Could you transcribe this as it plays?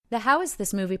The How Is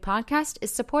This Movie podcast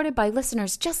is supported by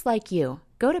listeners just like you.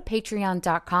 Go to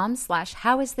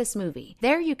patreon.com/howisThisMovie.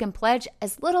 There you can pledge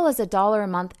as little as $1 a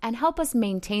month and help us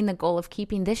maintain the goal of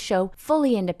keeping this show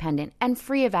fully independent and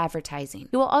free of advertising.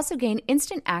 You will also gain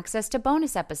instant access to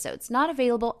bonus episodes not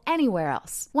available anywhere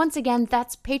else. Once again,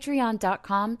 that's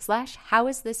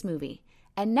patreon.com/howisThisMovie.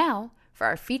 And now for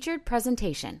our featured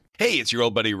presentation. Hey, it's your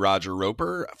old buddy Roger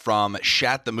Roper from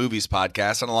Shat the Movies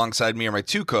podcast, and alongside me are my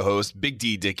two co-hosts, Big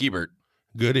D, Dick Ebert.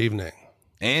 Good evening.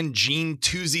 And Gene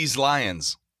Toozies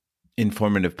Lyons.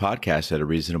 Informative podcast at a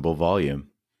reasonable volume.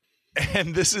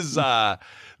 And this is a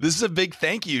big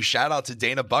thank you. Shout out to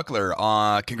Dana Buckler,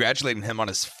 congratulating him on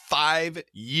his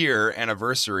 5-year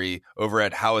anniversary over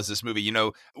at How Is This Movie? You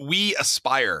know, we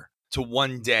aspire to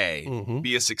one day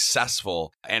be as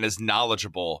successful and as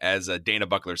knowledgeable as Dana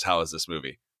Buckler's How Is This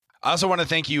Movie? I also want to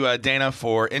thank you, Dana,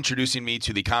 for introducing me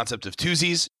to the concept of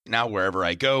Toozies. Now, wherever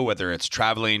I go, whether it's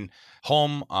traveling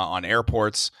home, on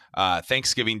airports,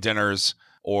 Thanksgiving dinners,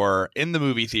 or in the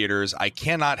movie theaters, I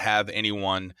cannot have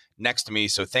anyone next to me.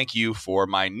 So thank you for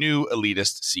my new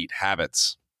elitist seat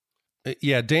habits.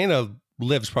 Yeah, Dana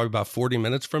lives probably about 40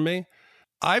 minutes from me.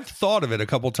 I've thought of it a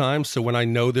couple times. So when I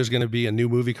know there's going to be a new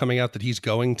movie coming out that he's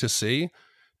going to see,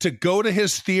 to go to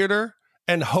his theater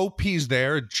and hope he's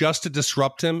there just to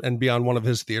disrupt him and be on one of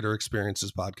his theater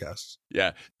experiences podcasts.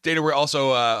 Yeah. Dana, we're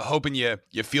also hoping you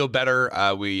feel better.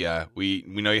 We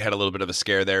know you had a little bit of a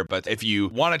scare there, but if you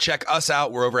want to check us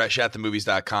out, we're over at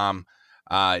shatthemovies.com.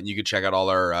 You can check out all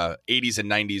our 80s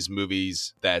and 90s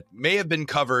movies that may have been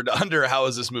covered under How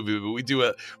Is This Movie, but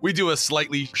we do a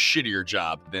slightly shittier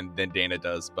job than Dana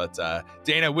does. But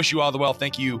Dana, wish you all the well.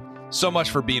 Thank you so much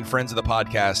for being friends of the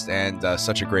podcast and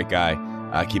such a great guy.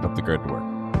 Keep up the good work.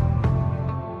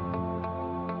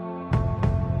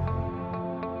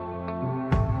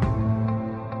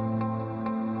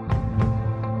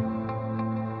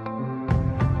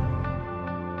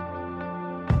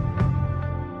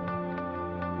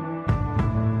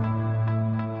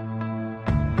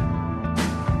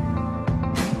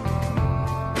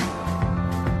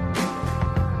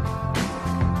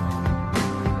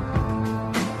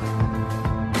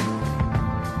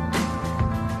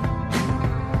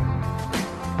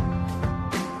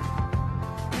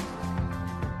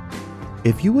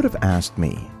 If you would have asked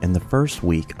me in the first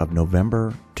week of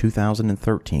November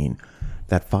 2013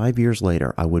 that 5 years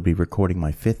later I would be recording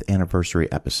my 5th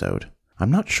anniversary episode,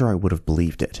 I'm not sure I would have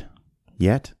believed it.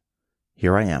 Yet,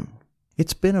 here I am.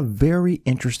 It's been a very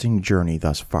interesting journey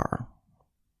thus far.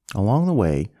 Along the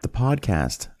way, the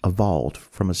podcast evolved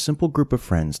from a simple group of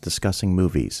friends discussing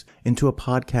movies into a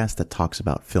podcast that talks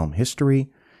about film history,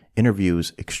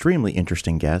 interviews extremely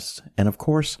interesting guests, and of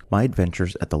course, my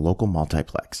adventures at the local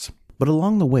multiplex. But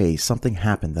along the way, something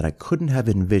happened that I couldn't have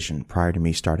envisioned prior to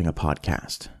me starting a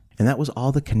podcast. And that was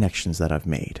all the connections that I've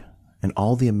made and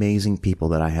all the amazing people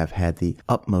that I have had the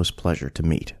utmost pleasure to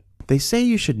meet. They say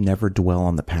you should never dwell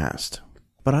on the past,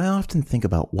 but I often think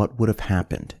about what would have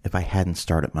happened if I hadn't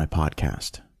started my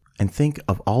podcast and think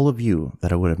of all of you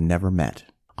that I would have never met.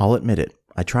 I'll admit it,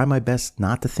 I try my best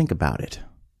not to think about it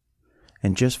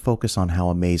and just focus on how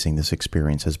amazing this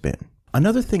experience has been.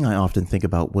 Another thing I often think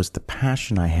about was the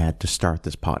passion I had to start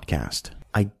this podcast.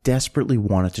 I desperately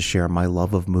wanted to share my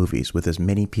love of movies with as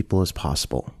many people as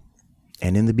possible.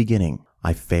 And in the beginning,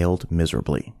 I failed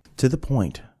miserably, to the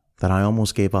point that I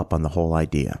almost gave up on the whole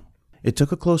idea. It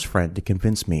took a close friend to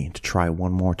convince me to try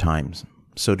one more time.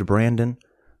 So to Brandon,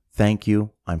 thank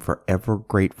you. I'm forever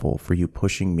grateful for you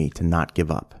pushing me to not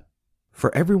give up.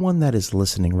 For everyone that is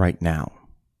listening right now,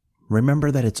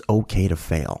 remember that it's okay to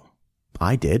fail.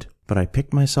 I did. But I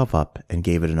picked myself up and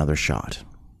gave it another shot.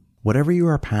 Whatever you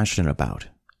are passionate about,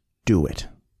 do it.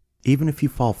 Even if you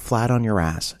fall flat on your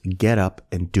ass, get up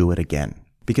and do it again.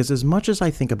 Because as much as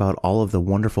I think about all of the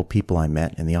wonderful people I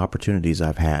met and the opportunities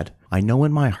I've had, I know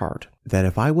in my heart that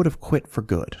if I would have quit for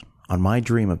good on my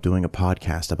dream of doing a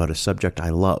podcast about a subject I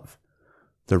love,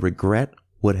 the regret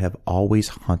would have always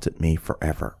haunted me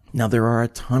forever. Now, there are a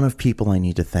ton of people I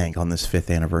need to thank on this 5th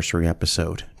anniversary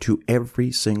episode. To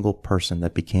every single person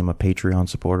that became a Patreon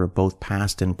supporter, both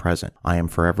past and present, I am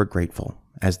forever grateful.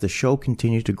 As the show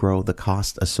continued to grow, the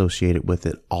cost associated with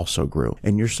it also grew,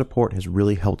 and your support has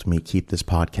really helped me keep this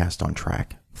podcast on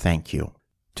track. Thank you.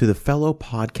 To the fellow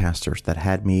podcasters that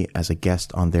had me as a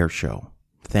guest on their show,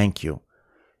 thank you.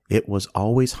 It was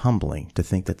always humbling to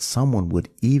think that someone would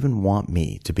even want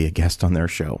me to be a guest on their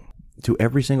show. To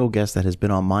every single guest that has been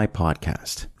on my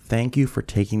podcast, thank you for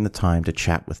taking the time to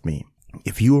chat with me.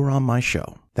 If you are on my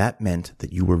show, That meant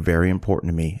that you were very important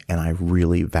to me, and I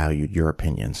really valued your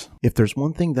opinions. If there's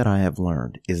one thing that I have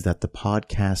learned is that the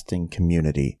podcasting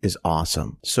community is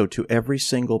awesome. So to every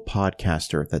single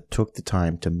podcaster that took the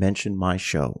time to mention my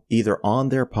show, either on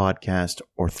their podcast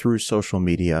or through social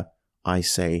media, I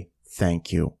say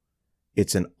thank you.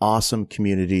 It's an awesome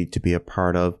community to be a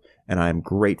part of, and I am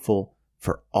grateful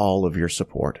for all of your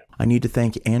support. I need to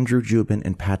thank Andrew Jubin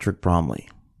and Patrick Bromley,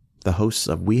 the hosts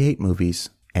of We Hate Movies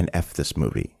and F This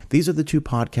Movie. These are the two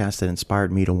podcasts that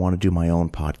inspired me to want to do my own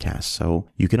podcast, so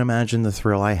you can imagine the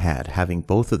thrill I had having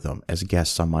both of them as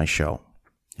guests on my show.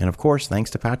 And of course, thanks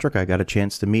to Patrick, I got a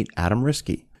chance to meet Adam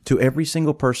Riskey. To every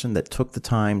single person that took the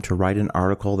time to write an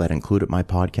article that included my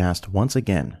podcast, once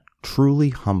again, truly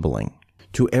humbling.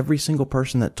 To every single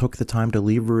person that took the time to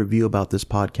leave a review about this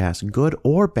podcast, good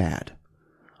or bad,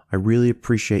 I really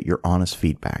appreciate your honest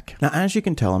feedback. Now, as you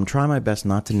can tell, I'm trying my best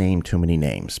not to name too many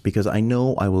names because I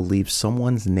know I will leave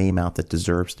someone's name out that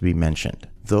deserves to be mentioned.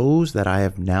 Those that I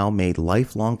have now made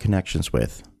lifelong connections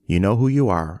with, you know who you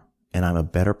are, and I'm a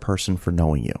better person for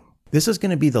knowing you. This is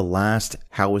going to be the last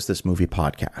How Is This Movie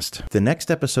podcast. The next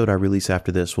episode I release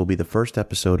after this will be the first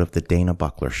episode of The Dana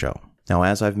Buckler Show. Now,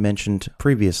 as I've mentioned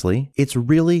previously, it's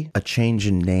really a change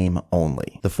in name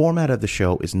only. The format of the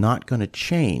show is not going to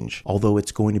change, although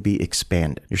it's going to be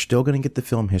expanded. You're still going to get the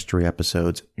film history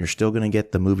episodes. You're still going to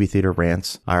get the movie theater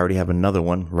rants. I already have another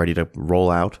one ready to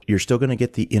roll out. You're still going to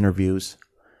get the interviews,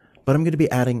 but I'm going to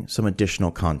be adding some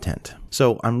additional content.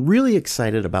 So I'm really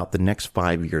excited about the next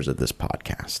 5 years of this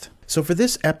podcast. So for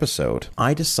this episode,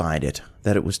 I decided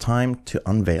that it was time to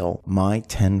unveil my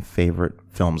 10 favorite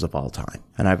films of all time.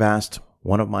 And I've asked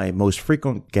one of my most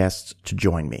frequent guests to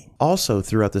join me. Also,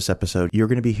 throughout this episode, you're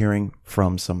going to be hearing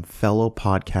from some fellow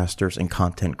podcasters and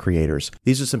content creators.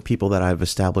 These are some people that I've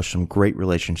established some great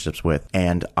relationships with,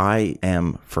 and I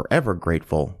am forever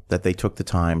grateful that they took the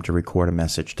time to record a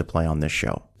message to play on this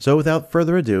show. So without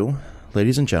further ado,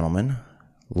 ladies and gentlemen,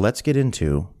 let's get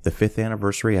into the 5th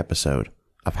anniversary episode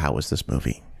of How Is This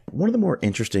Movie? One of the more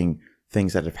interesting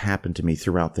things that have happened to me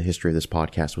throughout the history of this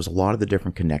podcast was a lot of the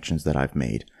different connections that I've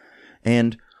made.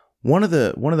 And one of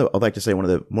the I'd like to say one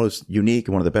of the most unique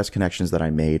and one of the best connections that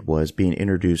I made was being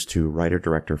introduced to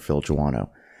writer-director Phil Joannou.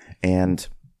 And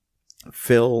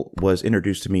Phil was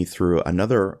introduced to me through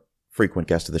another frequent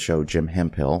guest of the show, Jim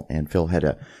Hemphill, and Phil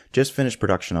had just finished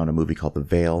production on a movie called The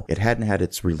Veil. It hadn't had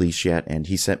its release yet, and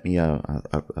he sent me a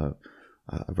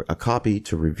copy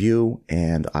to review,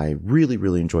 and I really,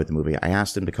 really enjoyed the movie. I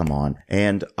asked him to come on,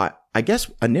 and I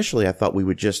guess initially I thought we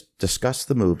would just discuss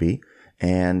the movie,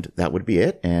 and that would be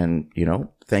it. And, you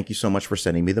know, thank you so much for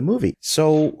sending me the movie.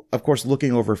 So, of course,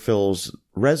 looking over Phil's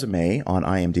resume on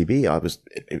IMDb,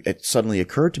 it suddenly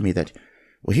occurred to me that,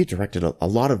 well, he directed a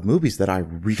lot of movies that I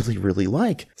really, really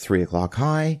like. 3 O'Clock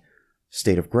High,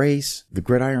 State of Grace, The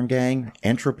Gridiron Gang,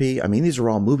 Entropy. I mean, these are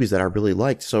all movies that I really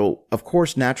liked. So, of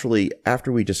course, naturally,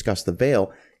 after we discussed The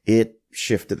Veil,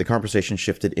 the conversation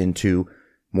shifted into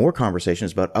more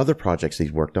conversations about other projects he's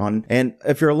worked on. And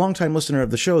if you're a longtime listener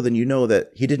of the show, then you know that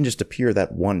he didn't just appear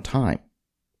that one time.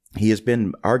 He has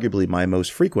been arguably my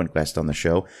most frequent guest on the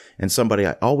show and somebody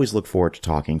I always look forward to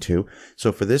talking to.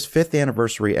 So for this 5th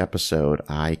anniversary episode,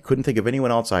 I couldn't think of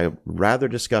anyone else I'd rather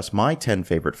discuss my 10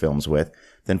 favorite films with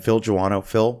than Phil Joannou.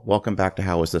 Phil, welcome back to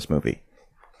How Is This Movie?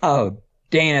 Oh,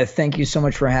 Dana, thank you so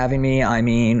much for having me. I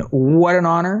mean, what an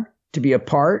honor to be a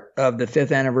part of the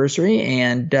 5th anniversary.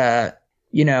 And,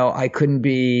 I couldn't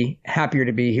be happier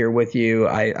to be here with you.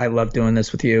 I love doing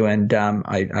this with you, and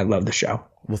I love the show.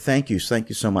 Well, thank you. Thank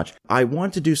you so much. I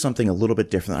want to do something a little bit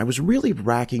different. I was really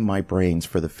racking my brains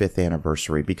for the 5th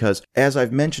anniversary because, as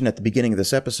I've mentioned at the beginning of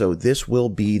this episode, this will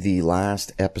be the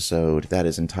last episode that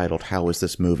is entitled How Is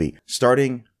This Movie?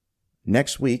 Starting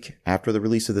next week, after the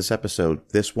release of this episode,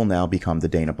 this will now become the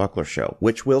Dana Buckler Show,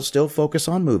 which will still focus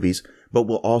on movies, but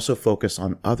will also focus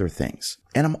on other things.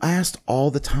 And I'm asked all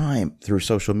the time through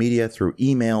social media, through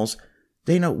emails,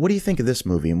 Dana, what do you think of this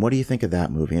movie? And what do you think of that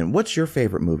movie? And what's your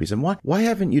favorite movies? And why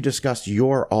haven't you discussed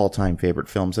your all-time favorite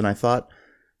films? And I thought,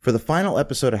 for the final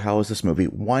episode of How Is This Movie,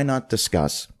 why not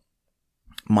discuss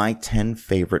my 10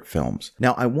 favorite films?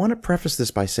 Now, I want to preface this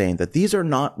by saying that these are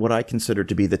not what I consider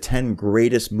to be the 10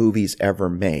 greatest movies ever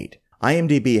made.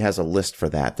 IMDb has a list for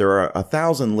that. There are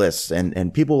 1,000 lists,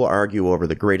 and people will argue over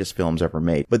the greatest films ever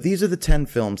made. But these are the 10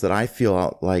 films that I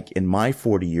feel like in my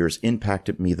 40 years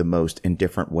impacted me the most in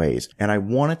different ways. And I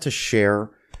wanted to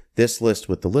share this list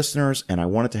with the listeners, and I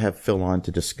wanted to have Phil on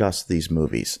to discuss these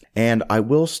movies. And I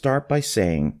will start by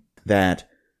saying that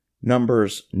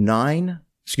numbers 10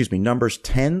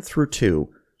 through 2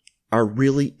 are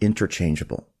really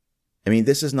interchangeable. I mean,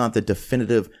 this is not the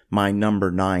definitive, my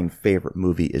number 9 favorite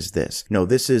movie is this. No,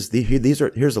 this is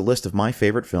here's a list of my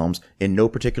favorite films in no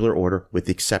particular order, with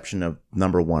the exception of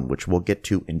number 1, which we'll get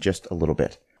to in just a little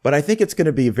bit. But I think it's going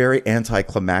to be very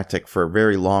anticlimactic for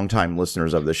very long time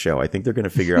listeners of the show. I think they're going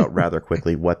to figure out rather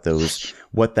quickly what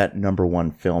that number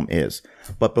 1 film is.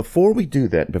 But before we do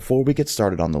that, before we get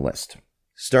started on the list,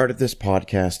 started this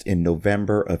podcast in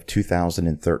November of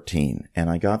 2013. And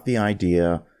I got the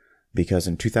idea because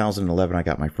in 2011, I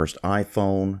got my first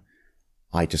iPhone.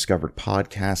 I discovered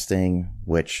podcasting,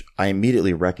 which I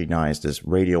immediately recognized as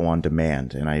radio on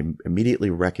demand. And I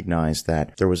immediately recognized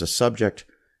that there was a subject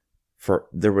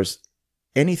there was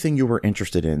anything you were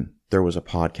interested in, there was a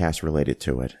podcast related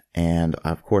to it. And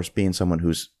of course, being someone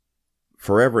who's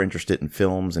forever interested in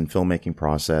films and filmmaking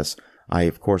process, I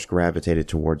of course gravitated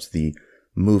towards the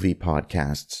movie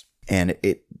podcasts. And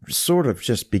it sort of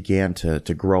just began to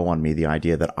grow on me, the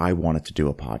idea that I wanted to do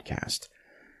a podcast.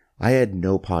 I had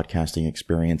no podcasting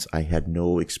experience. I had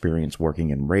no experience working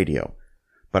in radio,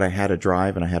 but I had a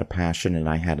drive and I had a passion and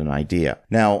I had an idea.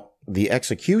 Now, the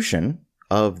execution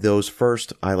of those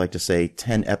first, I like to say,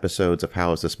 10 episodes of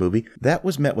How Is This Movie, that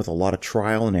was met with a lot of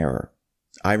trial and error.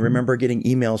 I remember getting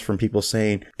emails from people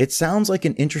saying, it sounds like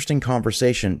an interesting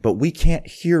conversation, but we can't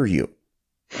hear you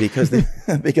because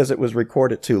it was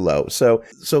recorded too low. So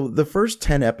the first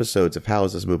 10 episodes of How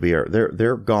Is This Movie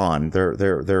they're gone.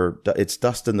 It's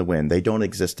dust in the wind. They don't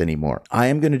exist anymore. I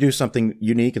am going to do something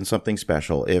unique and something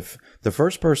special. If the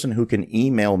first person who can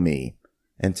email me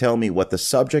and tell me what the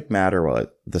subject matter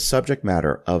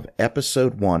of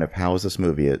episode 1 of How Is This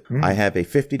Movie is, I have a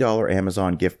 $50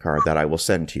 Amazon gift card that I will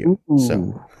send to you.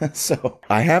 So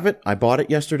I have it. I bought it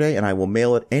yesterday and I will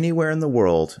mail it anywhere in the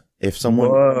world if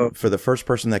someone, for the first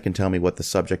person that can tell me what the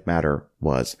subject matter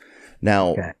was.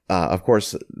 Now, of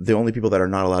course, the only people that are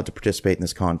not allowed to participate in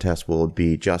this contest will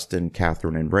be Justin,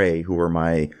 Catherine, and Ray, who were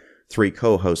my 3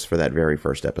 co-hosts for that very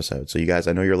first episode. So you guys,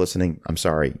 I know you're listening. I'm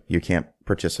sorry, you can't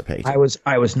participate. I was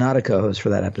not a co-host for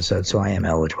that episode, so I am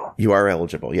eligible. You are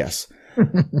eligible, yes.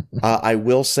 I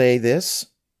will say this.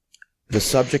 The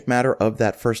subject matter of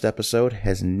that first episode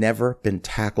has never been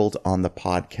tackled on the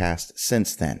podcast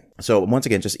since then. So once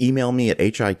again, just email me at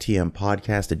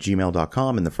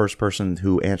hitmpodcast@gmail.com, and the first person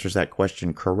who answers that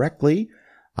question correctly,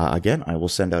 again, I will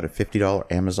send out a $50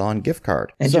 Amazon gift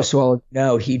card. And just so you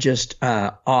know, he just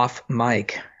off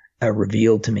mic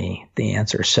revealed to me the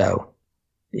answer. So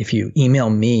if you email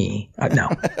me, no,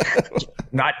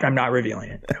 I'm not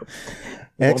revealing it. No.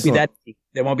 It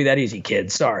won't be that easy,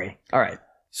 kids. Sorry. All right.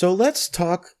 So let's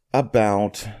talk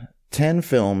about 10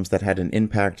 films that had an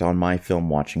impact on my film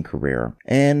watching career.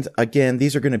 And again,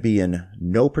 these are going to be in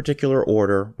no particular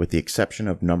order with the exception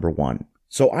of number 1.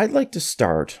 So I'd like to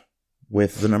start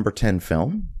with the number 10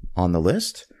 film on the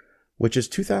list, which is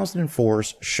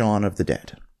 2004's Shaun of the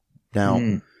Dead.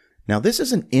 Now this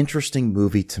is an interesting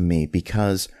movie to me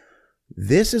because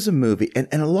this is a movie, and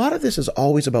a lot of this is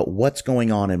always about what's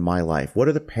going on in my life. What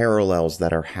are the parallels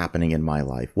that are happening in my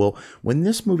life? Well, when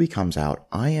this movie comes out,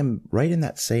 I am right in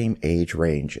that same age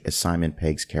range as Simon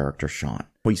Pegg's character, Shaun.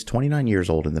 He's 29 years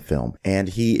old in the film, and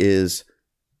he is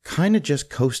kind of just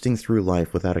coasting through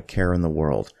life without a care in the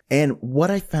world. And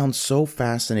what I found so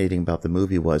fascinating about the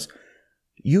movie was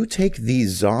you take the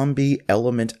zombie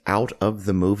element out of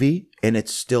the movie, and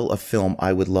it's still a film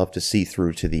I would love to see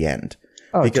through to the end.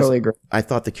 Oh, because totally agree. I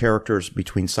thought the characters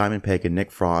between Simon Pegg and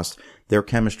Nick Frost, their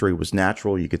chemistry was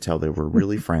natural. You could tell they were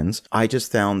really friends. I just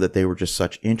found that they were just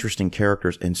such interesting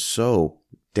characters and so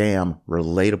damn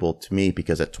relatable to me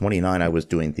because at 29, I was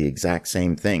doing the exact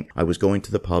same thing. I was going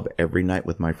to the pub every night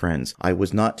with my friends. I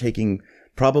was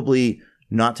probably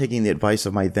not taking the advice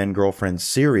of my then girlfriend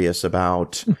serious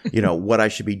about, what I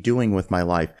should be doing with my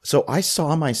life. So I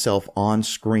saw myself on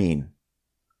screen.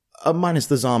 Minus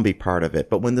the zombie part of it.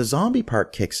 But when the zombie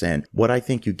part kicks in, what I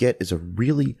think you get is a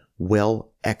really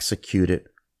well executed,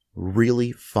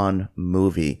 really fun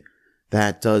movie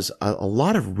that does a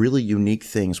lot of really unique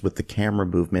things with the camera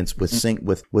movements,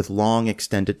 with long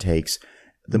extended takes.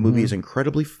 The movie is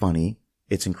incredibly funny.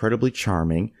 It's incredibly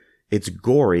charming. It's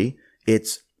gory.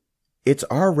 It's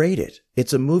R-rated.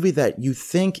 It's a movie that you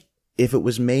think if it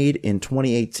was made in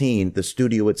 2018, the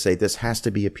studio would say this has to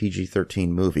be a PG-13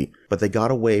 movie, but they got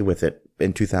away with it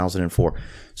in 2004.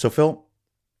 So Phil,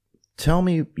 tell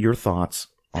me your thoughts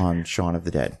on Shaun of the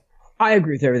Dead. I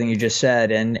agree with everything you just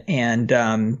said. And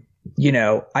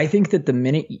I think that the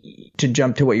minute to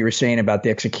jump to what you were saying about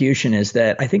the execution is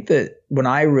that I think that when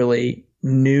I really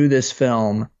knew this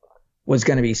film was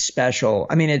going to be special,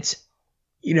 I mean, it's,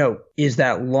 is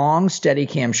that long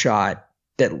Steadicam shot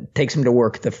that takes him to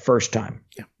work the first time.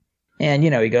 Yeah. And,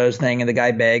 he goes and the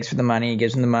guy begs for the money. He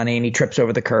gives him the money and he trips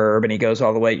over the curb and he goes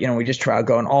all the way. We just try to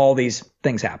go and all these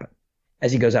things happen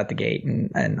as he goes out the gate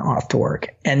and off to work.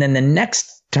 And then the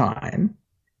next time,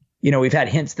 we've had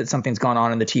hints that something's gone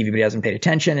on in the TV, but he hasn't paid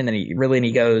attention. And then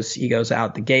he goes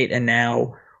out the gate. And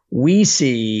now we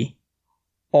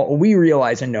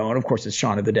realize and know, and of course it's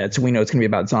Shaun of the Dead, so we know it's going to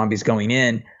be about zombies going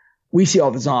in. We see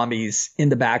all the zombies in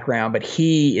the background, but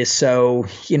he is so,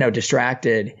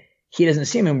 distracted. He doesn't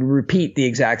see him. We repeat the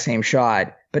exact same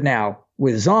shot, but now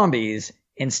with zombies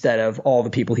instead of all the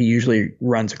people he usually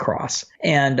runs across.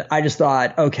 And I just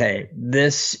thought, okay,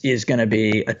 this is going to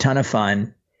be a ton of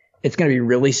fun. It's going to be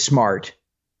really smart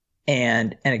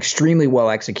and extremely well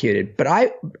executed. But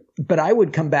I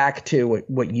would come back to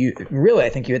what you really, I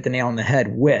think you hit the nail on the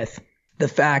head with the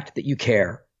fact that you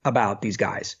care about these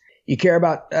guys. You care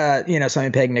about,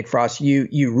 Simon Pegg, Nick Frost.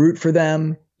 You root for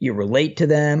them. You relate to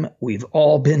them. We've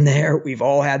all been there. We've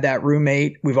all had that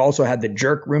roommate. We've also had the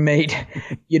jerk roommate.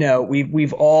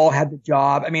 We've all had the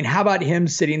job. I mean, how about him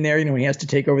sitting there, when he has to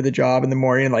take over the job in the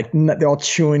morning and like they're all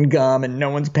chewing gum and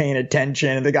no one's paying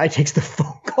attention. And the guy takes the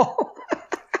phone call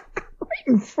right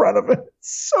in front of him.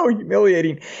 It's so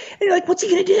humiliating. And you're like, what's he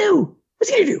going to do?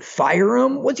 What's he going to do? Fire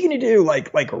him? What's he going to do?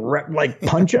 Like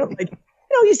punch him?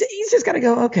 He's just got to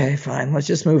go, okay, fine. Let's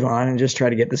just move on and just try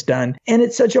to get this done. And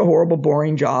it's such a horrible,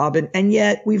 boring job. And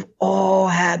yet we've all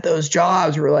had those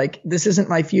jobs where we're like, this isn't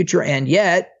my future. And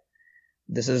yet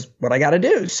this is what I got to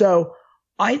do. So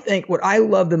I think what I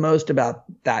love the most about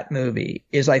that movie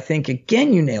is I think,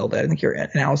 again, you nailed it. I think your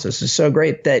analysis is so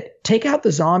great that take out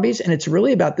the zombies. And it's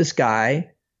really about this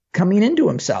guy coming into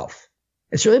himself.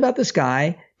 It's really about this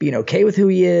guy being okay with who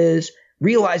he is,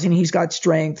 realizing he's got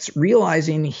strengths,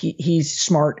 realizing he's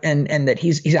smart and that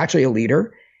he's actually a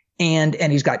leader and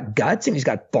he's got guts and he's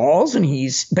got balls and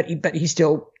he's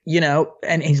still,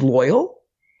 and he's loyal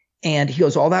and he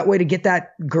goes all that way to get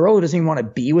that girl who doesn't even want to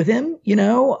be with him,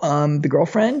 the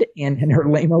girlfriend and her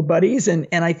lame-o buddies. And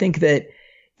I think that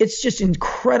it's just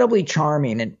incredibly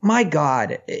charming. And my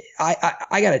God,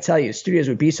 I got to tell you, studios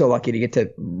would be so lucky to get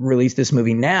to release this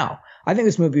movie now. I think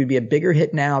this movie would be a bigger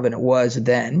hit now than it was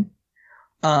then.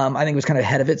 I think it was kind of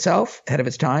ahead of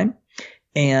its time.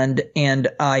 And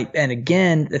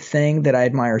again, the thing that I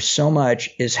admire so much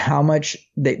is how much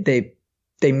they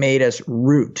made us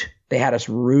root. They had us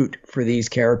root for these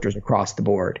characters across the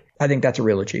board. I think that's a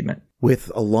real achievement.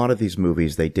 With a lot of these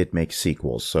movies, they did make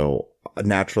sequels. So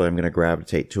naturally, I'm going to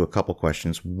gravitate to a couple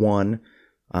questions. One,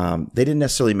 they didn't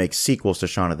necessarily make sequels to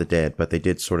Shaun of the Dead, but they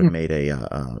did sort of made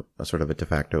a sort of a de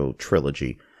facto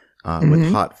trilogy.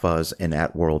 With Hot Fuzz and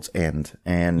At World's End.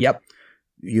 And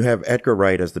you have Edgar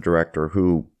Wright as the director,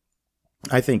 who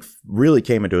I think really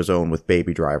came into his own with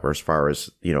Baby Driver as far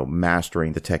as,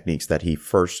 mastering the techniques that he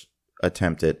first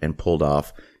attempted and pulled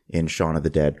off in Shaun of the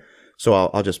Dead. So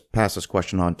I'll just pass this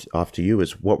question off to you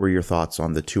is what were your thoughts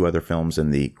on the two other films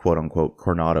in the quote unquote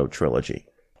Coronado trilogy?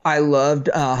 I loved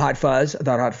Hot Fuzz. I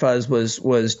thought Hot Fuzz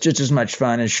was just as much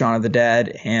fun as Shaun of the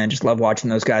Dead and just love watching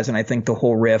those guys. And I think the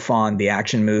whole riff on the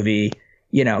action movie,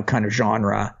 kind of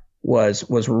genre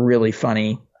was really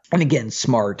funny. And again,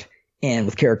 smart and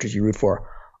with characters you root for.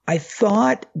 I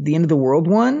thought the End of the World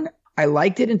one, I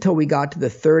liked it until we got to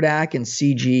the third act and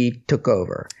CG took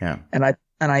over. Yeah. And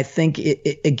I think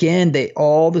again,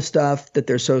 all the stuff that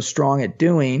they're so strong at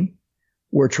doing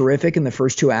were terrific in the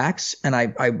first two acts. And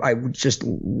I just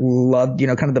loved,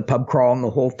 kind of the pub crawl and the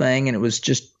whole thing. And it was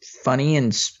just funny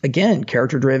and again,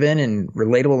 character driven and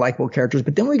relatable, likable characters.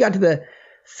 But then when we got to the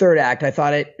third act, I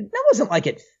thought that wasn't like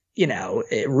it,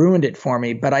 it ruined it for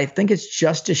me, but I think it's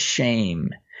just a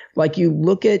shame. Like you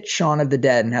look at Shaun of the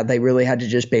Dead and how they really had to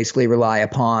just basically rely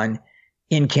upon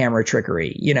in-camera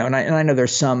trickery, and I know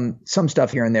there's some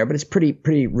stuff here and there, but it's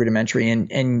pretty rudimentary.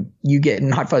 And you get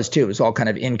in Hot Fuzz 2, it's all kind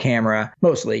of in-camera,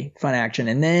 mostly fun action.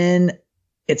 And then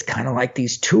it's kind of like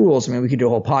these tools. I mean, we could do a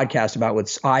whole podcast about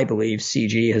what I believe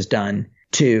CG has done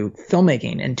to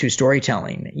filmmaking and to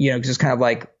storytelling, because it's kind of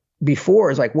like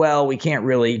before it's like, well, we can't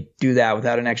really do that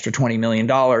without an extra $20 million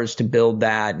to build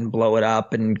that and blow it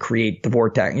up and create the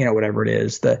vortex, whatever it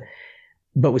is. But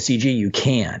with CG, you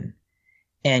can.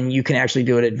 And you can actually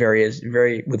do it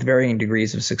at with varying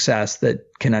degrees of success that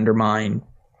can undermine,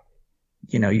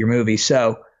 your movie.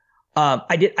 So,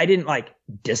 I didn't like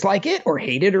dislike it or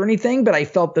hate it or anything, but I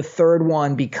felt the third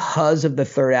one, because of the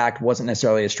third act, wasn't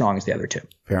necessarily as strong as the other two.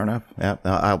 Fair enough. Yeah.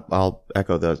 I'll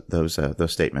echo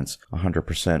those statements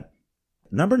 100%.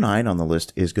 Number 9 on the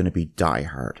list is going to be Die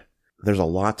Hard. There's a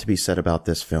lot to be said about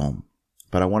this film,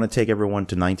 but I want to take everyone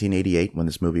to 1988 when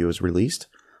this movie was released.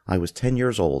 I was 10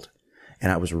 years old.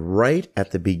 And I was right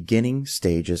at the beginning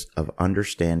stages of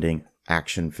understanding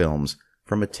action films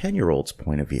from a 10-year-old's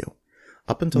point of view.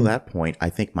 Up until that point, I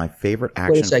think my favorite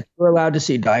action... Wait a sec, you were allowed to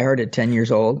see Die Hard at 10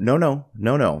 years old? No,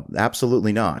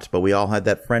 absolutely not. But we all had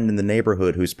that friend in the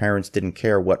neighborhood whose parents didn't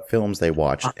care what films they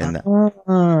watched.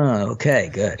 Okay,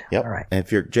 good. Yep. All right. And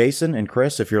if you're Jason and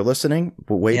Chris, if you're listening,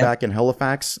 back in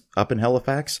Halifax, up in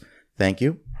Halifax, thank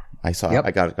you. I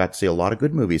got to see a lot of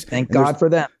good movies. Thank God for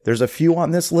them. There's a few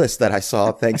on this list that I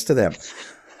saw thanks to them.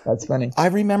 That's funny. I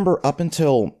remember up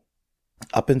until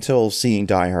seeing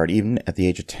Die Hard, even at the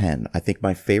age of 10, I think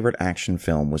my favorite action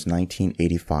film was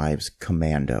 1985's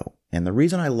Commando. And the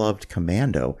reason I loved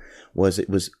Commando was it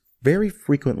was very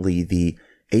frequently the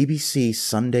ABC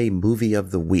Sunday movie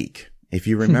of the week. If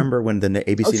you remember when the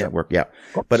ABC network,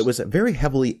 but it was a very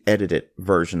heavily edited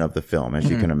version of the film, as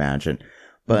you can imagine.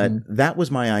 But that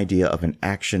was my idea of an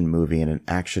action movie, and an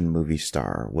action movie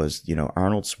star was,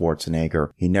 Arnold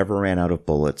Schwarzenegger. He never ran out of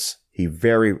bullets.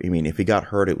 If he got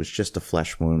hurt, it was just a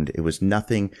flesh wound. It was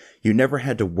nothing. You never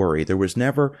had to worry. There was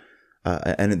never,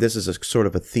 and this is a sort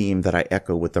of a theme that I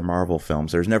echo with the Marvel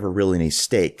films. There's never really any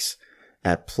stakes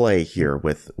at play here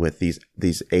with these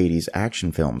 80s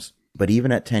action films. But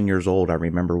even at 10 years old, I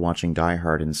remember watching Die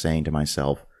Hard and saying to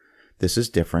myself, this is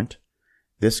different.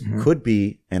 This could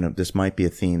be, and this might be a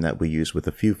theme that we use with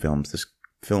a few films, this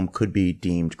film could be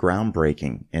deemed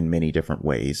groundbreaking in many different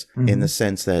ways, in the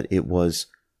sense that it was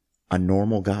a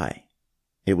normal guy.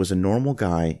 It was a normal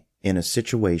guy in a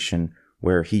situation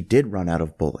where he did run out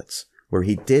of bullets, where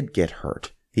he did get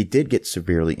hurt. He did get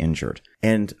severely injured.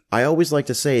 And I always like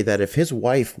to say that if his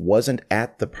wife wasn't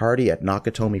at the party at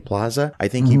Nakatomi Plaza, I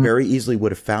think he very easily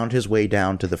would have found his way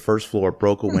down to the first floor,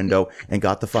 broke a window, and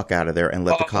got the fuck out of there and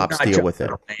let the cops deal with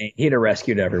it. He'd have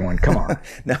rescued everyone. Come on.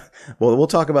 Well, we'll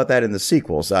talk about that in the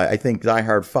sequels. I think Die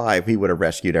Hard 5, he would have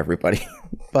rescued everybody.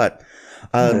 But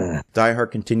Die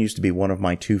Hard continues to be one of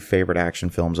my two favorite action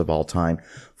films of all time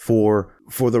for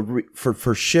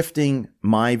shifting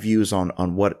my views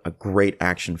on what a great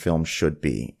action film should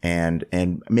be, and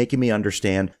making me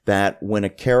understand that when a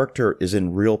character is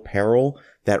in real peril,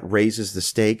 that raises the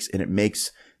stakes and it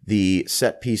makes the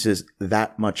set pieces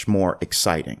that much more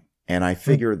exciting. And I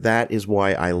figure that is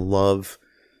why I love,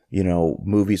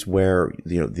 movies where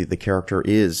the character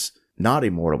is not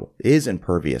immortal, is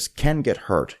impervious, can get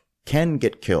hurt, can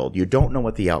get killed. You don't know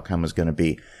what the outcome is going to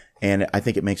be. And I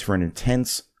think it makes for an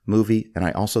intense movie. And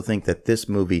I also think that this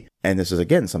movie, and this is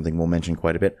again something we'll mention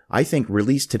quite a bit, I think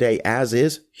released today as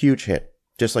is, huge hit,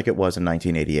 just like it was in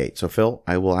 1988. So Phil,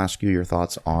 I will ask you your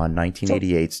thoughts on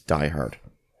 1988's Die Hard.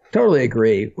 Totally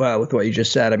agree with what you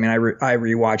just said. I mean, I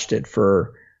rewatched it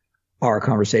for our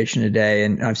conversation today,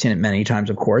 and I've seen it many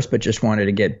times, of course, but just wanted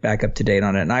to get back up to date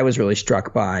on it. And I was really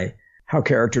struck by how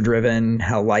character driven,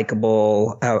 how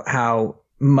likable, how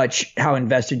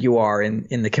invested you are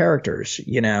in the characters,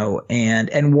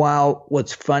 and while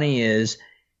what's funny is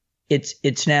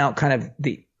it's now kind of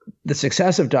the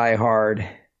success of Die Hard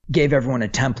gave everyone a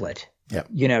template,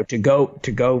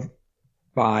 to go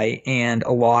by. And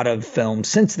a lot of films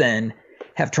since then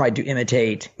have tried to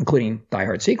imitate, including Die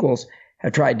Hard sequels,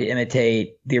 have tried to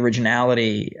imitate the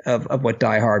originality of what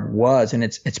Die Hard was. And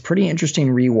it's pretty interesting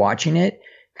rewatching it,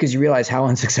 because you realize how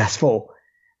unsuccessful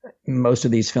most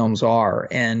of these films are,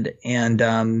 and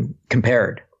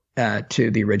compared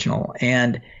to the original.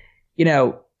 And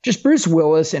just Bruce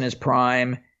Willis in his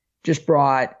prime just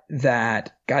brought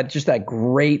that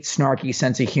great snarky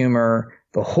sense of humor.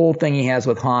 The whole thing he has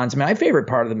with Hans. I mean, my favorite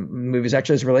part of the movie is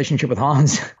actually his relationship with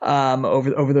Hans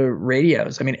over the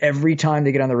radios. I mean, every time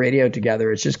they get on the radio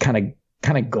together, it's just kind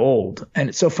of gold. And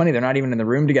it's so funny, they're not even in the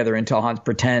room together until Hans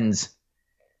pretends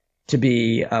to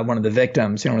be one of the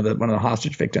victims, one of the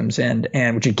hostage victims, and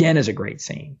which again is a great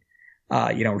scene.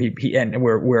 Where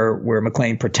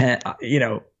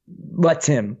McClane lets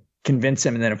him convince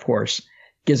him, and then of course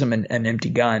gives him an empty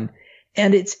gun,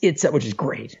 and it's which is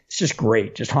great. It's just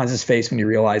great. Just Hans's face when he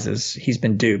realizes he's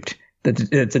been duped.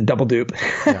 That it's a double dupe.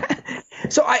 Yeah.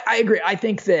 So I agree. I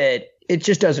think that it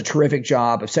just does a terrific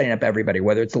job of setting up everybody,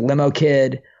 whether it's the limo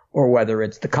kid or whether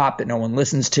it's the cop that no one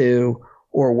listens to,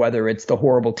 or whether it's the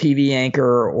horrible TV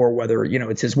anchor, or whether,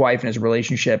 it's his wife and his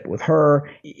relationship with her.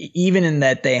 Even in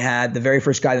that they had the very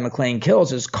first guy that McClane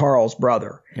kills is Carl's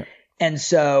brother. Yeah. And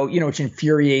so, which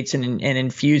infuriates and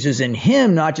infuses in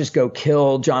him not just go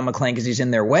kill John McClane because he's in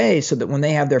their way, so that when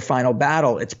they have their final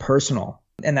battle, it's personal.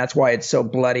 And that's why it's so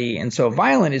bloody and so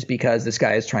violent, is because this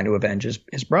guy is trying to avenge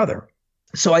his brother.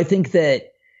 So I think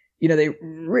that,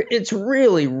 it's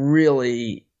really,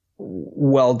 really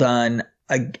well done.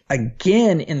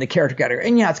 Again, in the character category.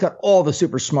 And it's got all the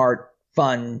super smart,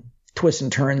 fun twists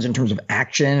and turns in terms of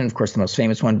action. And of course, the most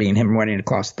famous one being him running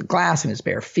across the glass in his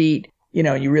bare feet. you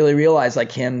know, you really realize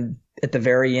like him at the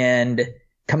very end,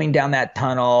 coming down that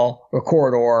tunnel or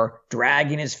corridor,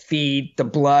 dragging his feet, the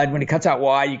blood, when he cuts out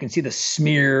wide, you can see the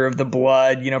smear of the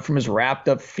blood, you know, from his wrapped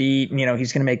up feet. And, you know,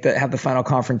 he's going to have the final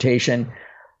confrontation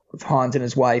with Hans and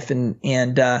his wife. And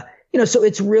you know, so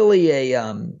it's really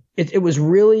it was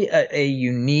really a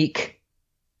unique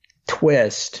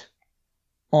twist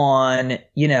on,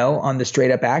 you know, on the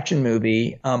straight up action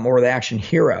movie, or the action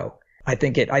hero. I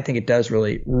think it does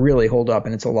really, really hold up,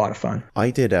 and it's a lot of fun.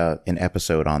 I did an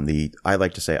episode on I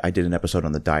like to say I did an episode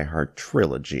on the Die Hard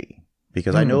trilogy,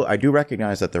 because I do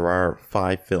recognize that there are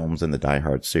 5 films in the Die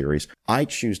Hard series. I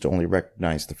choose to only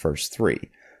recognize the first 3.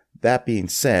 That being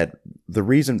said, the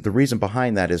reason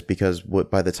behind that is because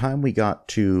by the time we got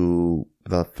to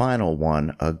the final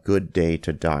one, A Good Day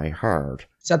to Die Hard.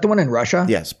 Is that the one in Russia?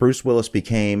 Yes. Bruce Willis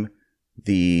became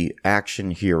the action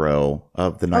hero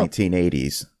of the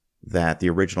 1980s that the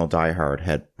original Die Hard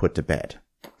had put to bed.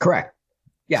 Correct.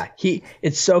 Yeah.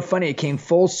 It's so funny. It came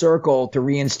full circle to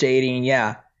reinstating,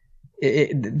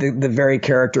 the very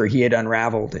character he had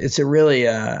unraveled. It's a really,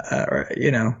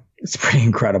 you know, it's pretty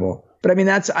incredible. But I mean,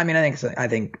 I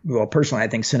think personally, I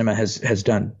think cinema has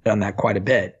done that quite a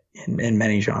bit in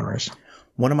many genres.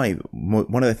 One of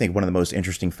the most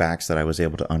interesting facts that I was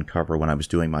able to uncover when I was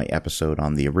doing my episode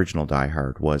on the original Die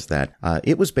Hard was that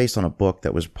it was based on a book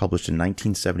that was published in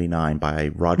 1979 by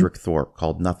Roderick Thorpe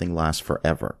called Nothing Lasts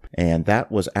Forever. And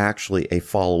that was actually a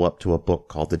follow-up to a book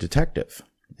called The Detective.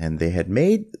 And they had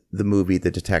made the movie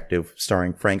The Detective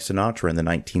starring Frank Sinatra in the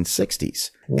 1960s.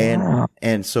 Wow.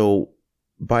 And so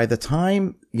by the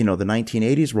time, you know, the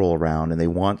 1980s roll around and they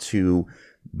want to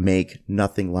make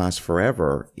Nothing Lasts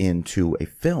Forever into a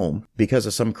film, because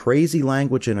of some crazy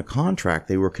language in a contract,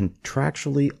 they were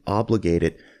contractually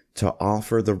obligated to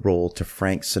offer the role to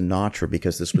Frank Sinatra,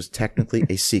 because this was technically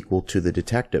a sequel to The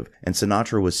Detective. And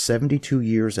Sinatra was 72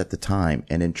 years at the time.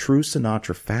 And in true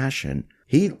Sinatra fashion,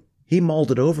 he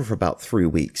mulled it over for about 3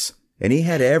 weeks. And he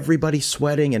had everybody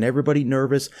sweating and everybody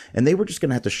nervous, and they were just going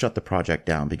to have to shut the project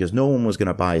down because no one was going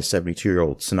to buy a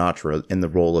 72-year-old Sinatra in the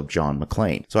role of John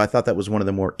McClane. So I thought that was one of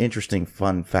the more interesting,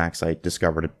 fun facts I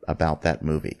discovered about that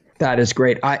movie. That is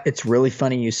great. It's really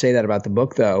funny you say that about the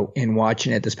book, though. In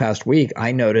watching it this past week,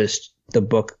 I noticed the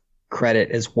book credit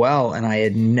as well, and I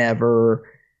had never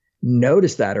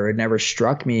noticed that, or it never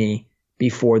struck me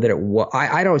before that it was.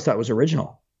 I always thought it was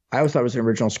original. I always thought it was an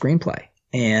original screenplay.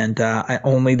 And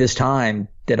only this time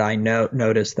did I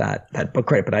notice that book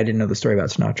credit, but I didn't know the story about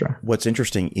Sinatra. What's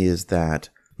interesting is that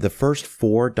the first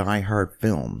 4 Die Hard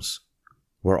films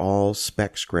were all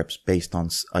spec scripts based on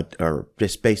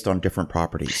different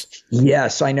properties.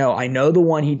 Yes, I know. I know the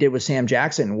one he did with Sam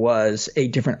Jackson was a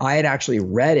different. I had actually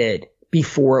read it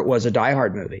before it was a Die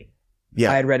Hard movie.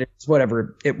 Yeah, I had read it,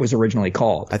 whatever it was originally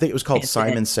called. I think it was called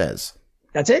Simon Says.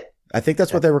 That's it. I think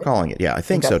that's what they were calling it. Yeah, I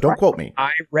think so. Don't quote me.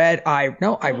 I read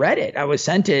it. I was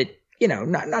sent it, you know,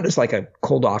 not as like a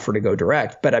cold offer to go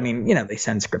direct, but I mean, you know, they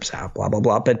send scripts out, blah, blah,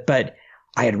 blah. But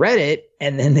I had read it,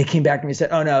 and then they came back to me and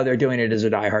said, oh no, they're doing it as a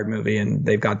Die Hard movie and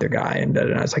they've got their guy. And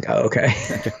I was like, oh, okay.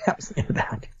 That was the end of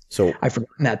that. So I've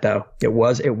forgotten that though. It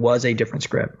was a different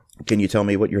script. Can you tell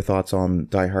me what your thoughts on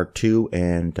Die Hard 2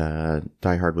 and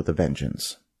Die Hard with a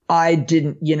Vengeance? I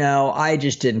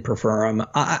just didn't prefer them.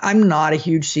 I'm not a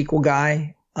huge sequel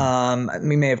guy.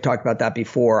 We may have talked about that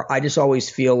before. I just always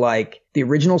feel like the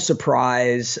original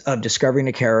surprise of discovering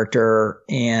a character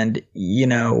and, you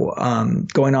know,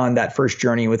 going on that first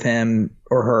journey with him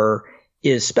or her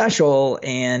is special.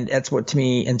 And that's what, to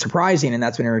me, and surprising. And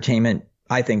that's what entertainment,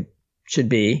 I think, should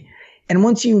be. And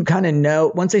once you kind of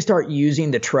know, once they start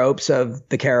using the tropes of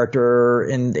the character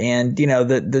and you know,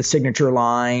 the signature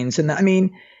lines, and I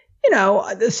mean, you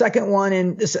know, the second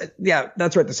one that's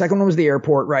right. The second one was the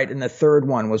airport, right? And the third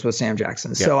one was with Sam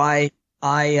Jackson. Yeah. So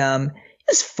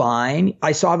it's fine.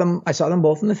 I saw them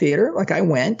both in the theater. Like I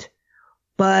went,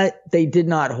 but they did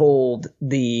not hold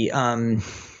the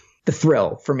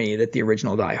thrill for me that the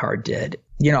original Die Hard did.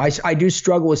 You know, I do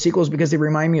struggle with sequels because they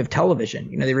remind me of television.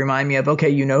 You know, they remind me of, okay,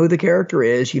 you know who the character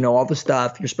is, you know all the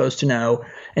stuff you're supposed to know,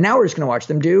 and now we're just going to watch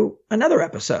them do another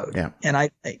episode. Yeah.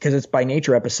 And because it's by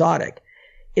nature episodic.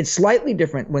 It's slightly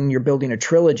different when you're building a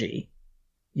trilogy,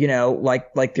 you know,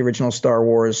 like the original Star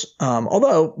Wars.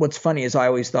 Although what's funny is I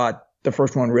always thought the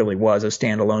first one really was a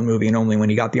standalone movie, and only when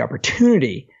he got the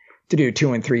opportunity to do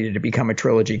 2 and 3 did it become a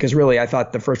trilogy. Because really, I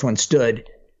thought the first one stood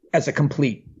as a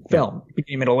complete film,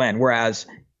 beginning, middle, end. Whereas,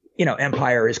 you know,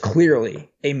 Empire is clearly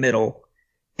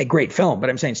a great film, but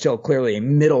I'm saying still clearly a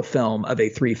middle film of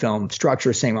a 3-film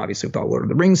structure. Same obviously with all Lord of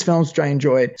the Rings films, which I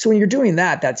enjoyed. So when you're doing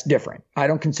that, that's different. I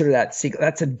don't consider that sequel.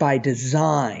 That's by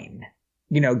design.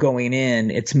 going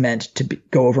in, it's meant to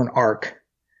go over an arc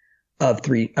of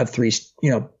three,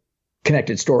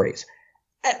 connected stories.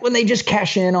 When they just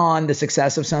cash in on the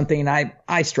success of something,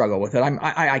 I struggle with it.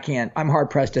 I can't. I'm hard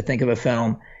pressed to think of a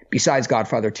film besides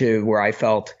Godfather 2 where I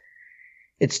felt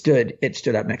it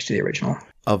stood up next to the original.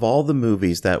 Of all the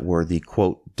movies that were the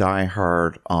quote Die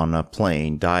Hard on a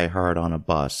plane, Die Hard on a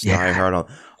bus, Die Hard on,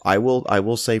 I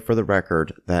will say for the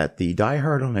record that the Die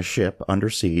Hard on a ship under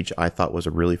siege I thought was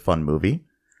a really fun movie.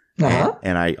 Uh-huh.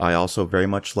 And I also very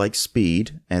much like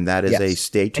Speed, and that is a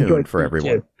stay tuned for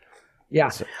everyone. Too. Yeah,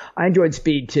 so. I enjoyed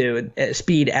Speed too.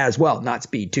 Speed as well, not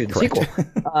Speed 2, the sequel.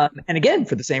 And again,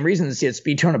 for the same reason, to see a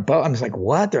Speed 2 on a boat, I'm just like,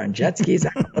 what? They're on jet skis?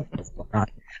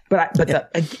 But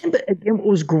again, what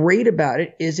was great about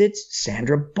it is it's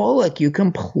Sandra Bullock. You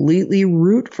completely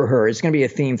root for her. It's going to be a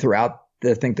theme throughout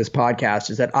this podcast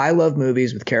is that I love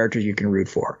movies with characters you can root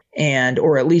for,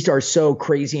 or at least are so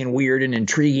crazy and weird and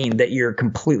intriguing that you're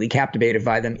completely captivated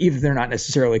by them, even if they're not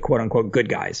necessarily quote unquote good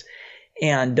guys.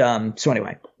 And so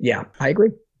anyway, yeah, I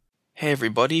agree. Hey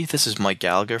everybody, this is Mike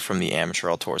Gallagher from the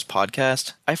Amateur Outdoors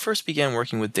podcast. I first began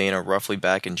working with Dana roughly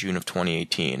back in June of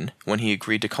 2018, when he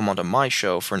agreed to come onto my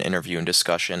show for an interview and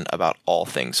discussion about all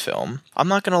things film. I'm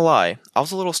not gonna lie, I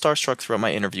was a little starstruck throughout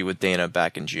my interview with Dana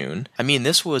back in June. I mean,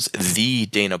 this was the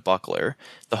Dana Buckler,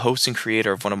 the host and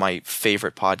creator of one of my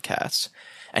favorite podcasts,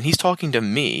 and he's talking to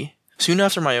me. Soon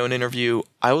after my own interview,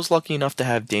 I was lucky enough to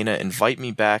have Dana invite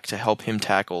me back to help him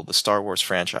tackle the Star Wars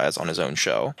franchise on his own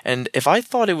show. And if I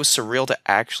thought it was surreal to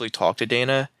actually talk to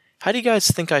Dana, how do you guys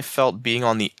think I felt being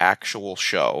on the actual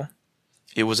show?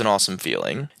 It was an awesome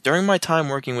feeling. During my time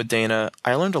working with Dana,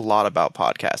 I learned a lot about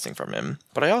podcasting from him,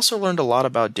 but I also learned a lot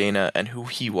about Dana and who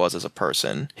he was as a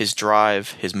person, his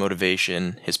drive, his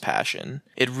motivation, his passion.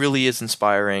 It really is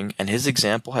inspiring, and his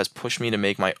example has pushed me to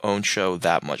make my own show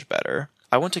that much better.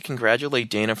 I want to congratulate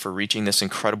Dana for reaching this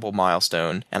incredible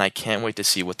milestone, and I can't wait to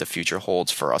see what the future holds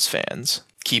for us fans.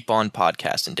 Keep on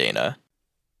podcasting, Dana.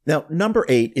 Now, number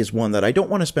 8 is one that I don't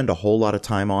want to spend a whole lot of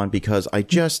time on because I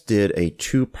just did a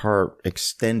 2-part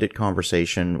extended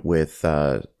conversation with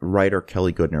writer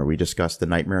Kelly Goodner. We discussed the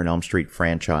Nightmare on Elm Street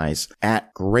franchise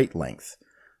at great length.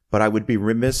 But I would be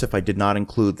remiss if I did not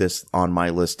include this on my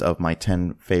list of my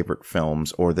 10 favorite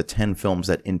films or the 10 films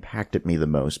that impacted me the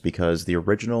most, because the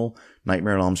original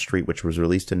Nightmare on Elm Street, which was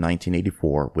released in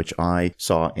 1984, which I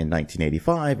saw in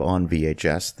 1985 on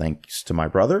VHS, thanks to my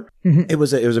brother. Mm-hmm. It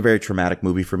was a very traumatic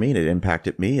movie for me, and it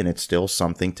impacted me, and it's still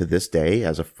something to this day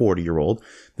as a 40-year-old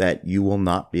that you will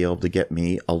not be able to get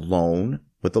me alone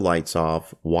with the lights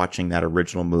off watching that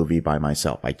original movie by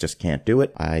myself. I just can't do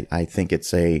it. I think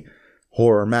it's a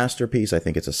horror masterpiece. I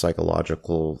think it's a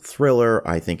psychological thriller.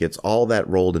 I think it's all that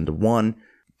rolled into one.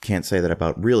 Can't say that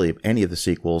about really any of the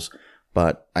sequels,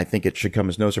 but I think it should come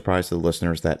as no surprise to the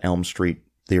listeners that Elm Street,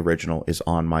 the original, is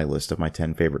on my list of my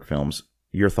 10 favorite films.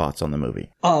 Your thoughts on the movie?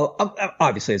 Oh,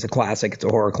 obviously it's a classic. It's a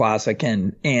horror classic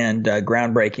and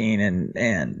groundbreaking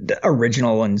and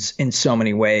original in so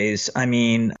many ways. I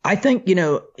mean, I think,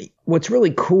 what's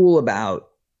really cool about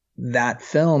that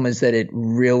film is that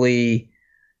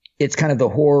it's kind of the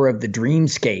horror of the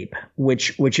dreamscape,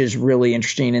 which is really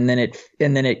interesting. And then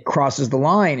it crosses the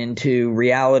line into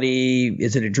reality.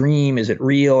 Is it a dream? Is it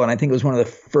real? And I think it was one of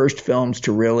the first films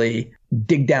to really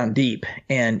dig down deep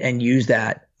and use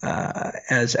that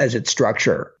as its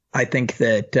structure. I think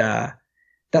that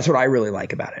that's what I really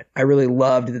like about it. I really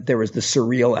loved that there was the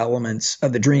surreal elements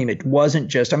of the dream. It wasn't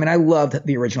just, I loved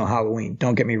the original Halloween.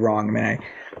 Don't get me wrong.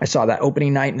 I saw that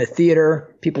opening night in the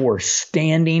theater. People were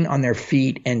standing on their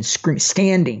feet and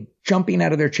jumping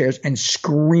out of their chairs and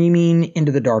screaming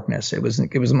into the darkness. It was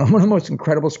one of the most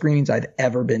incredible screenings I've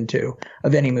ever been to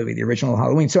of any movie, the original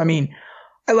Halloween. So,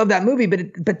 I love that movie,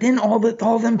 but then all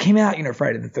of them came out,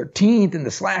 Friday the 13th and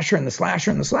the slasher and the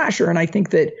slasher and the slasher. And I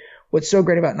think that what's so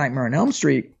great about Nightmare on Elm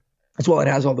Street, as well, it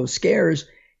has all those scares.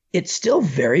 It's still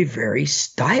very, very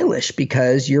stylish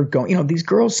because you're going, these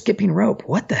girls skipping rope.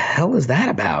 What the hell is that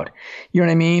about? You know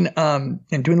what I mean?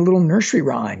 And doing a little nursery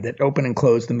rhyme that opened and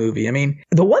closed the movie.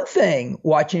 The one thing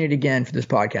watching it again for this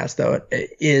podcast, though,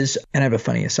 is, and I have a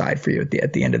funny aside for you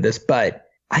at the end of this, but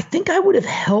I think I would have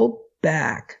held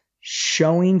back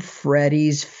showing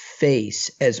Freddy's face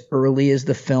as early as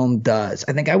the film does.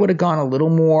 I think I would have gone a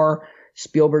little more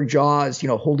Spielberg Jaws,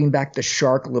 holding back the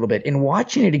shark a little bit. And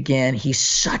watching it again, he's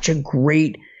such a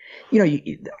great,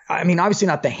 obviously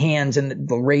not the hands and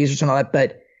the razors and all that,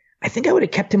 but I think I would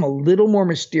have kept him a little more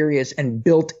mysterious and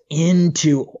built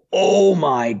into, oh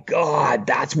my God,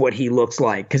 that's what he looks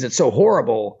like, because it's so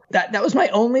horrible. That was my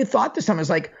only thought this time. I was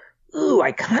like, ooh,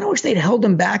 I kind of wish they'd held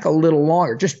him back a little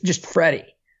longer, just Freddy.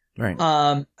 Right.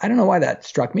 I don't know why that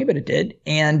struck me, but it did.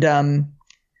 And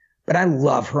but I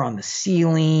love her on the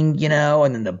ceiling,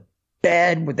 and then the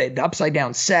bed with the upside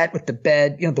down set with the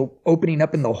bed, the opening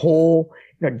up in the hole,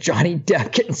 Johnny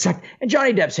Depp getting sucked, and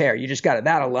Johnny Depp's hair. You just got it.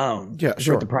 That alone is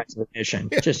worth the price of admission.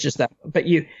 Just that. But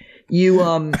you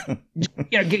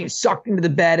getting sucked into the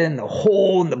bed and the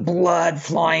hole and the blood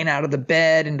flying out of the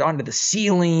bed and onto the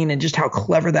ceiling, and just how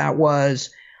clever that was.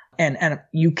 And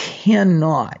you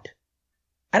cannot.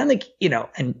 I don't think,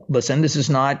 and listen,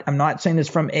 I'm not saying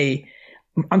this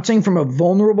I'm saying from a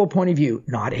vulnerable point of view,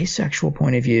 not a sexual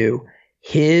point of view.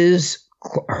 The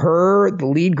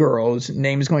lead girl's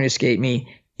name is going to escape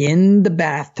me, in the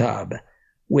bathtub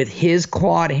with his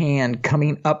clawed hand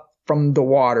coming up from the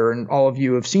water. And all of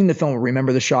you have seen the film,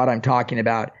 remember the shot I'm talking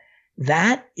about.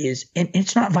 That is, and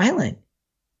it's not violent.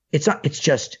 It's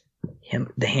just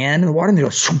him, the hand in the water, and they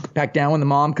go back down when the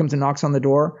mom comes and knocks on the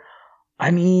door. I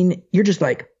mean, you're just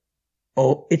like,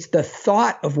 oh, it's the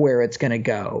thought of where it's going to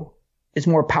go is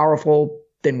more powerful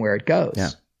than where it goes.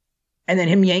 Yeah. And then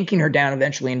him yanking her down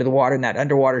eventually into the water in that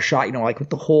underwater shot, like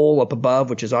with the hole up above,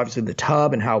 which is obviously the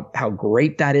tub, and how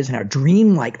great that is and how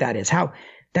dreamlike that is. How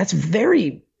that's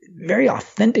very, very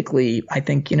authentically, I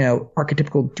think,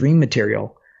 archetypical dream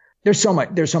material. There's so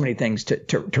many things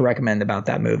to recommend about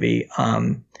that movie.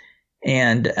 But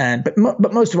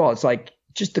most of all, it's like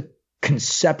just the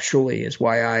conceptually is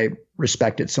why I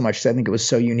respect it so much. I think it was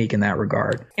so unique in that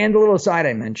regard. And the little aside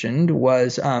I mentioned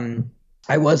was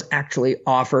I was actually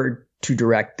offered to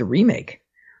direct the remake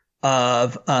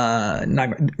of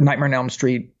Nightmare on Elm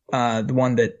Street, the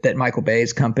one that Michael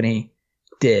Bay's company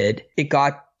did. It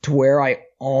got to where I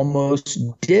almost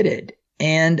did it.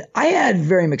 And I had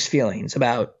very mixed feelings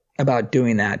about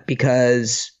doing that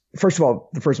because, first of all,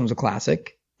 the first one was a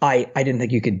classic. I didn't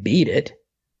think you could beat it.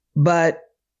 But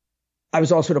I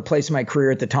was also at a place in my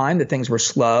career at the time that things were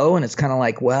slow, and it's kind of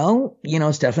like, well,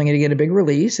 it's definitely going to get a big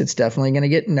release. It's definitely going to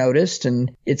get noticed,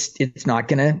 and it's not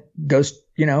going to go,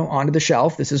 onto the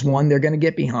shelf. This is one they're going to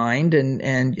get behind,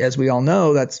 and as we all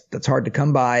know, that's hard to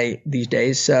come by these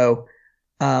days. So,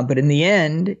 but in the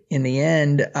end,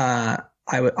 I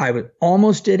would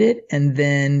almost did it, and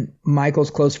then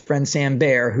Michael's close friend Sam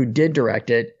Baer, who did direct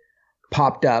it,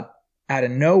 popped up out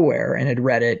of nowhere and had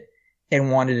read it and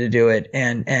wanted to do it.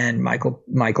 And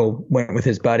Michael went with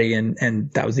his buddy, and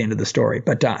that was the end of the story.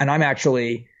 But, and I'm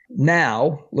actually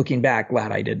now looking back,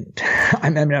 glad I didn't.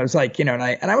 I was like, and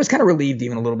I was kind of relieved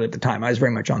even a little bit at the time. I was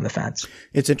very much on the fence.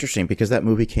 It's interesting because that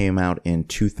movie came out in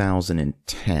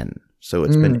 2010. So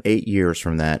it's been 8 years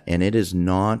from that. And it is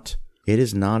not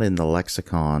in the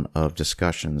lexicon of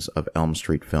discussions of Elm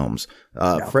Street films.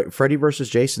 No. Freddy versus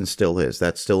Jason still is.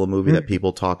 That's still a movie that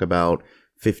people talk about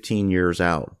 15 years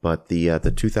out, but the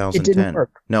 2010 it didn't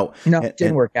work. No, it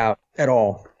didn't work out at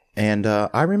all. And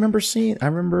I remember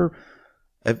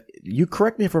you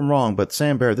correct me if I'm wrong, but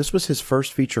Sam Baer, this was his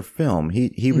first feature film.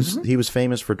 He was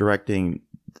famous for directing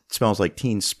Smells Like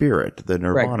Teen Spirit, the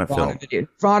Nirvana film.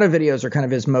 Nirvana videos are kind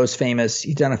of his most famous.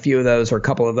 He's done a few of those or a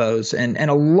couple of those, and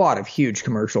a lot of huge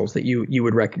commercials that you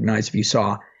would recognize if you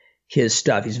saw his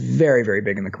stuff. He's very, very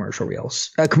big in the commercial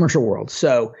world.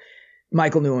 So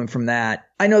Michael knew him from that.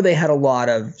 I know they had a lot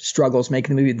of struggles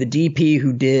making the movie. The DP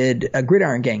who did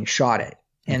Gridiron Gang shot it.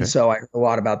 And so I heard a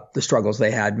lot about the struggles they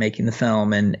had making the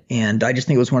film. And I just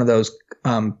think it was one of those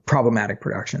problematic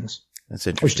productions. That's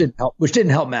interesting. Which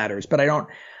didn't help matters. But I don't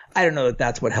know that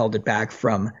that's what held it back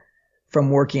from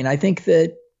working. I think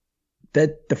that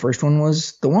the first one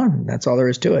was the one. That's all there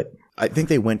is to it. I think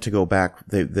they went to go back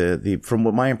from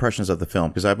what my impressions of the film,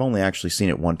 because I've only actually seen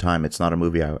it one time. It's not a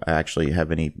movie I actually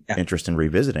have any interest in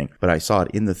revisiting, but I saw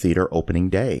it in the theater opening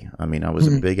day. I mean, I was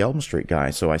a big Elm Street guy,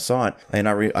 so I saw it, and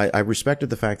I respected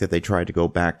the fact that they tried to go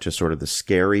back to sort of the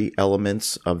scary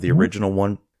elements of the original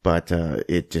one. But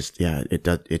it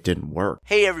didn't work.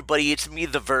 Hey everybody, it's me,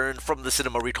 The Vern, from the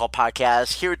Cinema Recall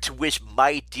Podcast, here to wish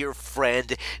my dear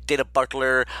friend Dana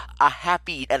Buckler a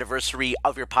happy anniversary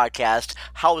of your podcast.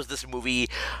 How is this movie?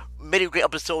 Many great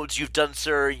episodes you've done,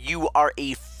 sir. You are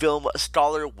a film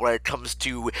scholar when it comes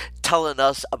to telling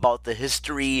us about the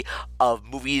history of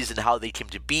movies and how they came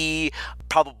to be.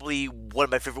 Probably one of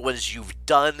my favorite ones you've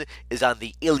done is on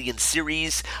the Alien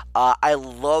series. I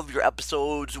love your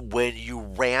episodes when you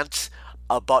rant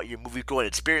about your movie-going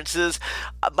experiences.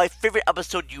 My favorite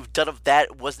episode you've done of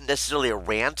that wasn't necessarily a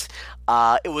rant.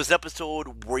 It was an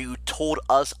episode where you told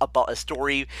us about a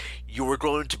story. You were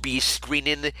going to be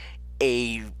screening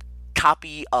a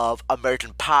copy of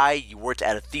American Pie. You worked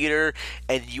at a theater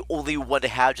and you only wanted to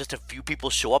have just a few people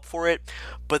show up for it,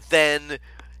 but then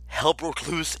hell broke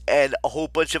loose and a whole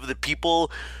bunch of the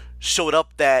people showed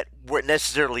up that weren't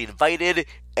necessarily invited,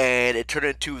 and it turned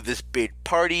into this big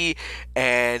party,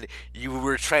 and you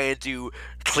were trying to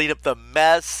clean up the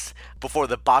mess before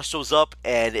the boss shows up,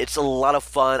 and it's a lot of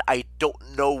fun. I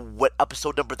don't know what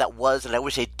episode number that was, and I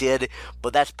wish I did,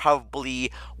 but that's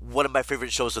probably one of my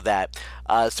favorite shows of that.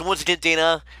 So once again,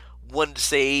 Dana, wanted to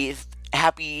say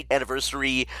happy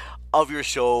anniversary of your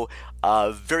show.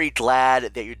 Very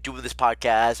glad that you're doing this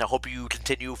podcast. I hope you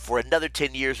continue for another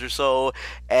 10 years or so,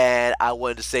 and I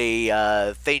wanted to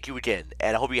say thank you again,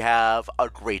 and I hope you have a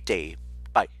great day.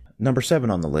 Bye. Number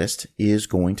 7 on the list is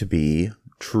going to be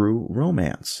True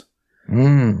Romance.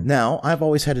 Now, I've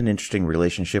always had an interesting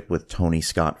relationship with Tony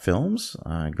Scott films,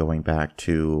 going back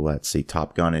to,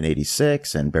 Top Gun in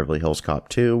 '86 and Beverly Hills Cop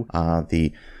 2.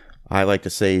 I like to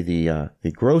say the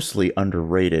grossly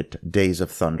underrated Days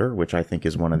of Thunder, which I think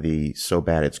is one of the so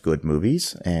bad it's good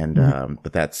movies. And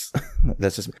but that's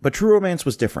just. But True Romance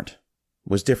was different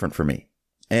for me,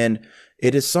 and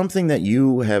it is something that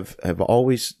you have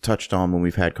always touched on when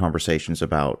we've had conversations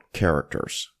about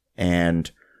characters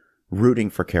and rooting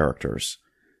for characters.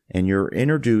 And you're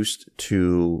introduced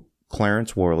to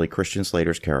Clarence Worley, Christian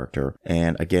Slater's character,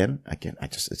 and again,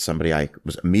 it's somebody I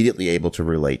was immediately able to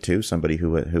relate to. Somebody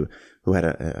who had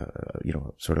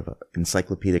a sort of a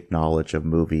encyclopedic knowledge of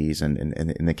movies, and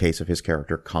in the case of his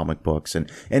character, comic books, and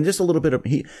just a little bit of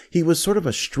he was sort of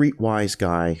a streetwise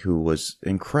guy who was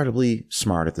incredibly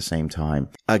smart at the same time.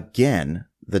 Again,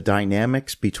 the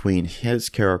dynamics between his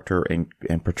character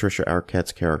and Patricia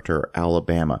Arquette's character,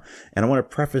 Alabama, and I want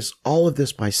to preface all of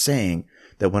this by saying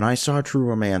that when I saw True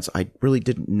Romance, I really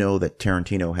didn't know that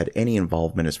Tarantino had any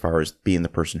involvement as far as being the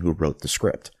person who wrote the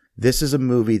script. This is a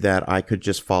movie that I could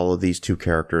just follow these two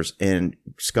characters, and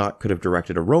Scott could have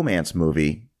directed a romance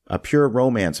movie, a pure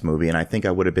romance movie, and I think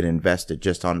I would have been invested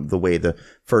just on the way the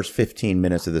first 15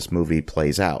 minutes of this movie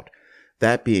plays out.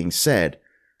 That being said,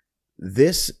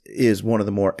 this is one of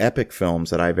the more epic films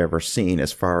that I've ever seen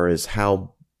as far as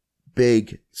how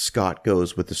big Scott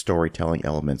goes with the storytelling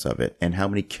elements of it, and how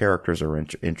many characters are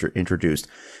introduced,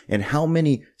 and how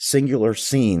many singular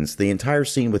scenes. The entire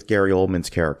scene with Gary Oldman's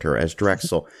character as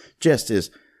Drexel just is.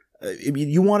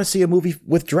 You want to see a movie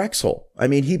with Drexel. I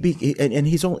mean,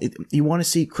 you want to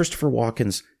see Christopher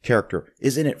Walken's character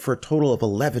is in it for a total of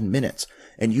 11 minutes,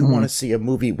 and you want to see a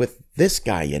movie with this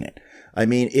guy in it. I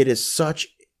mean, it is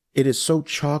so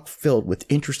chock filled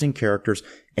with interesting characters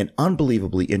and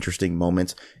unbelievably interesting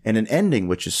moments, and an ending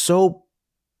which is so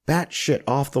batshit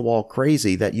off the wall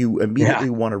crazy that you immediately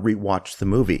want to rewatch the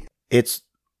movie.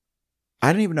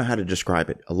 I don't even know how to describe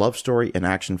it. A love story, an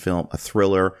action film, a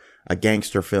thriller, a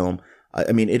gangster film.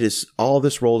 I mean, it is all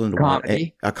this rolled into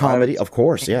comedy. A comedy, of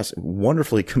course, yes.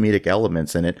 Wonderfully comedic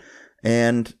elements in it.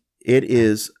 And it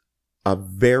is a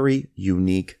very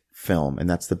unique film, and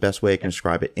that's the best way I can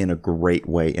describe it, in a great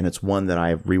way. And it's one that I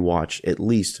have rewatched at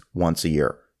least once a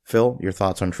year. Phil, your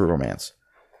thoughts on True Romance?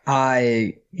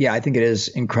 I think it is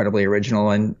incredibly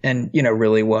original, and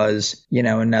really was,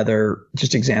 another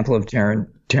just example of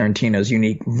Tarantino's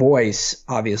unique voice,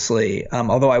 obviously.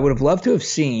 Although I would have loved to have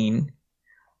seen,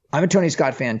 I'm a Tony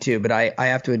Scott fan too, but I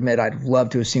have to admit I'd love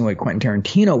to have seen what Quentin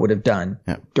Tarantino would have done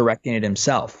directing it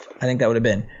himself. I think that would have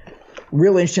been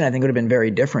really interesting. I think it would have been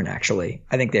very different, actually.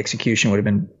 I think the execution would have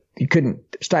been,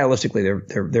 stylistically,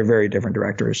 they're very different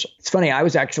directors. It's funny, I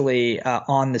was actually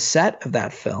on the set of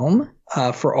that film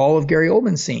for all of Gary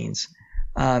Oldman's scenes.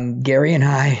 Gary and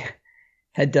I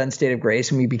had done State of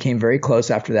Grace, and we became very close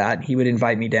after that. He would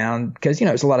invite me down because,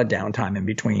 there's a lot of downtime in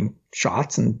between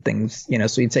shots and things,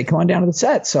 so he'd say, come on down to the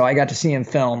set. So I got to see him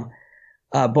film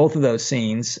both of those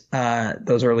scenes,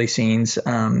 those early scenes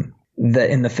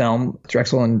in the film,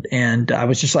 Drexel, and I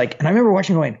was just like, and I remember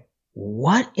watching going,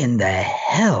 what in the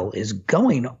hell is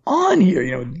going on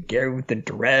here? Gary with the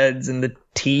dreads and the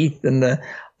teeth and the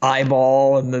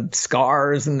eyeball and the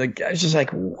scars, and I was just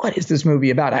like, what is this movie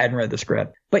about? I hadn't read the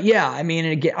script. But yeah, I mean,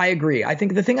 again, I agree. I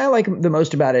think the thing I like the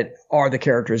most about it are the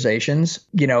characterizations,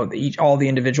 all the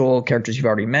individual characters you've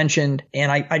already mentioned. And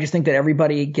I just think that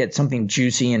everybody gets something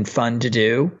juicy and fun to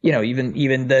do.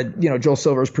 Even the, Joel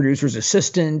Silver's producer's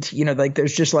assistant,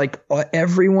 there's just like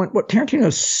everyone, what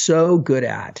Tarantino's so good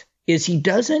at is he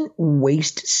doesn't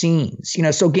waste scenes.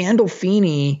 So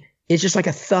Gandolfini is just like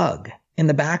a thug in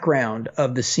the background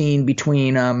of the scene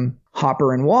between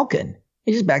Hopper and Walken.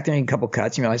 He's just back there in a couple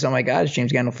cuts. You realize, oh my God, it's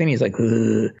James Gandolfini. He's like,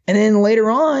 ugh. And then later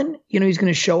on, he's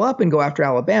going to show up and go after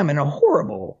Alabama in a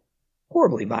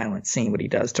horribly violent scene. What he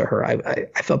does to her,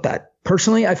 I felt that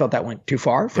personally. I felt that went too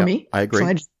far for me. I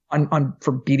agree. So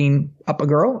for beating up a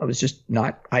girl, I was just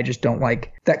not. I just don't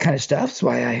like that kind of stuff. That's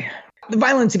why the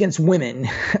violence against women,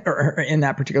 or in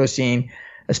that particular scene,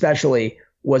 especially,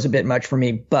 was a bit much for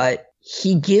me. But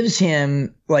he gives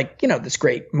him this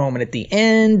great moment at the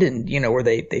end and, where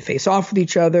they face off with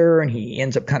each other and he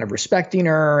ends up kind of respecting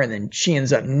her and then she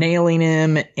ends up nailing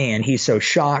him and he's so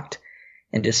shocked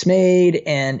and dismayed.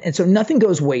 And so nothing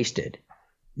goes wasted.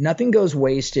 Nothing goes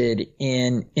wasted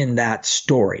in that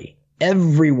story.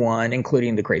 Everyone,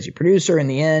 including the crazy producer in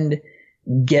the end,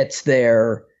 gets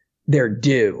their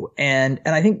due. And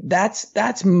I think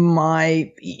that's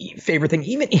my favorite thing.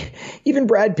 Even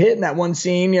Brad Pitt in that one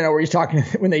scene, where he's talking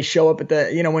when they show up at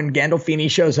the, when Gandolfini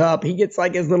shows up, he gets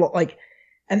his little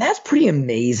and that's pretty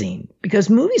amazing because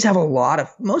most movies have a lot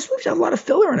of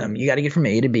filler in them. You got to get from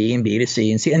A to B and B to C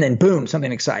and C, and then boom,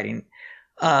 something exciting.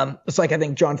 It's like I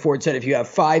think John Ford said, if you have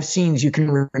 5 scenes you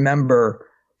can remember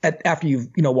after you've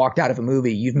walked out of a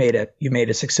movie, you've made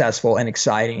a successful and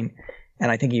exciting,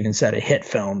 and I think he even said a hit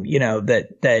film.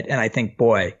 And I think,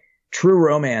 boy, True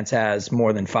Romance has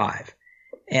more than 5,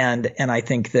 and I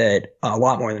think that a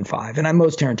lot more than 5, and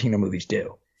most Tarantino movies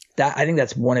do. That I think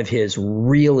that's one of his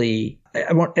really.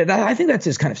 I think that's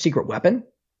his kind of secret weapon,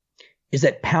 is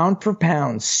that pound for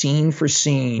pound, scene for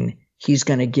scene, he's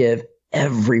going to give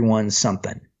everyone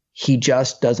something. He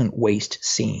just doesn't waste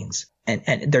scenes, and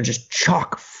they're just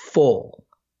chock full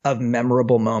of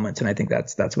memorable moments. And I think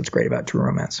that's what's great about True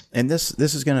Romance. And this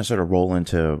is going to sort of roll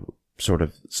into sort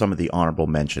of some of the honorable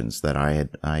mentions that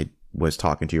I was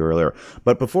talking to you earlier.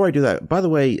 But before I do that, by the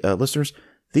way, listeners,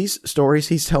 these stories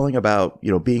he's telling about,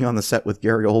 being on the set with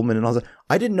Gary Oldman and all that,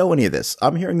 I didn't know any of this.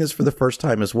 I'm hearing this for the first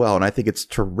time as well, and I think it's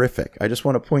terrific. I just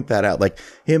want to point that out. Like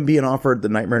him being offered the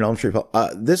Nightmare on Elm Street.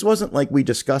 This wasn't like we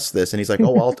discussed this, and he's like,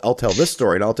 "Oh, I'll tell this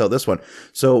story and I'll tell this one."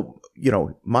 So,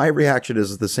 my reaction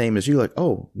is the same as you. Like,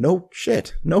 "Oh, no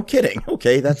shit, no kidding."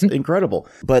 Okay, that's incredible.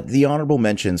 But the honorable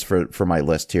mentions for my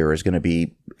list here is going to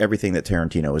be everything that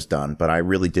Tarantino has done. But I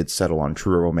really did settle on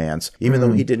True Romance, even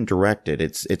though he didn't direct it.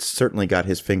 It's certainly got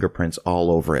his fingerprints all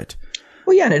over it.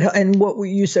 Well, yeah, and what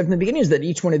you said from the beginning is that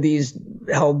each one of these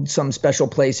held some special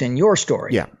place in your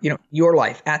story. Yeah. Your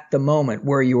life at the moment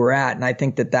where you were at. And I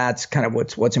think that that's kind of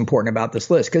what's important about this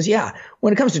list. Because, yeah,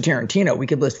 when it comes to Tarantino, we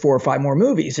could list 4 or 5 more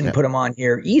movies and put them on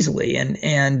here easily.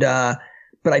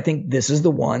 But I think this is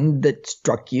the one that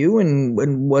struck you and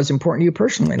was important to you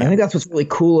personally. And I think that's what's really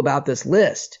cool about this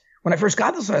list. When I first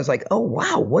got this, I was like, oh,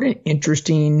 wow, what an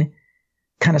interesting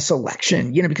kind of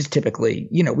selection. Because typically,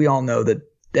 we all know that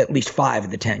at least 5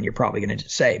 of the 10 you're probably going to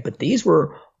say, but these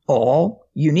were all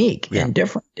unique and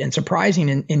different and surprising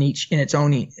in its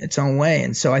own way.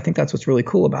 And so I think that's what's really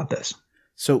cool about this.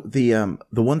 So the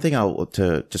one thing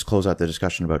to just close out the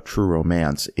discussion about True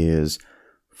Romance is,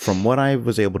 from what I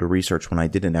was able to research when I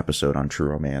did an episode on True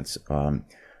Romance,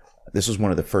 this was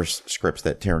one of the first scripts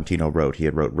that Tarantino wrote. He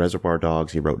had wrote Reservoir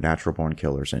Dogs, he wrote Natural Born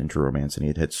Killers and True Romance, and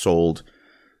he had sold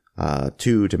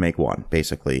 2 to make 1,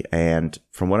 basically. And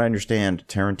from what I understand,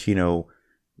 Tarantino,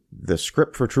 the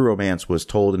script for True Romance was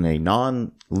told in a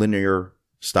non-linear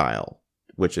style,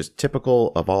 which is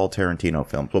typical of all Tarantino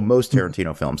films. Well, most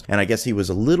Tarantino films. And I guess he was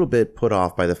a little bit put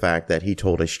off by the fact that he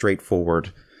told a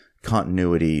straightforward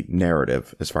continuity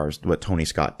narrative as far as what Tony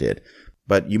Scott did.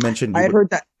 But you mentioned... I had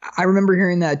heard that. I remember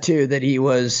hearing that too, that he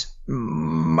was,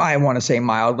 I want to say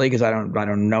mildly, because I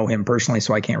don't know him personally,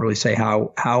 so I can't really say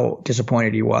how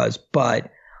disappointed he was.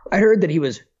 But I heard that he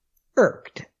was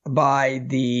irked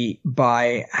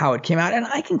by how it came out. And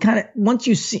I can kind of, once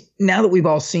you see, now that we've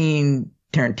all seen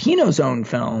Tarantino's own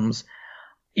films,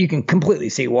 you can completely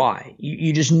see why.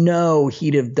 You just know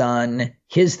he'd have done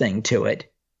his thing to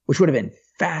it, which would have been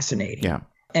fascinating. Yeah.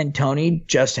 And Tony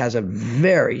just has a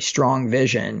very strong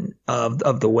vision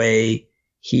of the way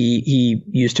he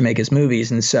used to make his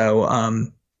movies. And so,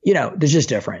 there's just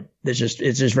different. It's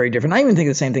just very different. I even think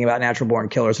the same thing about Natural Born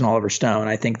Killers and Oliver Stone.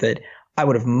 I think that I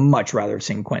would have much rather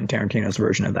seen Quentin Tarantino's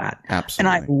version of that.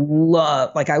 Absolutely. And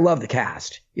I love the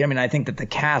cast. I think that the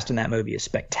cast in that movie is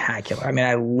spectacular.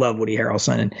 I love Woody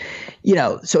Harrelson, and,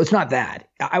 so it's not that.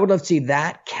 I would love to see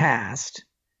that cast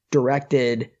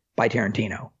directed by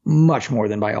Tarantino much more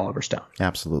than by Oliver Stone.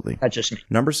 Absolutely. That's just me.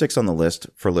 Number 6 on the list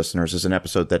for listeners is an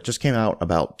episode that just came out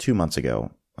about 2 months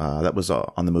ago. That was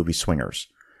on the movie Swingers.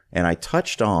 And I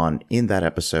touched on in that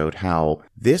episode how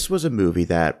this was a movie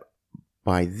that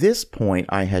by this point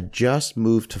I had just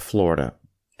moved to Florida,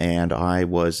 and I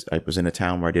was in a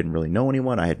town where I didn't really know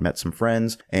anyone. I had met some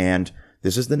friends, and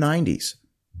this is the 90s.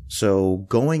 So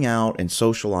going out and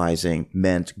socializing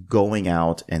meant going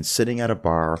out and sitting at a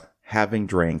bar, having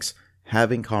drinks,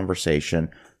 having conversation,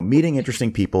 meeting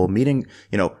interesting people,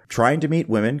 trying to meet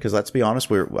women. Because let's be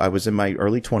honest, I was in my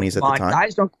early 20s at the time.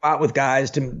 Guys don't go out with guys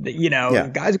to,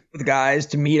 guys go with guys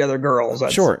to meet other girls.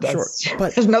 Sure.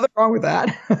 But there's nothing wrong with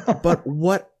that. But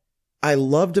what I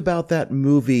loved about that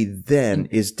movie then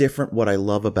is different what I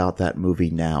love about that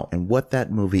movie now. And what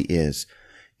that movie is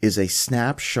a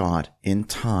snapshot in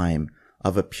time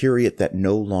of a period that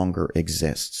no longer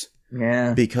exists.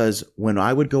 Yeah. Because when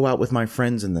I would go out with my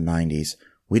friends in the 90s,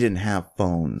 we didn't have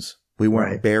phones. We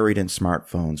weren't buried in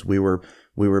smartphones. We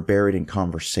were buried in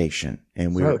conversation.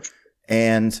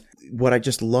 And what I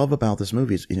just love about this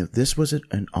movie is, this was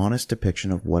an honest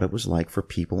depiction of what it was like for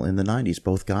people in the 90s,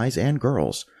 both guys and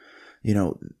girls.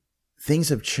 Things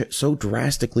have so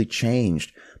drastically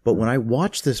changed. But when I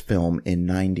watched this film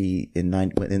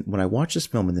when I watched this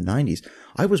film in the 90s,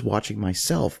 I was watching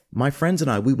myself. My friends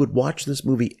and I, we would watch this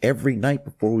movie every night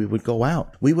before we would go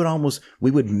out. We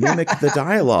would mimic the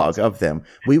dialogue of them.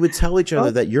 We would tell each other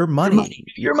that your money.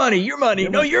 No,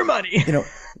 your money.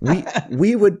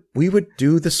 We would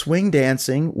do the swing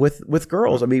dancing with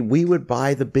girls. I mean, we would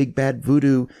buy the Big Bad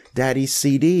Voodoo Daddy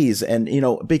CDs, and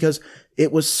because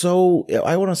it was so,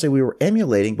 I want to say we were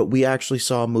emulating, but we actually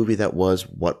saw a movie that was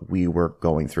what we were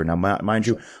going through. Now, mind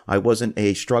you, I wasn't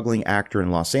a struggling actor in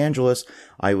Los Angeles.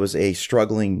 I was a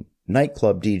struggling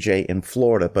nightclub DJ in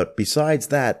Florida. But besides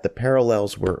that, the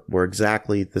parallels were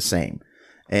exactly the same.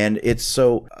 And it's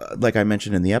so, like I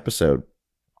mentioned in the episode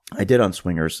I did on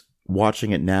Swingers,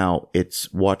 watching it now,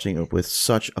 it's watching it with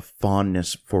such a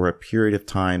fondness for a period of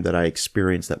time that I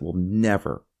experienced that will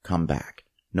never come back,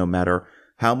 no matter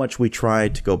how much we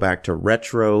tried to go back to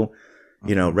retro,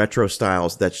 retro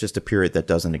styles. That's just a period that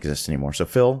doesn't exist anymore. So,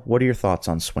 Phil, what are your thoughts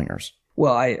on Swingers?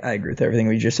 Well, I agree with everything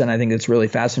we just said. I think it's really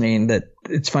fascinating that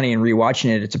it's funny in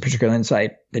rewatching it. It's a particular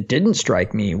insight that didn't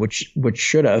strike me, which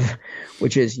should have,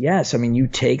 which is, yes, I mean, you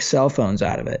take cell phones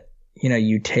out of it.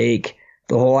 You take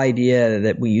the whole idea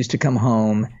that we used to come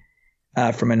home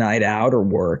from a night out or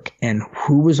work, and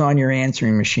who was on your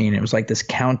answering machine? It was like this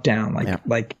countdown,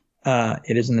 like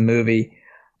it is in the movie.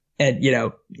 And,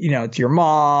 it's your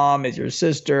mom, it's your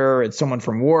sister, it's someone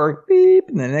from work, beep,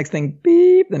 and the next thing,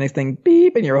 beep, the next thing,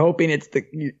 beep, and you're hoping it's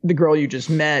the girl you just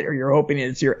met, or you're hoping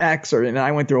it's your ex, and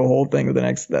I went through a whole thing with an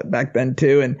ex that back then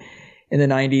too, and in the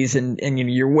 90s, and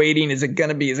you're waiting, is it going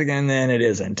to be, and then it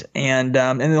isn't. And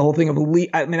the whole thing of,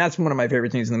 that's one of my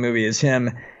favorite things in the movie is him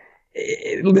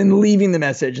then leaving the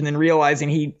message and then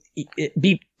realizing it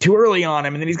beeped too early on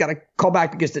him, and then he's got to call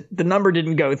back because the number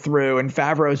didn't go through, and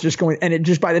Favreau's just going, and it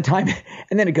just by the time,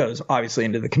 and then it goes obviously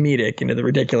into the comedic, into the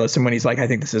ridiculous, and when he's like, I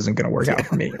think this isn't going to work out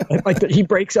for me, he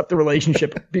breaks up the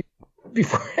relationship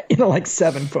before,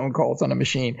 7 phone calls on a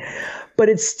machine. But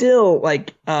it's still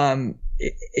it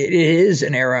is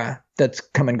an era that's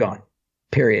come and gone,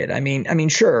 period. I mean,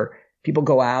 sure, people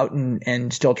go out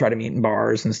and still try to meet in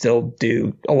bars and still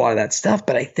do a lot of that stuff.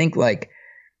 But I think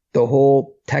the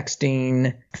whole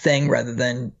texting thing, rather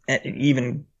than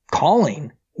even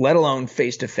calling, let alone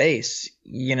face to face,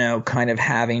 kind of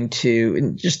having to,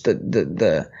 and just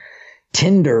the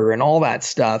Tinder and all that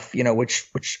stuff,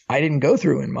 which I didn't go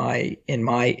through in my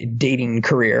dating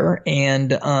career,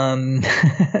 and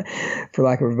for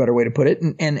lack of a better way to put it,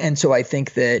 and so I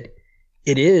think that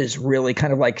it is really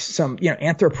kind of like some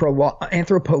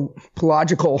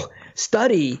anthropological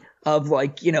study of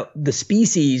the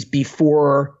species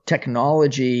before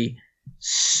technology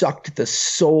sucked the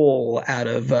soul out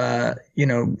of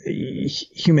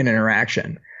human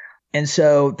interaction. And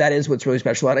so that is what's really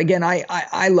special about it. Again,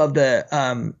 I love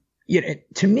the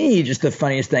to me, just the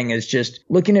funniest thing is just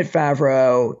looking at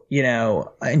Favreau,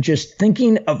 and just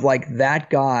thinking of that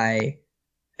guy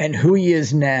and who he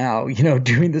is now,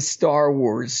 doing the Star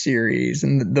Wars series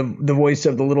and the voice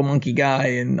of the little monkey guy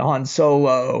and Han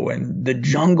Solo and the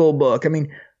Jungle Book. I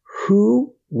mean,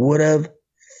 who would have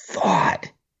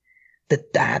thought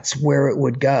that that's where it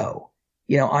would go?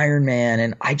 Iron Man.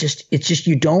 And it's just,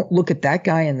 you don't look at that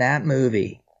guy in that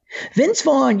movie. Vince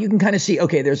Vaughn, you can kind of see,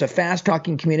 okay, there's a fast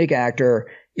talking comedic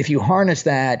actor. If you harness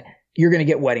that, you're going to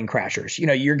get Wedding Crashers.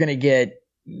 You're going to get,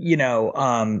 you're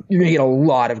going to get a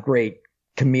lot of great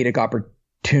comedic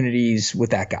opportunities with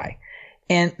that guy.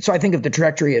 And so I think of the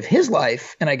trajectory of his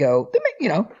life and I go,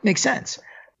 that makes sense.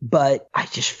 But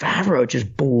Favreau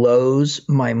just blows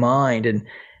my mind. And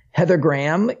Heather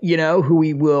Graham,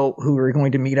 who we're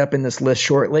going to meet up in this list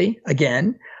shortly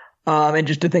again. And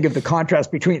just to think of the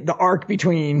contrast between the arc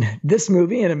between this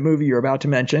movie and a movie you're about to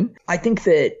mention, I think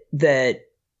that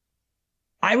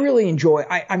I really enjoy,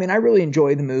 I really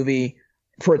enjoy the movie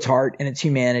for its heart and its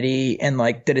humanity, and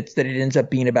that it ends up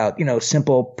being about,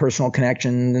 simple personal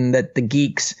connection, and that the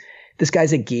geeks this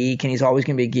guy's a geek and he's always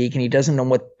going to be a geek and he doesn't know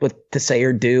what to say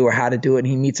or do or how to do it. And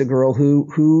he meets a girl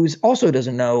who's also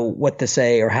doesn't know what to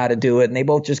say or how to do it. And they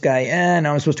both just go,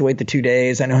 no, I'm supposed to wait the 2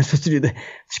 days. I know I'm supposed to do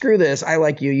screw this. I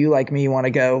like you. You like me. You want to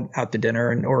go out to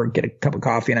dinner or get a cup of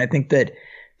coffee. And I think that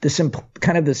the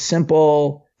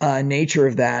simple nature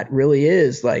of that really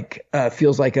is like,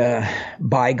 feels like a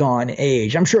bygone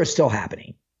age. I'm sure it's still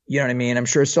happening. You know what I mean? I'm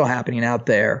sure it's still happening out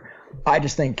there. I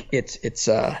just think it's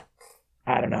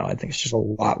I don't know. I think it's just a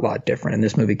lot different. And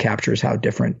this movie captures how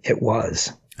different it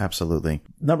was. Absolutely.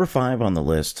 Number 5 on the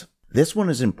list. This one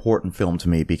is an important film to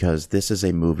me because this is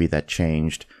a movie that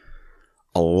changed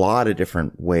a lot of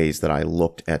different ways that I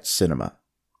looked at cinema.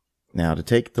 Now, I want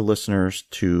to take the listeners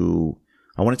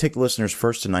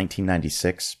first to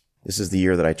 1996. This is the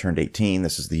year that I turned 18.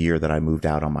 This is the year that I moved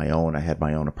out on my own. I had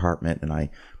my own apartment, and I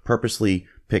purposely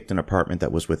picked an apartment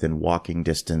that was within walking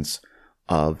distance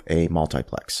of a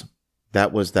multiplex.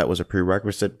 That was a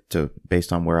prerequisite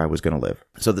based on where I was going to live.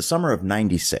 So the summer of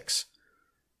 96,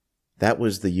 that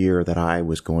was the year that I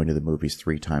was going to the movies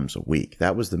 3 times a week.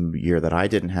 That was the year that I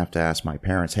didn't have to ask my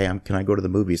parents, hey, can I go to the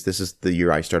movies? This is the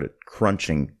year I started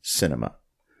crunching cinema.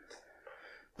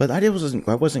 But I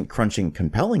wasn't crunching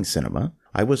compelling cinema.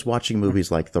 I was watching movies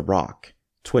like The Rock,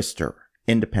 Twister,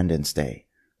 Independence Day.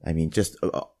 I mean, just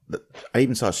I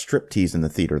even saw Striptease in the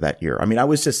theater that year. I mean, I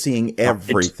was just seeing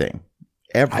everything.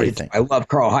 Everything. I love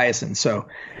Carl Hiaasen, so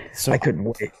I couldn't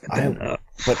wait.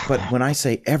 But when I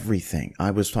say everything,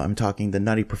 I'm talking The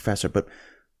Nutty Professor. But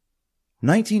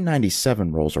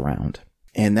 1997 rolls around,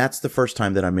 and that's the first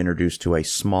time that I'm introduced to a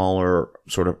smaller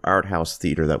sort of art house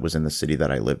theater that was in the city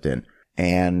that I lived in.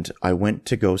 And I went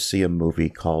to go see a movie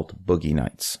called Boogie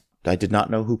Nights. I did not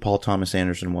know who Paul Thomas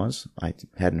Anderson was. I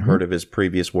hadn't heard of his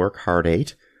previous work, Hard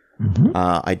Eight. Mm-hmm.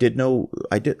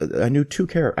 I knew 2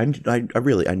 characters.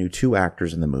 I knew 2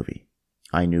 actors in the movie.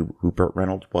 I knew who Burt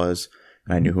Reynolds was,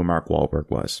 and I knew who Mark Wahlberg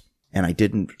was. And I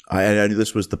knew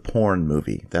this was the porn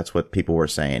movie. That's what people were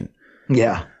saying.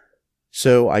 Yeah.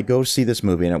 So I go see this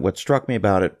movie, and what struck me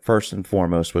about it first and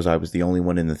foremost was I was the only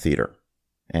one in the theater.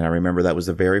 And I remember that was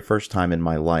the very first time in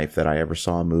my life that I ever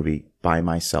saw a movie by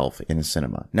myself in a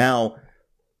cinema. Now,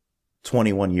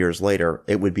 21 years later,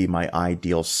 it would be my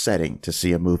ideal setting to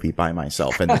see a movie by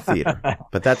myself in the theater.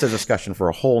 But that's a discussion for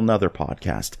a whole nother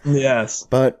podcast. Yes.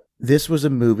 But this was a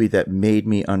movie that made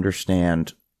me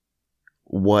understand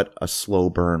what a slow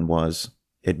burn was.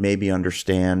 It made me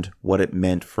understand what it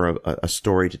meant for a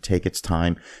story to take its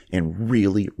time and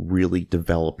really, really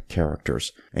develop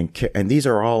characters. And these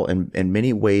are all, in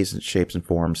many ways and shapes and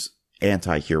forms,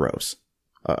 anti-heroes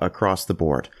across the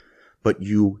board. But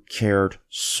you cared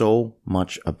so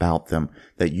much about them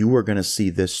that you were going to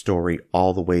see this story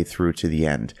all the way through to the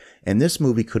end. And this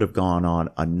movie could have gone on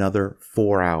another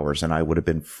 4 hours and I would have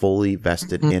been fully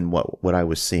vested in what I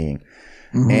was seeing.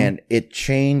 Mm-hmm. And it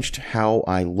changed how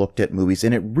I looked at movies.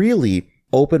 And it really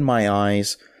opened my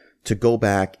eyes to go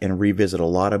back and revisit a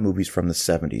lot of movies from the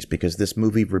 70s, because this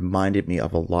movie reminded me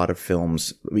of a lot of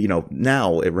films. You know,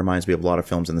 now it reminds me of a lot of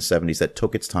films in the 70s that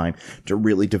took its time to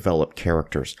really develop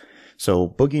characters. So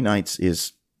Boogie Nights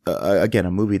is, again,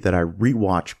 a movie that I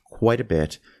rewatch quite a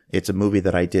bit. It's a movie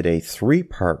that I did a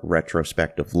 3-part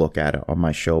retrospective look at on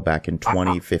my show back in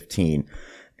 2015.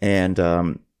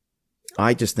 And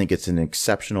I just think it's an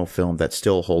exceptional film that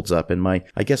still holds up. And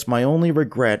I guess my only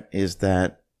regret is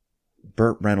that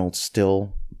Burt Reynolds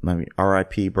still,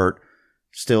 R.I.P. Burt,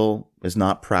 still is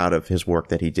not proud of his work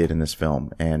that he did in this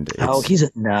film. And he's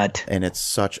a nut. And it's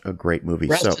such a great movie.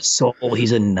 Rest his soul,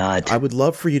 he's a nut. I would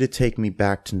love for you to take me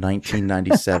back to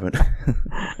 1997.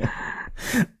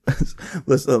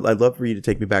 Listen, I'd love for you to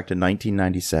take me back to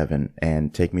 1997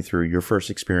 and take me through your first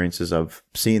experiences of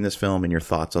seeing this film and your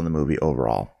thoughts on the movie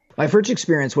overall. My first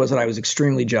experience was that I was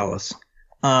extremely jealous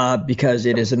because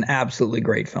it is an absolutely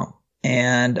great film.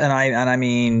 And I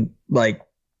mean, like,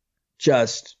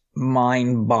 just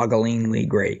mind-bogglingly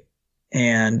great.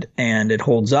 And it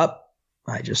holds up.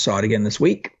 I just saw it again this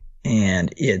week,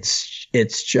 and it's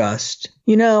just,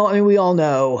 you know, I mean, we all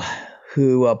know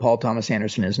who Paul Thomas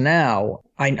Anderson is now.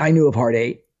 I knew of Hard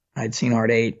Eight. I'd seen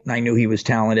Hard Eight, and I knew he was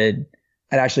talented.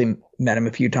 I'd actually met him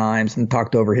a few times and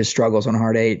talked over his struggles on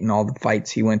Hard Eight and all the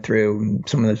fights he went through and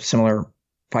some of the similar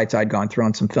fights I'd gone through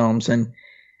on some films. And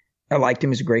I liked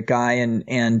him as a great guy.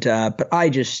 But I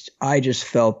just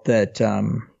felt that,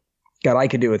 God, I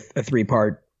could do a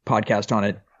 3-part podcast on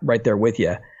it right there with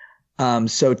you.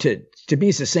 So to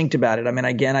be succinct about it, I mean,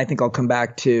 again, I think I'll come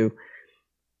back to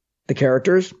the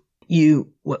characters.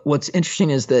 What's interesting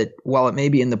is that while it may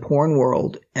be in the porn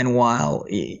world, and while,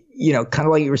 you know, kind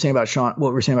of like you were saying about what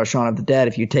we were saying about Shaun of the Dead,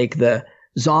 if you take the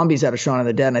zombies out of Shaun of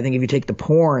the Dead, and I think if you take the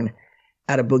porn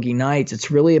out of Boogie Nights, it's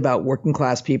really about working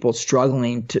class people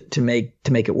struggling to make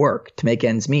it work, to make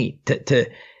ends meet, to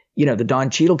the Don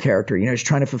Cheadle character, is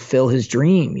trying to fulfill his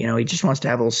dream. He just wants to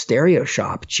have a little stereo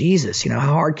shop. Jesus, how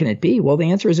hard can it be? Well, the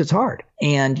answer is it's hard.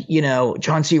 And,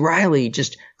 John C. Reilly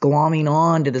just glomming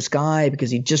on to this guy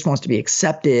because he just wants to be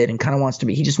accepted and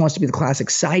he just wants to be the classic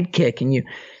sidekick. And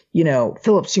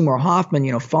Philip Seymour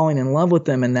Hoffman, falling in love with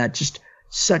him, and that just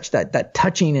such that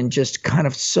touching and just kind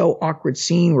of so awkward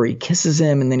scene where he kisses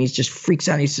him and then he just freaks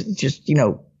out. He's just,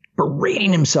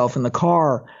 berating himself in the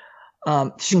car.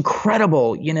 It's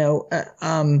incredible,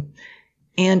 and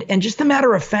just the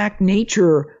matter of fact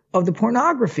nature of the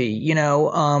pornography,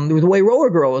 the way Roller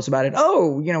Girl was about it.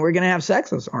 Oh, we're going to have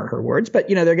sex. Those aren't her words, but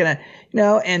they're going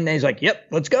to, and he's like, yep,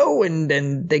 let's go. And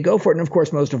then they go for it. And of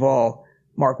course, most of all,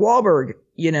 Mark Wahlberg,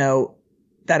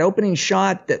 that opening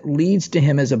shot that leads to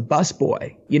him as a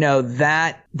busboy,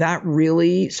 that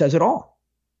really says it all.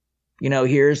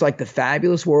 Here's like the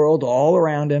fabulous world all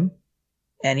around him.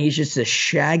 And he's just a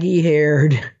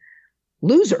shaggy-haired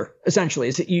loser,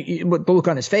 essentially. The look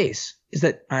on his face is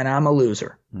that, and I'm a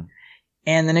loser.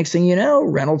 And the next thing you know,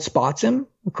 Reynolds spots him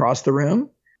across the room.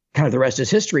 Kind of the rest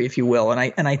is history, if you will.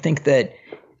 And I think that,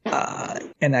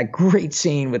 and that great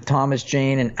scene with Thomas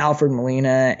Jane and Alfred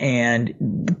Molina and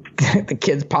the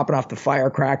kids popping off the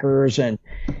firecrackers and,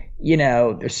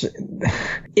 there's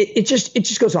it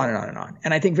just goes on and on and on.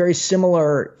 And I think very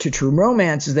similar to True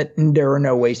Romance is that there are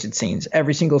no wasted scenes.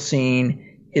 Every single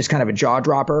scene is kind of a jaw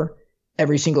dropper.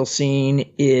 Every single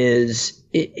scene is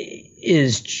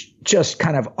just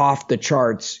kind of off the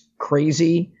charts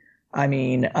crazy. I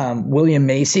mean, William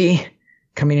Macy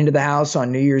coming into the house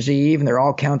on New Year's Eve and they're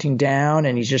all counting down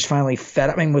and he's just finally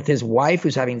fed up with his wife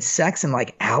who's having sex in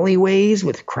like alleyways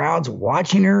with crowds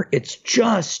watching her. It's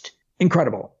just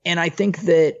incredible. And I think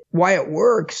that why it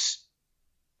works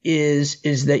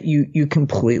is that you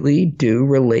completely do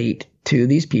relate to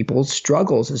these people's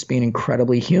struggles as being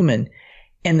incredibly human.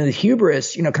 And the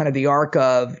hubris, kind of the arc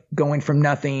of going from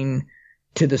nothing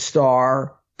to the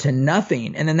star to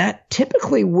nothing. And then that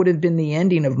typically would have been the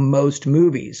ending of most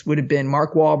movies, would have been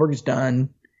Mark Wahlberg's done.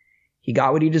 He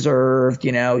got what he deserved.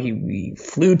 He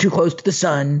flew too close to the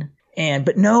sun.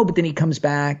 But then he comes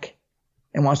back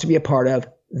and wants to be a part of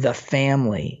the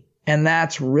family. And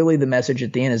that's really the message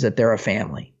at the end, is that they're a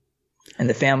family and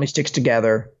the family sticks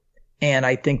together. And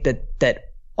I think that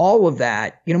all of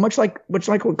that, much like what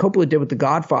Coppola did with The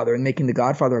Godfather and making The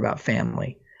Godfather about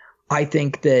family. I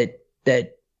think that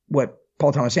what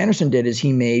Paul Thomas Anderson did is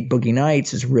he made Boogie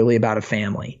Nights is really about a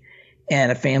family,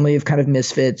 and a family of kind of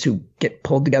misfits who get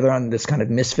pulled together on this kind of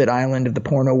misfit island of the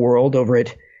porno world over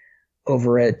at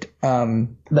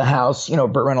the house,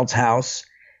 Burt Reynolds' house.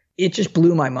 It just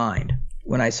blew my mind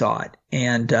when I saw it,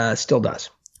 and still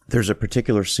does. There's a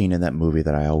particular scene in that movie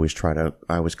that I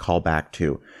always call back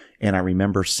to, and I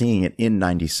remember seeing it in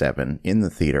 '97 in the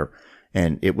theater,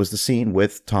 and it was the scene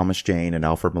with Thomas Jane and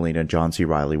Alfred Molina and John C.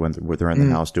 Reilly when they're in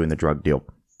the house doing the drug deal.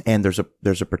 And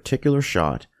there's a particular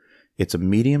shot. It's a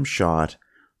medium shot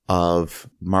of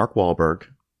Mark Wahlberg.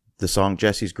 The song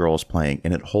Jesse's Girl is playing,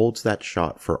 and it holds that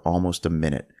shot for almost a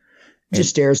minute.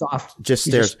 Just stares off. He's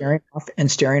just staring off and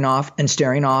staring off and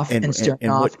staring off and staring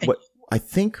off. What I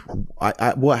think,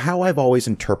 how I've always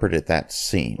interpreted that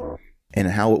scene and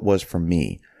how it was for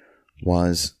me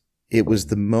was it was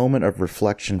the moment of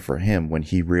reflection for him when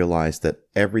he realized that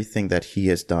everything that he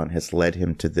has done has led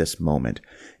him to this moment.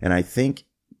 And I think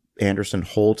Anderson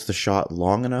holds the shot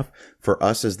long enough for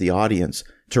us as the audience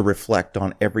to reflect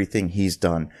on everything he's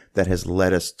done that has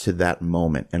led us to that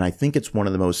moment. And I think it's one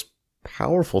of the most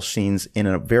powerful scenes in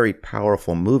a very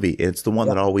powerful movie. It's the one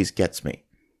that always gets me.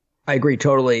 I agree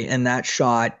totally. And that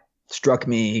shot struck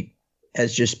me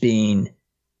as just being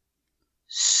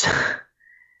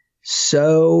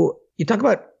so you talk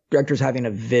about directors having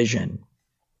a vision,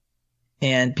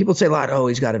 and people say a lot, oh,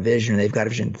 he's got a vision, they've got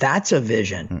a vision. That's a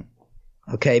vision.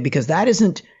 Okay. Because that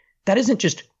isn't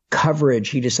just coverage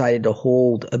he decided to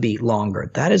hold a beat longer.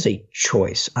 That is a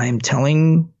choice. I am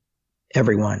telling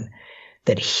everyone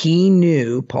that he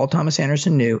knew, Paul Thomas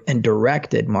Anderson knew, and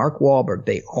directed Mark Wahlberg.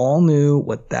 They all knew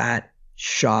what that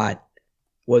shot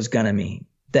was going to mean.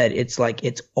 That it's like,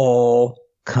 it's all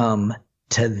come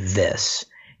to this,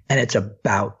 and it's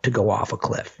about to go off a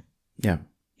cliff. Yeah.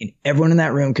 And everyone in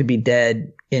that room could be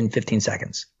dead in 15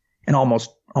 seconds, and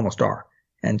almost are.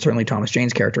 And certainly Thomas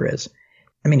Jane's character is.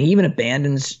 I mean, he even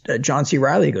abandons John C.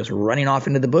 Reilly. He goes running off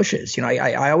into the bushes.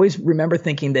 I always remember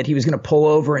thinking that he was going to pull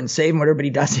over and save him, whatever, but he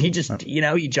doesn't. He just,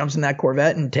 he jumps in that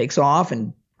Corvette and takes off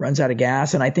and runs out of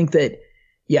gas. And I think that,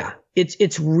 yeah,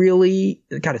 it's really,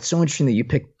 God, it's so interesting that you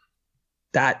picked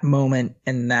that moment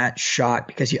and that shot,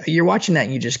 because you're watching that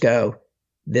and you just go,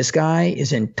 this guy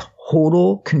is in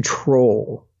total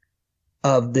control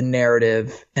of the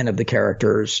narrative and of the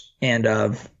characters and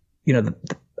of,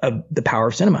 of the power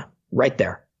of cinema right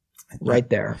there.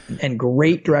 And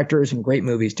great directors and great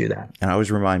movies do that. And I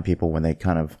always remind people when they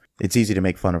it's easy to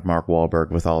make fun of Mark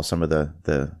Wahlberg with all some of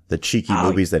the cheeky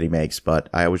movies that he makes, but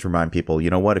I always remind people, you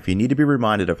know what? If you need to be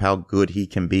reminded of how good he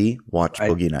can be, watch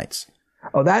Boogie Nights.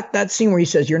 Oh, that scene where he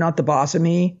says, "You're not the boss of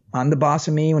me, I'm the boss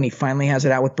of me," when he finally has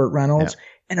it out with Burt Reynolds. Yeah.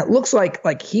 And it looks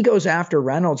like he goes after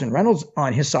Reynolds, and Reynolds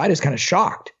on his side is kind of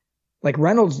shocked. Like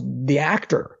Reynolds, the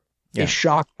actor, is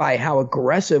shocked by how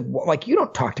aggressive, like, you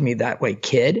don't talk to me that way,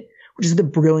 kid, which is the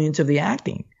brilliance of the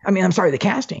acting. The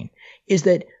casting, is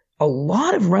that a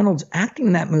lot of Reynolds' acting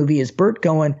in that movie is Burt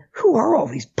going, who are all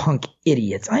these punk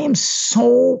idiots? I am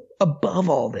so above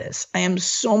all this. I am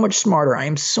so much smarter. I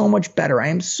am so much better. I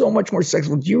am so much more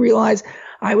successful. Do you realize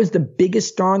I was the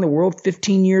biggest star in the world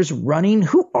 15 years running?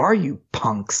 Who are you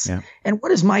punks? Yeah. And what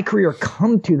has my career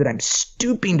come to that I'm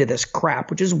stooping to this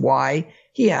crap, which is why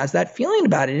he has that feeling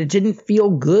about it. It didn't feel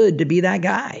good to be that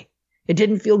guy. It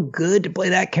didn't feel good to play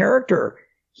that character.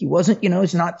 He wasn't,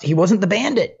 he wasn't the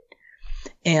bandit.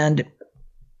 And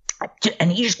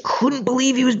he just couldn't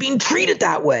believe he was being treated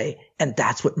that way. And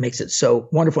that's what makes it so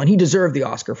wonderful. And he deserved the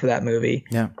Oscar for that movie.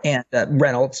 Yeah. And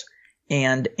Reynolds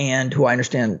and who I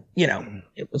understand,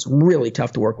 it was really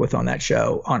tough to work with on that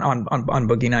show on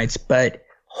Boogie Nights. But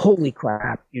holy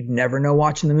crap, you'd never know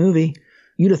watching the movie.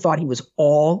 You'd have thought he was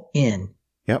all in.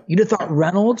 Yep. You'd have thought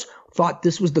Reynolds thought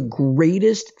this was the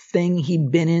greatest thing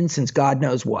he'd been in since God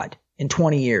knows what in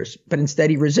 20 years. But instead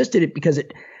he resisted it because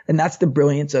and that's the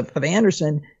brilliance of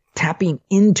Anderson, tapping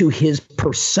into his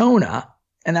persona.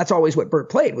 And that's always what Burt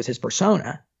played, was his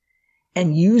persona,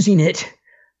 and using it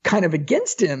kind of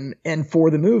against him and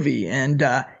for the movie. And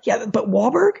but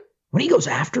Wahlberg, when he goes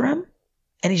after him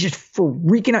and he's just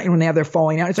freaking out, when they're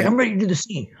falling out, it's like, I'm ready to do the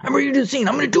scene. I'm ready to do the scene.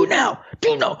 I'm going to do it now.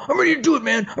 I'm ready to do it,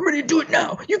 man. I'm ready to do it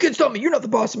now. You can't stop me. You're not the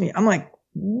boss of me. I'm like,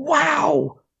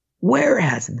 wow, where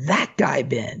has that guy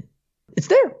been? It's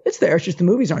there. It's there. It's just the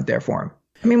movies aren't there for him.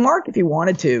 Mark, if he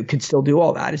wanted to, could still do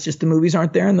all that. It's just the movies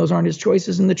aren't there, and those aren't his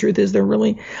choices. And the truth is, they're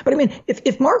really. But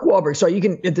if Mark Wahlberg, sorry, you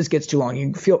can. If this gets too long,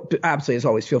 you feel absolutely as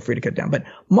always feel free to cut down. But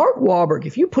Mark Wahlberg,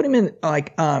 if you put him in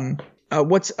like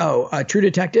True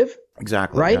Detective,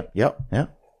 exactly, right? Yeah.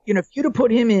 If you'd have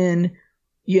put him in,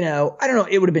 I don't know,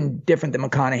 it would have been different than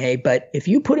McConaughey. But if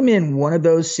you put him in one of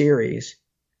those series,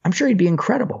 I'm sure he'd be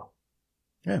incredible.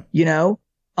 Yeah. He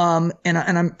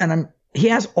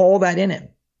has all that in him.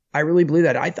 I really believe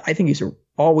that. I think he's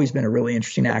always been a really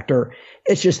interesting actor.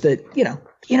 It's just that,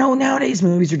 nowadays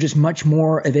movies are just much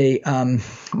more of a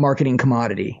marketing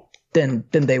commodity than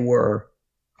they were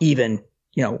even,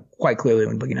 quite clearly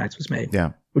when Boogie Nights was made.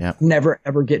 Yeah. Would never,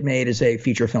 ever get made as a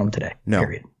feature film today. No.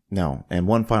 Period. No. And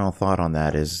one final thought on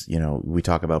that is, we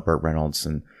talk about Burt Reynolds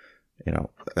and,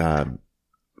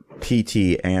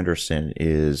 P.T. Anderson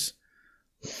is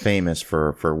famous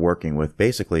for working with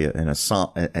basically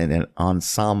an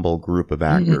ensemble group of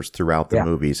actors throughout the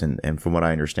movies. And from what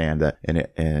I understand, that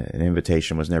an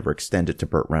invitation was never extended to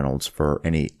Burt Reynolds for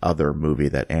any other movie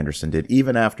that Anderson did,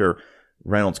 even after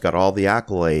Reynolds got all the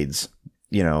accolades,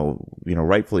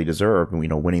 rightfully deserved,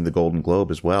 winning the Golden Globe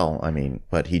as well.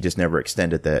 But he just never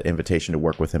extended that invitation to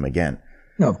work with him again.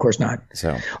 No, of course not.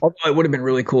 So, although it would have been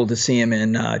really cool to see him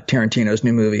in Tarantino's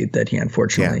new movie that he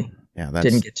unfortunately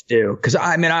didn't get to do. Because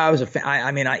I was a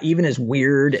fan. Even as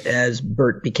weird as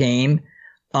Burt became,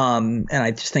 and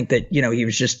I just think that he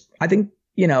was just. I think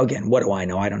again, what do I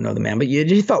know? I don't know the man, but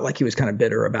you felt like he was kind of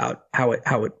bitter about how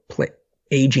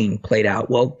aging played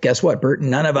out. Well, guess what, Burt?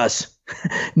 None of us.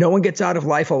 No one gets out of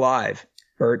life alive,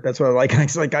 Burt. That's what I like.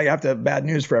 It's like I have to have bad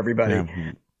news for everybody.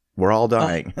 Yeah. We're all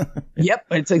dying. Yep,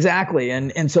 it's exactly.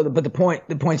 And so, but the point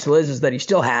still is that he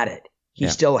still had it. He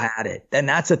still had it. And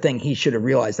that's the thing he should have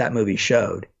realized that movie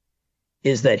showed,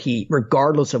 is that he,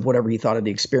 regardless of whatever he thought of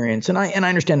the experience, and I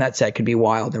understand that set could be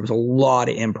wild. There was a lot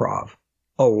of improv,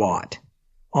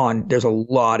 there's a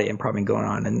lot of improv going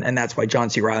on. And that's why John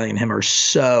C. Reilly and him are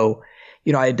so,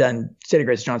 I had done City of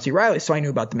Grace with John C. Reilly, so I knew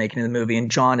about the making of the movie.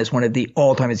 And John is one of the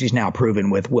all-time, as he's now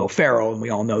proven with Will Ferrell, and we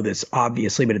all know this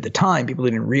obviously, but at the time, people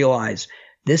didn't realize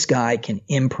this guy can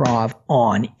improv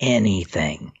on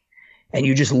anything. And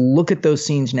you just look at those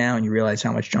scenes now and you realize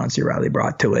how much John C. Reilly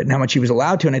brought to it and how much he was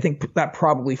allowed to. And I think that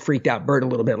probably freaked out Burt a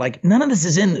little bit. Like, none of this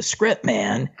is in the script,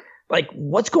 man. Like,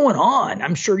 what's going on?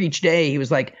 I'm sure each day he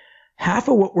was like, half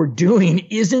of what we're doing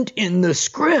isn't in the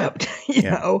script, you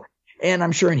know? And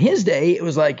I'm sure in his day, it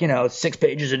was like, 6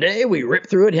 pages a day. We ripped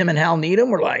through it. Him and Hal Needham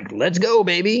were like, let's go,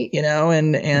 baby,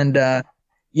 and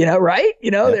You know, right?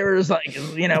 You know, they were just like,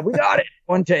 you know, we got it.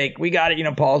 One take. We got it. You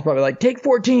know, Paul's probably like, take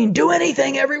 14. Do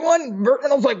anything, everyone. Burt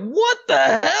Reynolds like, what the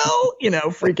hell? You know,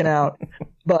 freaking out.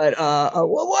 But,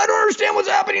 well, I don't understand what's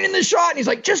happening in this shot. And he's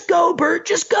like, just go, Burt.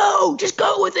 Just go. Just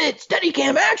go with it. Steady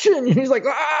cam action. And he's like,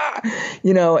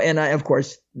 you know, and of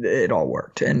course, it all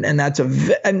worked. And that's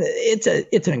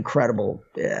it's an incredible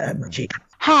achievement.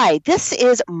 Hi, this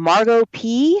is Margot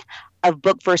P. of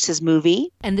Book vs.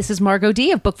 Movie. And this is Margot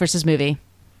D. of Book vs. Movie.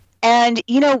 And,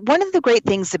 you know, one of the great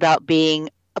things about being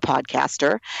a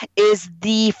podcaster is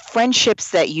the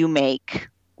friendships that you make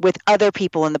with other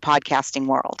people in the podcasting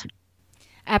world.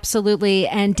 Absolutely.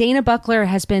 And Dana Buckler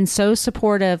has been so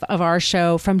supportive of our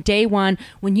show from day one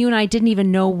when you and I didn't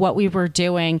even know what we were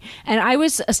doing. And I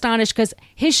was astonished because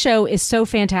his show is so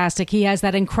fantastic. He has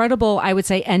that incredible, I would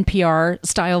say, NPR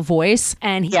style voice,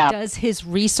 and he does his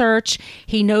research.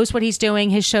 He knows what he's doing.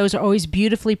 His shows are always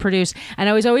beautifully produced. And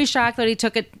I was always shocked that he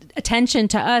took attention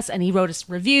to us and he wrote us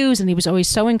reviews and he was always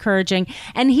so encouraging.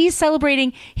 And he's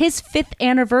celebrating his 5th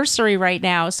anniversary right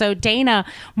now. So Dana,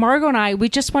 Margot and I, we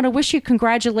just want to wish you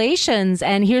congratulations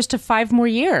and here's to 5 more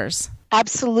years.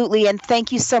 Absolutely. And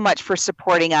thank you so much for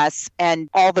supporting us, and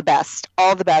all the best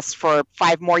for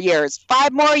 5 more years.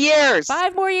 5 more years.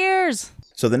 5 more years.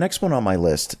 So the next one on my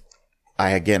list,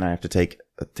 I have to take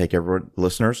everyone,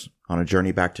 listeners, on a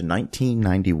journey back to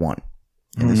 1991.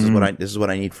 And this is what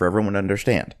I need for everyone to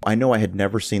understand. I know I had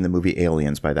never seen the movie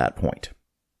Aliens by that point.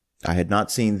 I had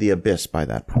not seen The Abyss by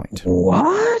that point.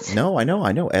 What? No, I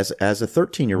know. As a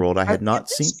 13-year-old, I had not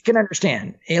seen. You can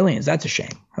understand. Aliens, that's a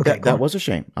shame. Okay, that was a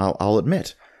shame. I'll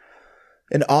admit.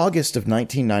 In August of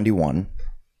 1991,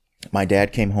 my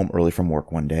dad came home early from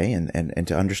work one day, and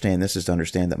to understand this is to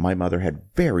understand that my mother had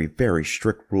very, very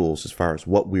strict rules as far as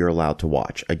what we were allowed to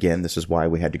watch. Again, this is why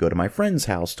we had to go to my friend's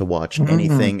house to watch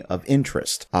anything of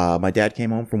interest. My dad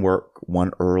came home from work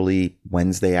one early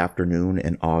Wednesday afternoon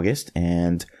in August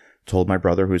and told my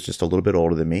brother, who's just a little bit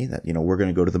older than me, that, you know, we're going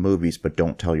to go to the movies, but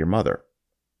don't tell your mother.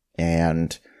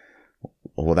 And,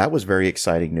 well, that was very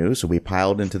exciting news. So we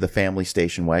piled into the family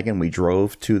station wagon. We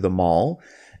drove to the mall.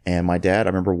 And my dad, I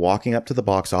remember walking up to the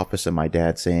box office and my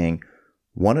dad saying,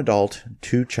 1 adult,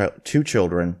 2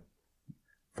 children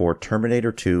for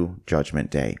Terminator 2 Judgment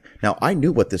Day. Now, I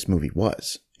knew what this movie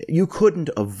was. You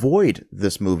couldn't avoid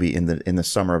this movie in the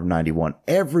summer of 91.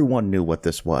 Everyone knew what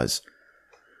this was.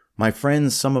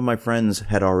 Some of my friends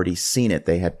had already seen it.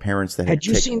 They had parents that had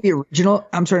you seen the original?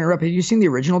 I'm sorry to interrupt. Had you seen the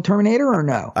original Terminator or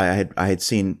no? I had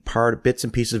seen bits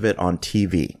and pieces of it on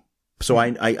TV. So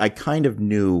I kind of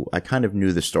knew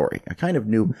the story. I kind of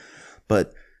knew,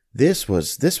 but this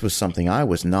was something I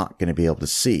was not going to be able to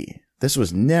see. This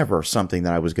was never something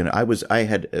that I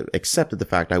had accepted the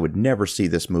fact I would never see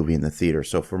this movie in the theater.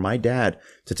 So for my dad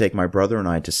to take my brother and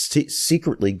I to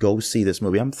secretly go see this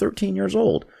movie, I'm 13 years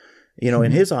old. You know,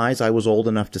 in his eyes, I was old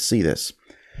enough to see this.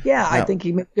 Yeah, I think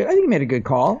he made a good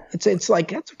call. It's like,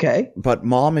 that's okay. But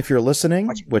Mom, if you're listening,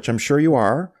 which I'm sure you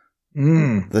are,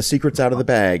 the secret's out of the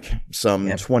bag some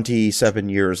 27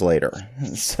 years later.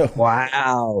 So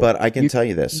wow. But I can tell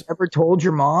you this. You ever told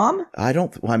your mom?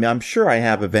 I'm sure I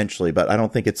have eventually, but I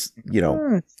don't think it's,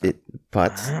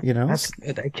 That's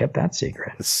good. I kept that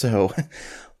secret. So,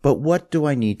 but what do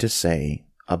I need to say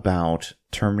about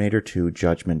Terminator 2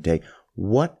 Judgment Day?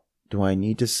 What do I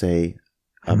need to say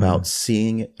about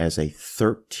seeing it as a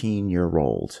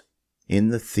 13-year-old in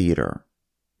the theater?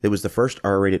 It was the first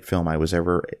R-rated film I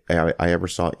ever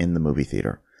saw in the movie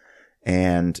theater.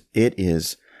 And it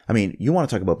is, I mean, you want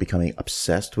to talk about becoming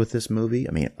obsessed with this movie?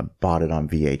 I mean, I bought it on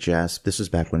VHS. This is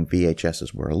back when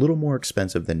VHSs were a little more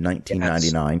expensive than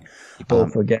 $19.99. People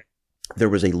forget. There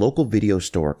was a local video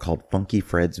store called Funky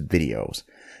Fred's Videos.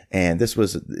 And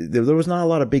there was not a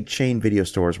lot of big chain video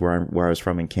stores where I was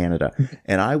from in Canada.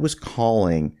 And I was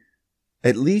calling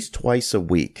at least twice a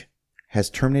week. Has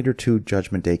Terminator 2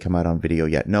 Judgment Day come out on video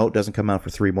yet? No, it doesn't come out for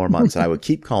 3 more months. And I would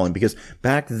keep calling because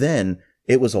back then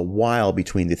it was a while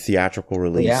between the theatrical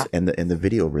release and the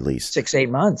video release. 6-8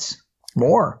 months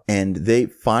more. And they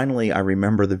finally, I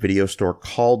remember the video store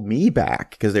called me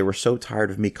back because they were so tired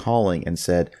of me calling and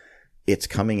said, it's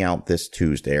coming out this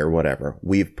Tuesday or whatever.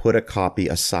 We've put a copy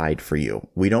aside for you.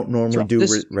 We don't normally do.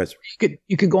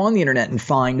 You could go on the internet and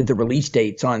find the release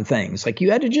dates on things. Like you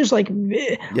had to just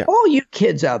all you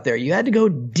kids out there, you had to go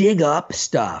dig up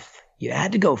stuff. You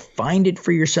had to go find it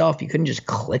for yourself. You couldn't just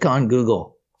click on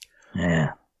Google.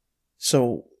 Yeah.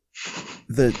 So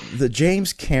the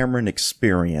James Cameron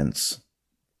experience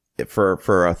for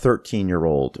a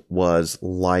 13-year-old was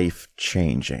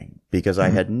life-changing because I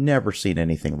had never seen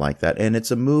anything like that. And it's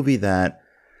a movie that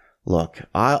Look,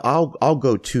 I'll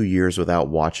go 2 years without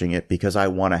watching it because I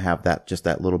want to have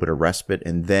that little bit of respite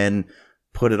and then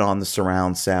put it on the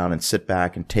surround sound and sit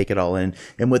back and take it all in.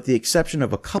 And with the exception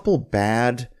of a couple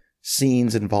bad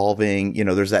scenes involving,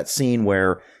 there's that scene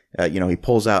where, he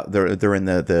pulls out, they're in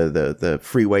the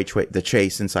freeway, the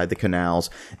chase inside the canals,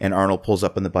 and Arnold pulls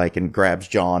up on the bike and grabs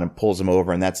John and pulls him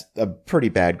over. And that's a pretty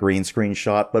bad green screen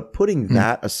shot. But putting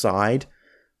that aside,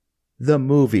 the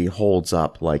movie holds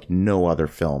up like no other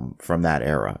film from that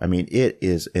era. I mean, it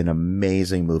is an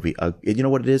amazing movie. You know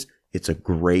what it is? It's a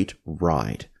great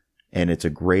ride. And it's a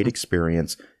great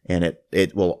experience, and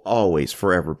it will always,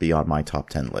 forever be on my top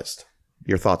 10 list.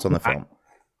 Your thoughts on the film?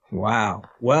 Wow.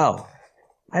 Well,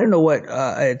 I don't know what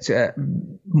it's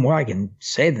more I can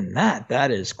say than that.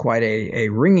 That is quite a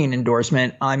ringing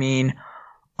endorsement. I mean,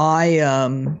 I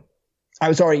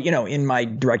was already, in my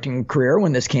directing career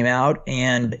when this came out,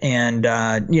 and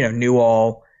knew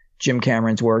all Jim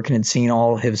Cameron's work and had seen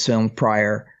all his films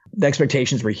prior. The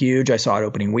expectations were huge. I saw it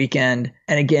opening weekend,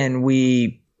 and again,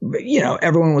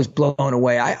 everyone was blown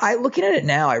away. I looking at it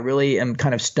now, I really am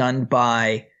kind of stunned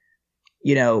by,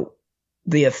 the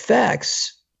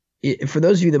effects. For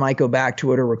those of you that might go back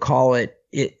to it or recall it,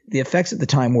 the effects at the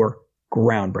time were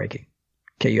groundbreaking.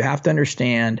 Okay, you have to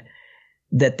understand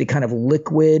that the kind of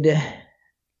liquid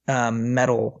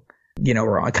metal,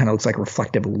 or it kind of looks like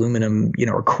reflective aluminum,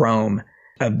 or chrome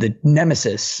of the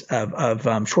nemesis of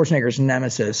Schwarzenegger's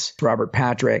nemesis, Robert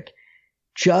Patrick.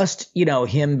 Just,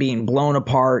 him being blown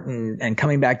apart and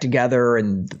coming back together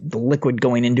and the liquid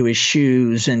going into his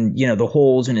shoes and, the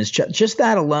holes in his chest, just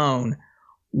that alone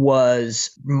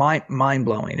was mind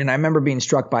blowing. And I remember being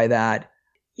struck by that.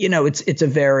 It's a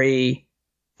very,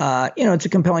 it's a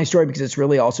compelling story because it's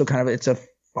really also it's a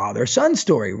father-son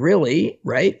story, really,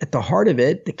 right? At the heart of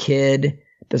it, the kid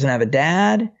doesn't have a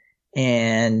dad.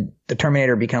 And the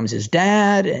Terminator becomes his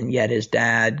dad, and yet his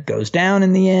dad goes down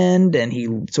in the end, and he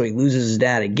loses his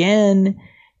dad again,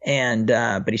 and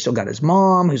but he still got his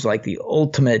mom, who's like the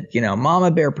ultimate, mama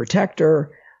bear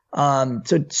protector.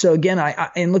 So again,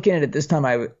 in looking at it this time,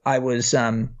 I was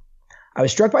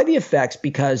struck by the effects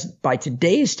because by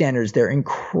today's standards, they're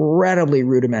incredibly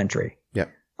rudimentary. Yeah.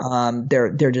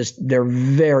 They're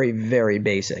very, very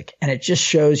basic, and it just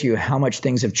shows you how much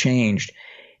things have changed,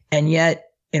 and yet,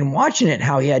 in watching it,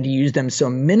 how he had to use them so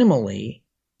minimally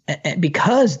and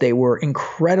because they were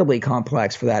incredibly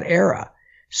complex for that era.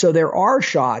 So there are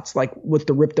shots like with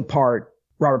the ripped apart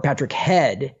Robert Patrick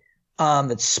head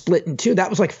that's split in two. That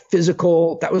was like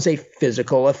physical. That was a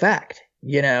physical effect,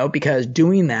 because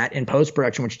doing that in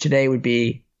post-production, which today would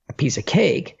be a piece of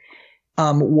cake,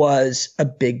 was a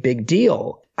big, big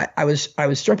deal. I was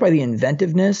struck by the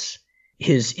inventiveness,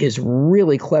 his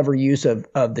really clever use of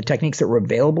the techniques that were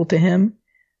available to him.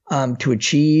 To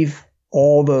achieve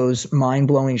all those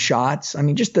mind-blowing shots. I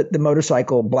mean, just the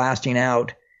motorcycle blasting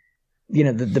out,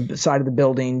 the side of the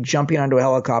building, jumping onto a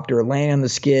helicopter, landing on the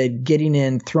skid, getting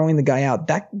in, throwing the guy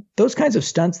out. Those kinds of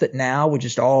stunts that now would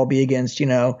just all be against,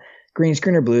 green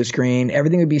screen or blue screen.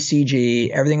 Everything would be CG.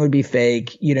 Everything would be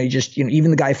fake.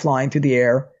 Even the guy flying through the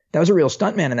air. That was a real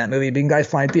stuntman in that movie. Being guys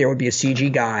flying through the air would be a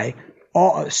CG guy.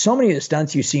 So many of the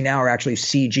stunts you see now are actually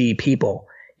CG people,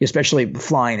 especially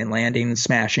flying and landing and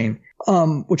smashing,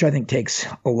 which I think takes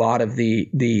a lot of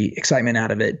the excitement out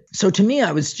of it. So to me,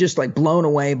 I was just like blown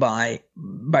away by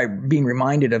being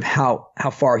reminded of how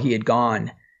far he had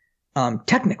gone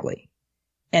technically.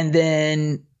 And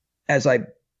then, as I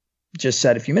just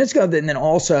said a few minutes ago, and then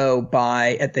also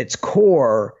at its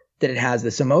core, that it has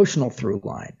this emotional through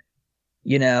line.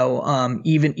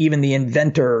 Even the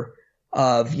inventor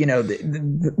of,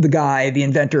 the guy, the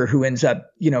inventor who ends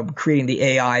up, creating the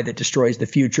AI that destroys the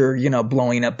future,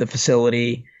 blowing up the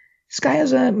facility. This guy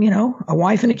has a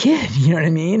wife and a kid, you know what I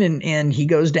mean? And he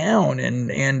goes down and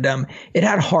it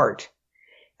had heart.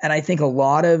 And I think a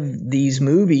lot of these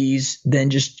movies then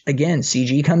just, again,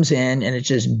 CG comes in and it's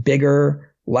just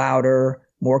bigger, louder,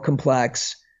 more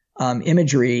complex,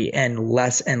 imagery and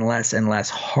less and less and less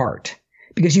heart.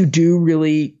 Because you do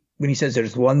really, when he says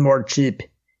there's one more chip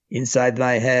inside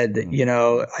my head,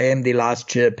 I am the last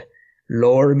chip.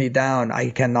 Lower me down. I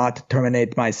cannot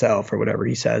terminate myself, or whatever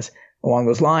he says along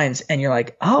those lines. And you're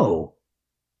like, oh,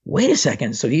 wait a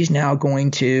second. So he's now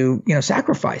going to,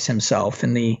 sacrifice himself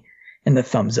in the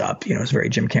thumbs up. It's very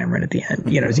Jim Cameron at the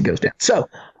end, as he goes down. So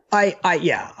it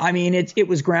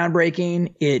was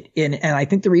groundbreaking. And I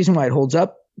think the reason why it holds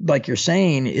up, like you're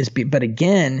saying, but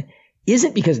again,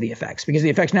 isn't because of the effects, because the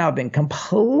effects now have been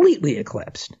completely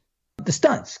eclipsed. The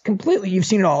stunts completely, you've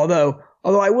seen it all.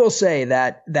 Although I will say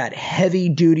that heavy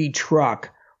duty truck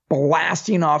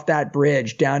blasting off that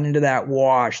bridge down into that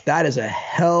wash, that is a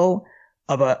hell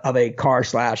of a car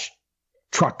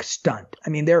 / truck stunt. I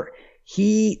mean,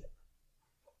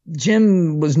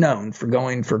 Jim was known for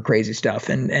going for crazy stuff,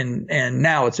 and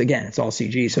now it's all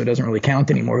CG, so it doesn't really count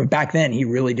anymore. But back then, he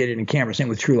really did it in camera. Same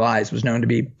with True Lies, was known to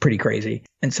be pretty crazy.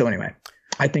 And so anyway,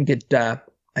 I think he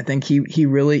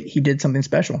did something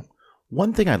special.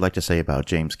 One thing I'd like to say about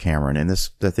James Cameron, and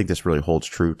I think this really holds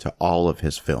true to all of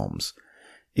his films,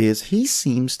 is he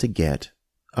seems to get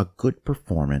a good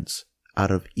performance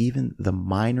out of even the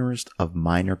minorest of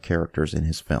minor characters in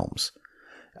his films.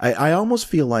 I almost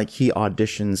feel like he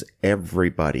auditions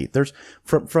everybody. There's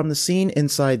from the scene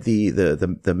inside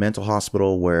the mental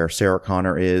hospital where Sarah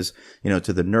Connor is,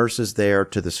 to the nurses there,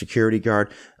 to the security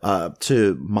guard,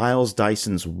 to Miles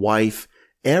Dyson's wife,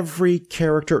 every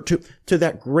character, to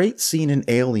that great scene in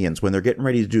Aliens when they're getting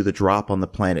ready to do the drop on the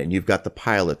planet, and you've got the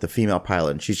pilot, the female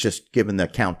pilot, and she's just given the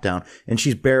countdown, and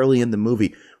she's barely in the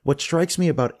movie. What strikes me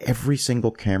about every single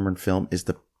Cameron film is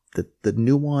the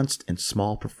nuanced and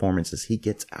small performances he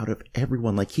gets out of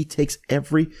everyone. Like, he takes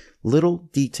every little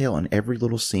detail and every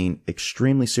little scene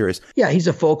extremely serious. Yeah, he's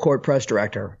a full court press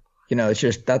director. It's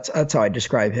just that's how I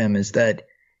describe him, is that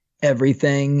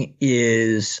everything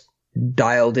is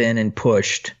dialed in and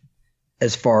pushed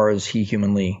as far as he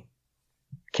humanly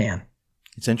can.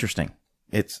 It's interesting.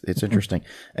 It's interesting.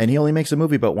 And he only makes a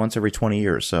movie about once every 20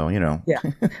 years, so Yeah.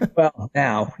 Well,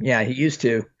 now, yeah, he used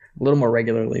to a little more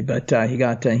regularly, but he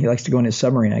likes to go in his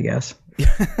submarine, I guess.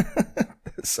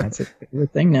 That's a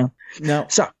good thing now. No.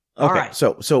 So, all right.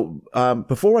 So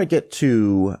before I get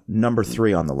to number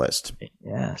 3 on the list,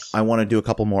 yes, I want to do a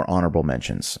couple more honorable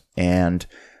mentions. And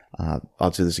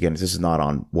I'll do this again. This is not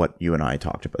on what you and I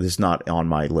talked about. This is not on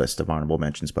my list of honorable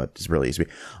mentions, but it's really easy.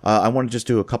 I want to just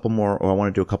do a couple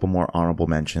more honorable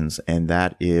mentions, and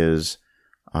that is,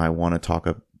 I want to talk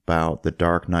about The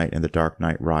Dark Knight and The Dark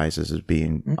Knight Rises as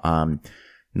being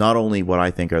not only what I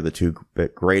think are the two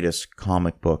greatest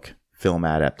comic book film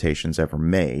adaptations ever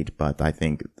made, but I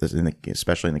think,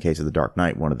 especially in the case of The Dark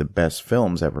Knight, one of the best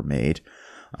films ever made.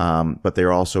 But they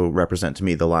also represent to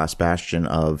me the last bastion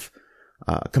of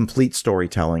complete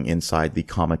storytelling inside the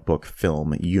comic book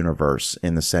film universe,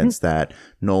 in the sense that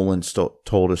Nolan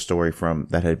told a story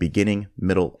that had beginning,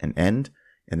 middle, and end,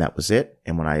 and that was it.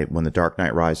 And when The Dark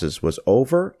Knight Rises was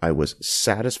over, I was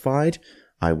satisfied.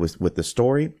 I was with the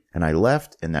story, and I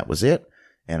left, and that was it.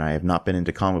 And I have not been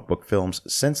into comic book films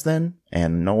since then,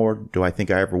 and nor do I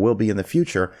think I ever will be in the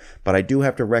future. But I do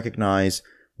have to recognize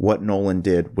what Nolan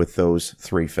did with those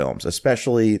 3 films,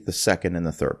 especially the second and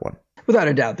the third one. Without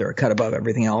a doubt, they're a cut above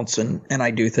everything else, and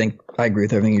I do think I agree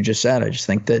with everything you just said. I just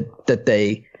think that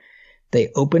they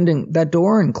opened that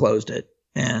door and closed it,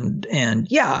 and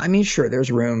yeah, I mean, sure,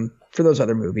 there's room for those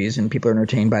other movies, and people are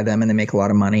entertained by them, and they make a lot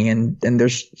of money, and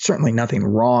there's certainly nothing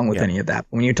wrong with any of that.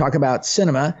 When you talk about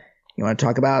cinema, you want to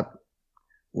talk about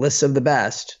lists of the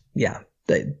best. Yeah,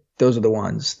 those are the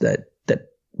ones that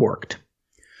worked.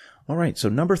 All right, so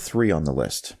number 3 on the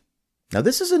list. Now,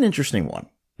 this is an interesting one.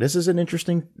 This is an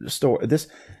interesting story.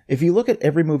 If you look at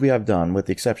every movie I've done, with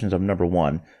the exceptions of number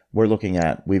 1,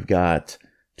 we've got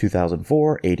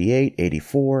 2004, 88,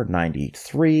 84,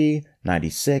 93,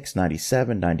 96,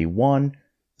 97, 91.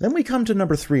 Then we come to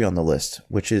number 3 on the list,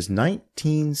 which is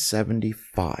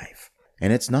 1975.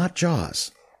 And it's not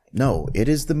Jaws. No, it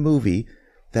is the movie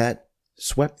that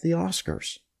swept the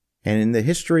Oscars. And in the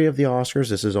history of the Oscars,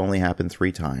 this has only happened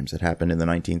 3 times. It happened in the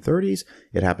 1930s,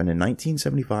 it happened in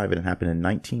 1975, and it happened in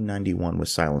 1991 with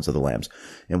Silence of the Lambs.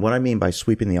 And what I mean by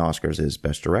sweeping the Oscars is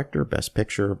Best Director, Best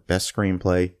Picture, Best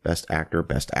Screenplay, Best Actor,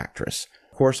 Best Actress.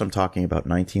 Of course, I'm talking about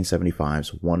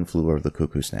 1975's One Flew Over the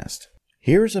Cuckoo's Nest.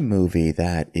 Here's a movie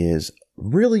that is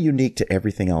really unique to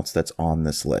everything else that's on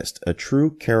this list. A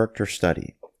true character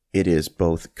study. It is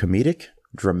both comedic,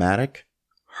 dramatic,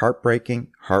 heartbreaking,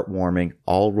 heartwarming,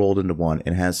 all rolled into one,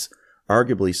 and has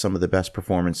arguably some of the best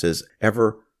performances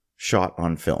ever shot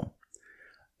on film.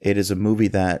 It is a movie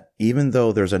that, even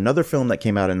though there's another film that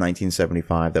came out in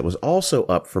 1975 that was also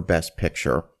up for Best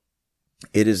Picture,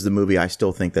 it is the movie I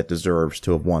still think that deserves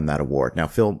to have won that award. Now,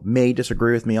 Phil may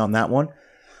disagree with me on that one,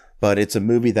 but it's a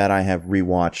movie that I have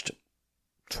rewatched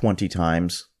 20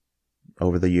 times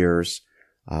over the years.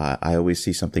 I always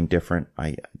see something different.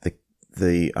 I'm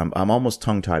almost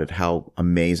tongue-tied at how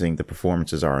amazing the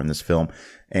performances are in this film.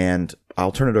 And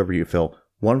I'll turn it over to you, Phil.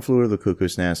 One Flew Over the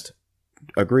Cuckoo's Nest.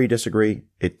 Agree, disagree?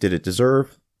 Did it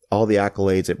deserve all the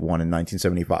accolades it won in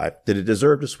 1975? Did it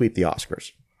deserve to sweep the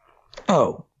Oscars?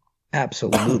 Oh,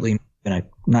 absolutely.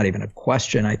 Not even a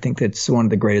question. I think that's one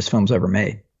of the greatest films ever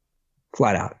made.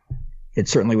 Flat out. It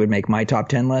certainly would make my top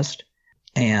 10 list,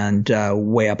 and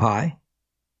way up high.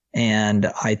 And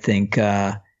I think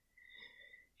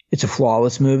it's a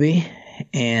flawless movie,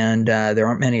 and there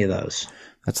aren't many of those.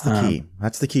 That's the key.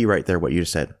 That's the key right there. What you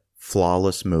just said,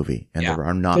 flawless movie, and there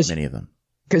are not many of them.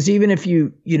 Because even if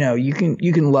you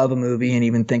can love a movie and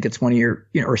even think it's one of your,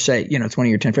 or say, it's one of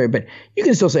your 10 favorite, but you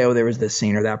can still say, oh, there was this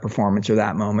scene or that performance or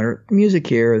that moment or music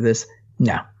here or this.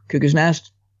 No, Cuckoo's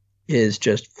Nest is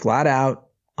just flat out,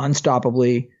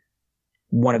 unstoppably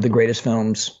one of the greatest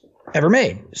films ever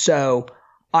made. So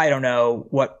I don't know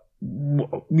what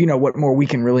more we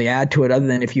can really add to it other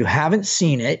than if you haven't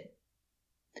seen it,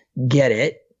 get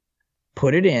it,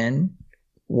 put it in,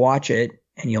 watch it,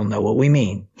 and you'll know what we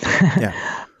mean. Yeah.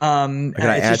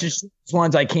 It's just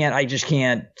ones I just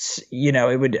can't,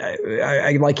 it would,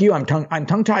 I like you, I'm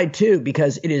tongue tied too,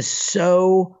 because it is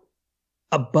so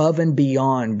above and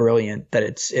beyond brilliant that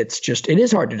it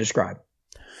is hard to describe.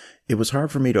 It was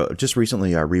hard for me to just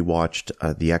recently. I rewatched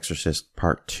The Exorcist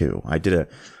Part 2. I did a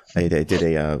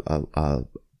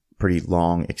pretty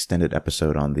long extended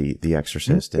episode on the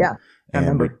Exorcist. And,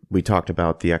 and we talked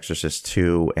about The Exorcist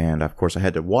 2, and of course I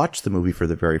had to watch the movie for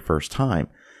the very first time.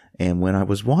 And when I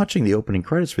was watching the opening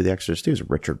credits for The Exorcist 2, it was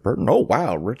Richard Burton. Oh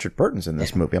wow, Richard Burton's in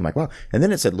this movie. I'm like, wow. And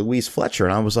then it said Louise Fletcher,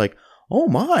 and I was like, oh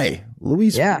my,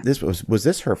 Louise. Yeah. This was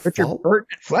this her Richard fault? Burton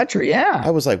and Fletcher, yeah.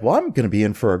 I was like, well, I'm going to be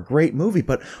in for a great movie.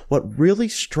 But what really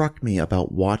struck me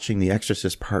about watching The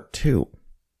Exorcist Part 2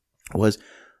 was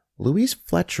Louise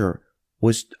Fletcher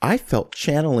I felt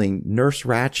channeling Nurse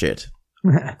Ratched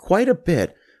quite a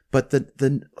bit. But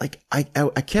I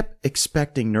kept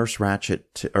expecting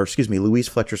Louise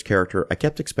Fletcher's character. I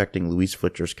kept expecting Louise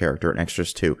Fletcher's character in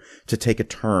Exorcist 2 to take a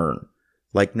turn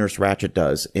like Nurse Ratched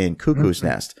does in Cuckoo's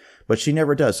Nest, but she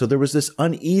never does. So there was this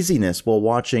uneasiness while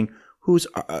watching who's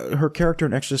her character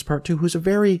in Exorcist Part 2, who's a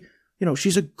very,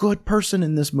 she's a good person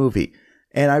in this movie.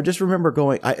 And I just remember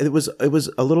going, it was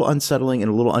a little unsettling and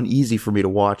a little uneasy for me to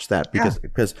watch that because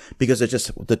it's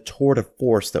just the tour de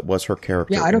force that was her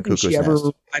character. Yeah, I don't think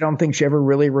she ever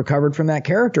really recovered from that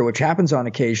character, which happens on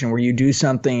occasion where you do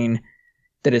something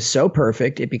that is so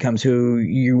perfect, it becomes who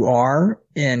you are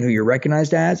and who you're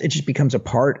recognized as. It just becomes a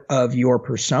part of your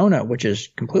persona, which is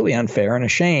completely unfair and a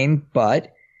shame.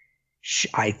 But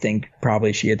I think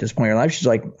probably she, at this point in her life, she's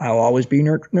like, I'll always be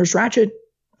Nurse Ratched.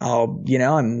 I'm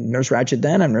Nurse Ratched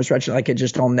then. I'm Nurse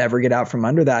Ratched. I'll never get out from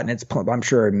under that. And it's, I'm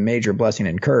sure, a major blessing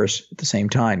and curse at the same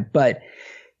time. But,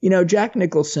 Jack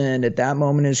Nicholson at that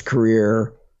moment in his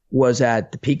career was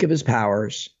at the peak of his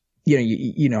powers.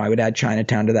 I would add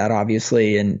Chinatown to that,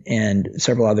 obviously, and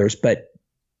several others. But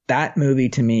that movie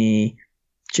to me,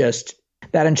 just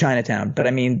that in Chinatown. But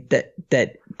I mean,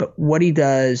 but what he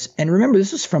does, and remember,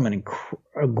 this is from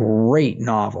a great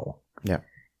novel. Yeah.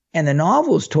 And the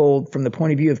novel is told from the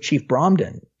point of view of Chief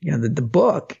Bromden. The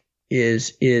book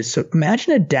is so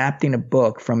imagine adapting a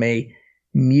book from the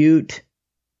mute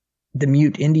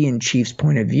Indian chief's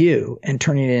point of view and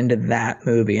turning it into that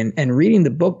movie. And reading the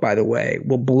book, by the way,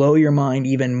 will blow your mind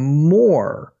even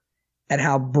more at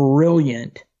how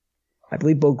brilliant, I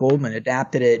believe Bill Goldman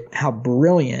adapted it, how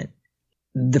brilliant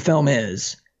the film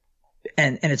is.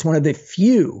 And it's one of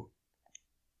the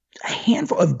a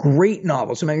handful of great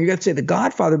novels. I mean, you got to say The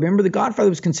Godfather. Remember, The Godfather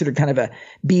was considered kind of a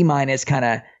B- kind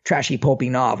of trashy, pulpy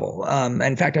novel.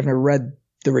 In fact, I've never read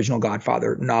the original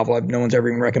Godfather novel. No one's ever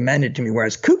even recommended it to me.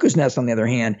 Whereas Cuckoo's Nest, on the other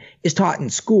hand, is taught in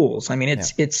schools. I mean,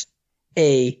 it's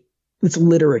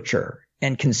literature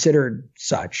and considered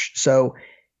such. So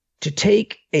to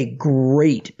take a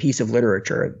great piece of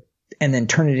literature and then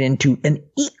turn it into an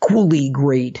equally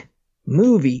great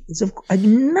movie is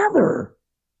another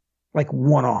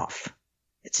one-off.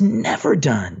 It's never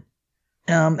done.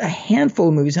 A handful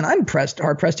of movies, and I'm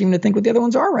hard pressed even to think what the other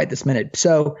ones are right this minute.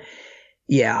 So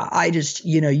yeah, I just,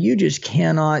 you just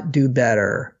cannot do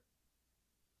better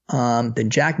than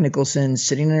Jack Nicholson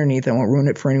sitting underneath, I won't ruin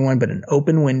it for anyone, but an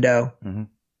open window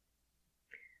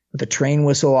with a train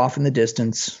whistle off in the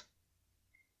distance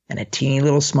and a teeny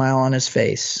little smile on his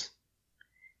face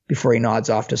before he nods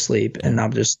off to sleep. And I'll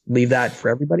just leave that for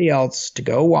everybody else to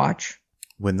go watch.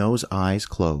 When those eyes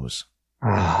close,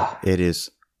 it is,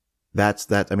 that's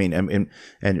that. I mean, and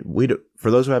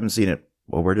for those who haven't seen it,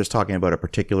 well, we're just talking about a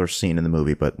particular scene in the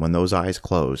movie, but when those eyes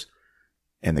close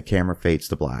and the camera fades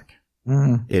to black,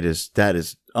 that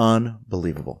is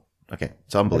unbelievable. Okay.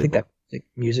 It's unbelievable. I think that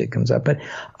music comes up, but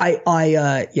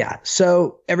yeah.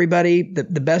 So everybody, the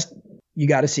best, you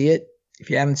got to see it. If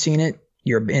you haven't seen it,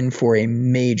 you're in for a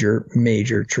major,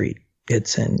 major treat.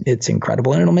 It's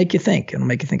incredible, and it'll make you think. It'll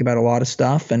make you think about a lot of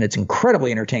stuff, and it's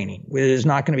incredibly entertaining. It is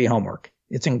not going to be homework.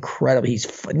 It's incredible.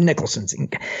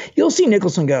 You'll see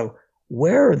Nicholson go,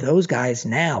 where are those guys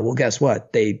now? Well, guess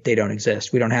what? They don't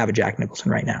exist. We don't have a Jack Nicholson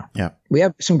right now. Yeah. We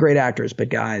have some great actors, but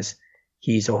guys,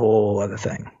 he's a whole other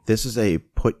thing. This is a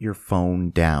put your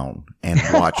phone down and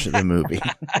watch the movie.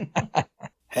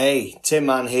 Hey, Tim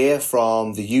Mann here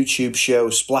from the YouTube show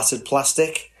Splattered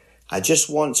Plastic. I just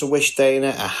want to wish Dana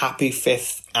a happy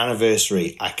 5th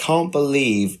anniversary. I can't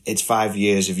believe it's 5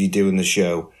 years of you doing the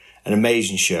show. An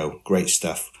amazing show. Great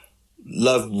stuff.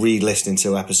 Love re-listening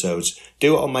to episodes.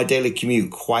 Do it on my daily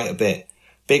commute quite a bit.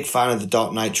 Big fan of the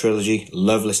Dark Knight trilogy.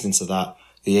 Love listening to that.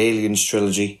 The Aliens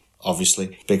trilogy,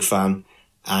 obviously. Big fan.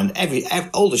 And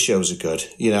all the shows are good.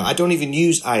 You know, I don't even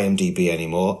use IMDb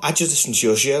anymore. I just listen to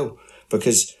your show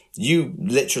because you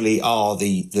literally are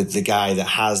the guy that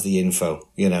has the info,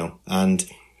 you know. And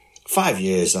 5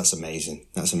 years, that's amazing.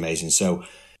 That's amazing. So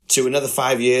to another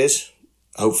 5 years,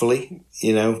 hopefully,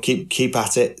 you know, keep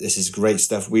at it. This is great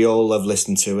stuff. We all love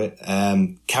listening to it.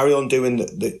 Carry on doing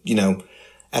the you know,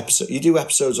 episode. You do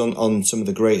episodes on some of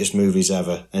the greatest movies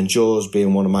ever, and Jaws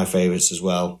being one of my favorites as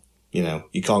well. You know,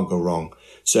 you can't go wrong.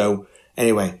 So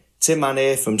anyway, Tim Mann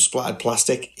here from Splattered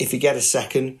Plastic. If you get a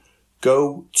second,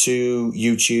 go to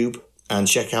YouTube and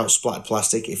check out Splattered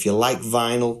Plastic. If you like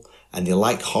vinyl and you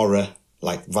like horror,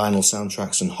 like vinyl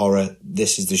soundtracks and horror,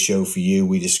 this is the show for you.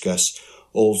 We discuss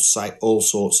all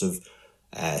sorts of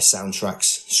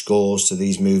soundtracks, scores to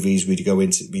these movies. We go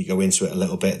into it a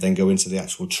little bit, then go into the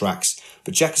actual tracks.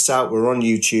 But check us out. We're on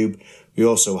YouTube. We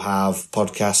also have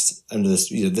podcasts under this,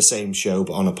 you know, the same show,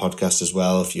 but on a podcast as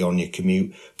well if you're on your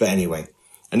commute. But anyway,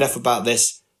 enough about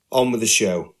this. On with the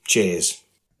show. Cheers.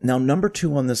 Now, number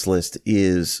 2 on this list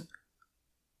is,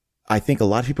 I think a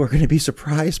lot of people are going to be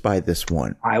surprised by this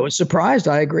one. I was surprised.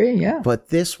 I agree. Yeah. But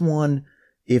this one,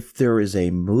 if there is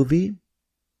a movie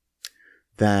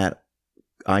that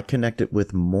I connected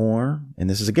with more, and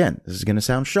this is going to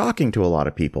sound shocking to a lot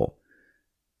of people.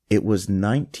 It was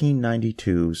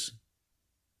 1992's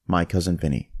My Cousin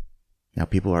Vinny. Now,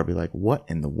 people are be like, what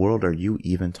in the world are you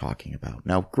even talking about?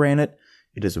 Now, granted,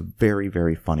 it is a very,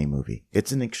 very funny movie.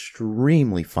 It's an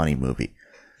extremely funny movie.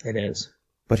 It is.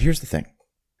 But here's the thing.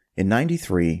 In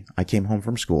 93, I came home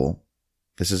from school.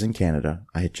 This is in Canada.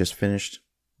 I had just finished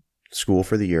school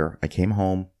for the year. I came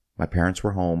home. My parents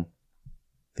were home.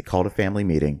 They called a family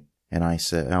meeting. And I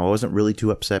said, I wasn't really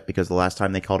too upset because the last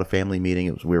time they called a family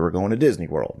meeting, we were going to Disney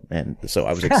World. And so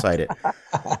I was excited.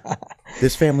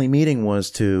 This family meeting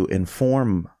was to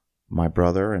inform my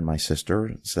brother and my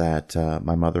sister that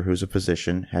my mother, who's a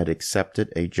physician, had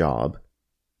accepted a job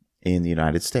in the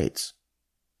United States,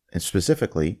 and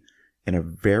specifically in a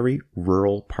very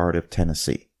rural part of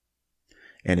Tennessee.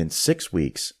 And in 6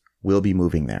 weeks, we'll be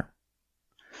moving there.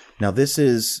 Now, this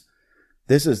is,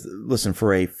 listen,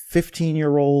 for a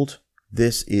 15-year-old,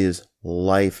 this is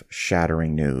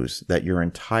life-shattering news that your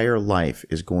entire life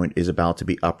is about to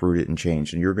be uprooted and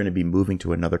changed, and you're going to be moving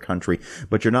to another country,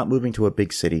 but you're not moving to a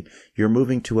big city. You're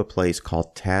moving to a place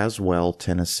called Tazewell,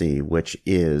 Tennessee, which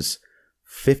is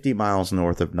 50 miles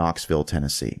north of Knoxville,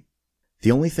 Tennessee.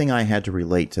 The only thing I had to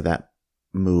relate to that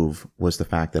move was the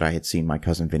fact that I had seen My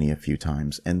Cousin Vinny a few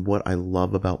times, and what I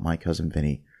love about My Cousin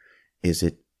Vinny is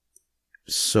it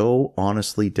so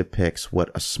honestly depicts what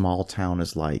a small town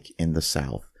is like in the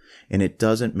South. And it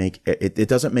doesn't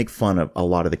make fun of a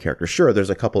lot of the characters. Sure, there's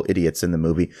a couple idiots in the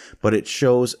movie, but it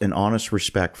shows an honest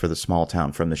respect for the small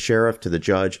town, from the sheriff to the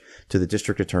judge to the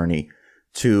district attorney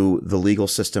to the legal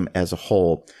system as a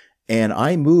whole. And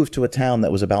I moved to a town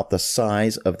that was about the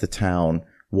size of the town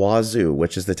Wazoo,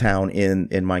 which is the town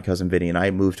in My Cousin Vinny, and I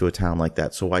moved to a town like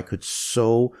that, so I could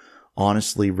so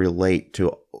honestly relate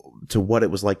to what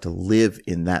it was like to live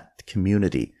in that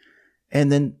community. And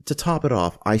then to top it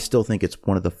off, I still think it's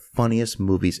one of the funniest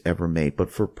movies ever made, but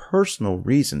for personal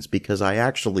reasons, because I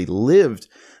actually lived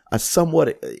a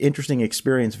somewhat interesting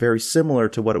experience very similar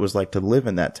to what it was like to live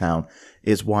in that town,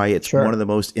 is why it's one of the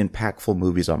most impactful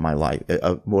movies on my life,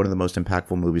 one of the most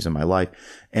impactful movies in my life.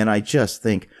 And I just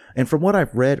think, and from what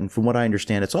I've read and from what I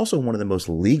understand, it's also one of the most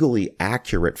legally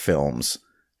accurate films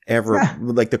ever. Yeah.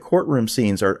 Like the courtroom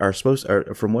scenes are supposed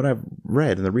to, from what I've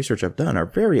read and the research I've done, are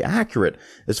very accurate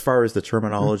as far as the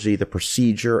terminology, the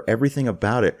procedure, everything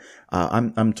about it.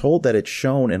 I'm told that it's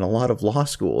shown in a lot of law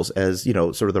schools as, you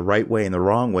know, sort of the right way and the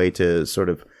wrong way to sort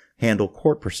of handle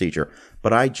court procedure.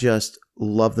 But I just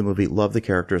love the movie, love the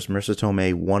characters. Marissa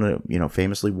Tomei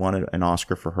famously won an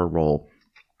Oscar for her role.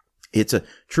 It's a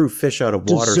true fish out of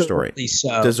water story.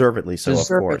 Deservedly so, of course.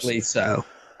 Deservedly so.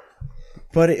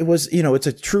 But it was, it's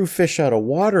a true fish out of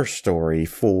water story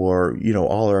for,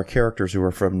 all our characters who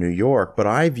are from New York. But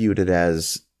I viewed it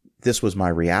as this was my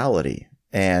reality.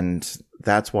 And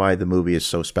that's why the movie is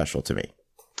so special to me.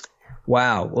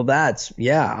 Wow. Well,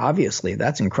 obviously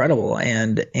that's incredible.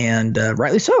 And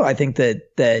rightly so. I think that,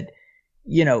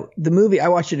 the movie, I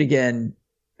watched it again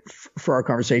for our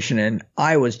conversation, and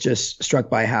I was just struck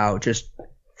by how just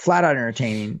flat out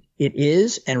entertaining it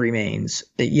is and remains,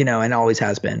 you know, and always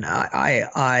has been.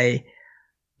 I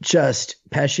just,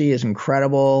 Pesci is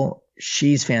incredible.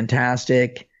 She's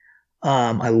fantastic.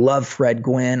 I love Fred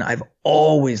Gwynne. I've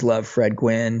always loved Fred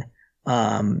Gwynne.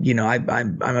 You know,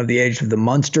 I'm of the age of the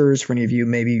Munsters. For any of you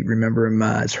maybe remember him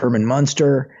as Herman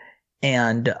Munster.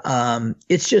 And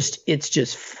it's just,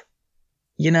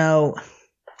 you know,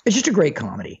 it's just a great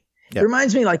comedy. Yep. It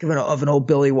reminds me like of an old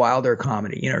Billy Wilder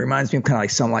comedy. You know, it reminds me of kind of like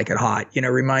Some Like It Hot. You know,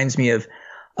 it reminds me of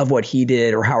what he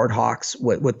did, or Howard Hawks,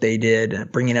 what they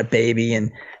did, Bringing Up Baby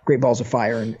and Great Balls of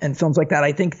Fire and films like that.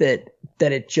 I think that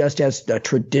it just has a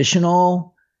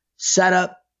traditional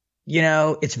setup. You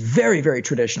know, it's very, very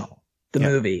traditional. The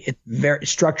movie, it's very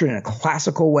structured in a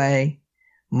classical way,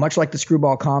 much like the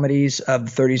screwball comedies of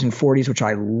the 30s and 40s, which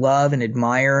I love and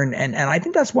admire. And I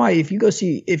think that's why if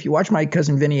you watch My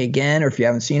Cousin Vinny again, or if you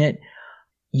haven't seen it,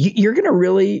 you're going to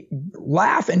really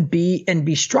laugh and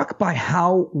be struck by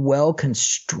how well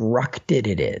constructed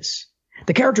it is.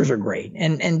 The characters are great,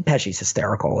 and Pesci's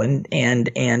hysterical,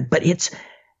 but its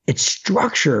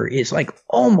structure is like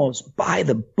almost by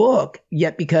the book,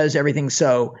 yet because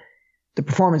the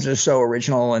performances are so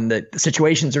original and the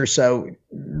situations are so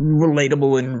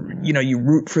relatable, and, you know, you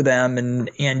root for them and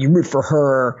you root for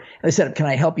her. And they said, can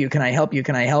I help you? Can I help you?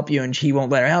 Can I help you? And she won't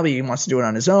let her help you. He wants to do it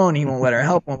on his own. He won't let her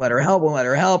help, won't let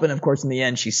her help. And of course, in the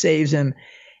end, she saves him.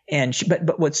 And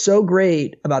but what's so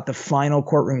great about the final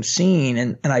courtroom scene,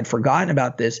 and I'd forgotten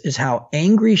about this, is how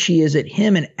angry she is at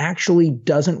him and actually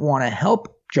doesn't want to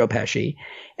help Joe Pesci.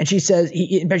 And she says,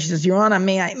 Pesci says, Your Honor,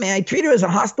 may I treat her as a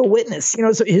hostile witness? You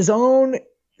know, so his own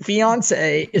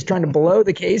fiance is trying to blow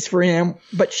the case for him,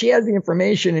 but she has the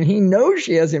information and he knows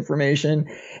she has information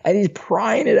and he's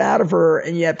prying it out of her.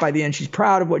 And yet by the end, she's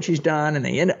proud of what she's done. And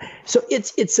they end up, so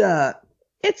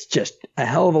it's just a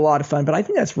hell of a lot of fun. But I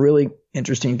think that's really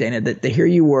interesting, Dana, that here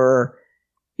you were,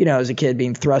 you know, as a kid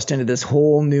being thrust into this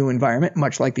whole new environment,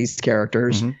 much like these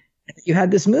characters. Mm-hmm. You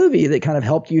had this movie that kind of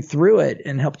helped you through it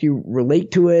and helped you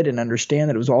relate to it and understand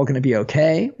that it was all going to be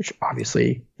okay, which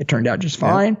obviously it turned out just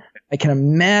fine. Yeah. I can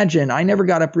imagine. I never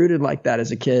got uprooted like that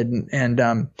as a kid, and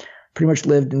pretty much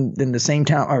lived in the same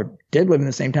town, or did live in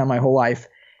the same town my whole life.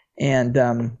 And,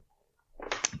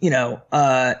 you know,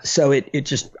 so it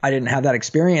just, I didn't have that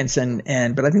experience.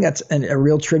 But I think that's a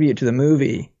real tribute to the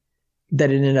movie,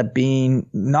 that it ended up being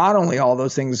not only all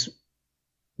those things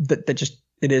that just,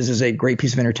 it is a great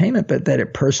piece of entertainment, but that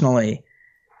it personally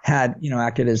had, you know,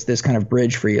 acted as this kind of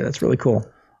bridge for you. That's really cool.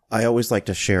 I always like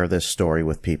to share this story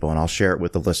with people, and I'll share it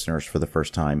with the listeners for the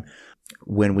first time.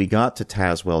 When we got to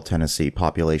Tazewell, Tennessee,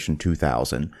 population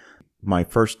 2,000, my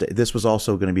first day, this was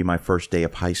also going to be my first day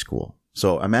of high school.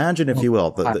 So imagine, if you will,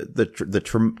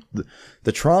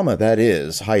 the trauma that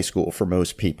is high school for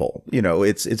most people. You know,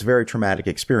 it's a very traumatic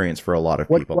experience for a lot of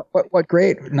people. What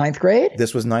grade? Ninth grade?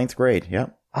 This was ninth grade. Yeah.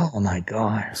 Oh my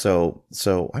God. So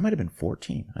I might have been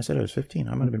 14. I said I was 15.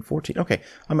 I might have been 14. Okay.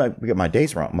 I might get my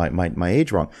days wrong, my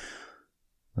age wrong.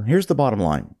 Here's the bottom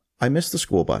line. I missed the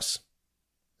school bus.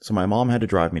 So my mom had to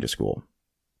drive me to school.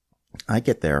 I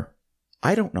get there.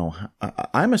 I don't know.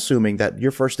 I'm assuming that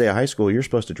your first day of high school, you're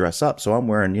supposed to dress up. So I'm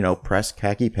wearing, you know, pressed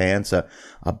khaki pants, a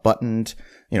buttoned,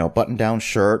 you know, button down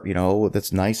shirt, you know,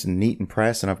 that's nice and neat and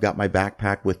pressed. And I've got my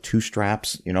backpack with 2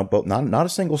 straps, you know, both, not a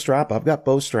single strap. I've got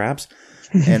both straps.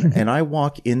 And I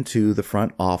walk into the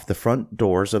front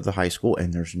doors of the high school,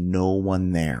 and there's no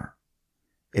one there.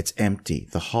 It's empty.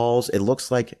 The halls, it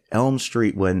looks like Elm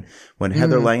Street when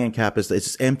Heather Langenkamp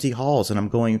it's empty halls, and I'm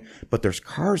going, but there's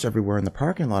cars everywhere in the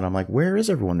parking lot. I'm like, where is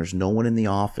everyone? There's no one in the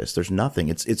office. There's nothing.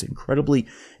 It's incredibly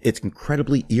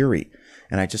eerie.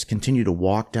 And I just continue to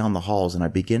walk down the halls, and I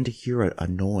begin to hear a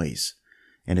noise,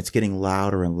 and it's getting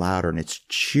louder and louder, and it's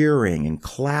cheering and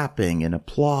clapping and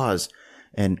applause.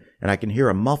 And I can hear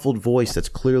a muffled voice that's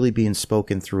clearly being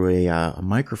spoken through a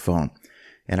microphone.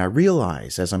 And I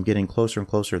realize as I'm getting closer and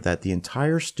closer that the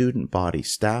entire student body,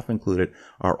 staff included,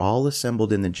 are all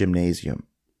assembled in the gymnasium.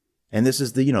 And this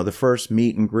is the first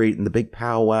meet and greet and the big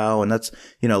powwow. And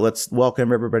let's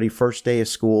welcome everybody, first day of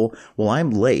school. Well,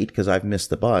 I'm late because I've missed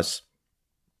the bus.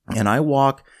 And I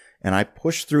walk and I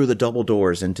push through the double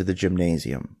doors into the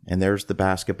gymnasium. And there's the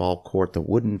basketball court, the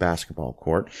wooden basketball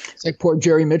court. It's like poor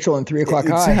Jerry Mitchell in 3 O'Clock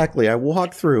High. Exactly. I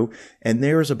walk through, and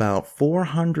there's about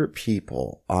 400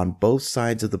 people on both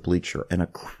sides of the bleacher. And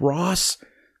across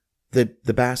the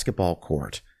basketball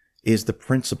court is the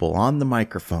principal on the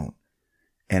microphone.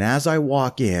 And as I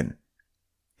walk in,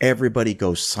 everybody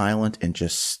goes silent and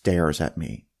just stares at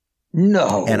me.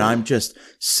 No. And I'm just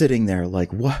sitting there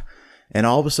like, what? And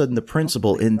all of a sudden, the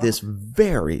principal, in this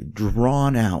very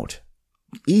drawn out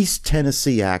East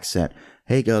Tennessee accent,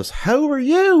 he goes, "Who are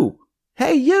you?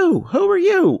 Hey, you, who are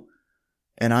you?"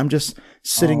 And I'm just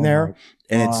sitting there,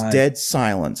 and it's dead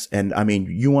silence. And I mean,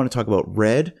 you want to talk about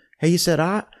red? Hey, he said,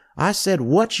 I said,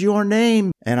 "What's your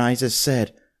name?" And I just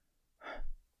said,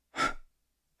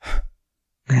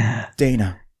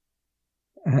 "Dana,"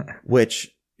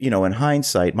 which, you know, in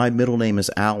hindsight, my middle name is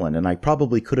Alan, and I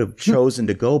probably could have chosen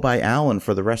to go by Alan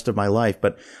for the rest of my life,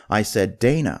 but I said,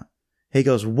 "Dana." He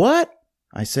goes, "What?"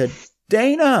 I said,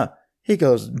 "Dana." He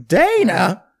goes,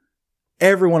 "Dana?"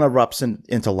 Everyone erupts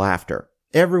into laughter.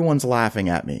 Everyone's laughing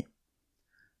at me.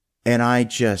 And I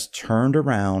just turned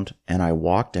around and I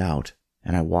walked out,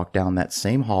 and I walked down that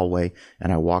same hallway,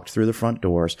 and I walked through the front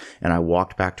doors, and I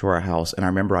walked back to our house. And I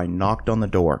remember I knocked on the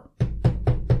door,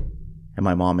 and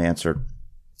my mom answered.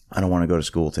 "I don't want to go to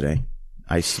school today."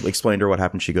 I explained to her what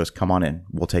happened. She goes, "Come on in.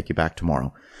 We'll take you back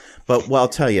tomorrow." But well, I'll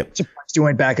tell you. Surprised you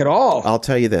went back at all. I'll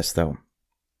tell you this, though.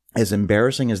 As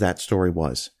embarrassing as that story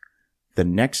was, the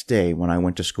next day when I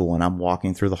went to school and I'm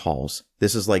walking through the halls,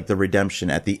 this is like the redemption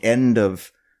at the end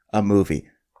of a movie.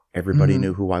 Everybody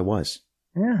knew who I was.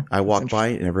 Yeah. I walked by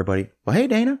and everybody, "Well, hey,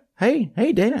 Dana. Hey,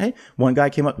 Dana. Hey." One guy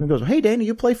came up and goes, "Hey, Dana,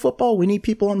 you play football? We need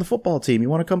people on the football team. You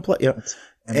want to come play?" You know,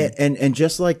 and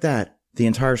just like that, the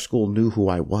entire school knew who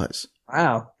I was.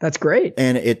 Wow. That's great.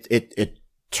 And it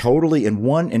totally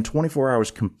in 24 hours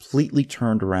completely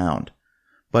turned around.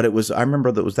 But I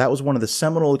remember that was one of the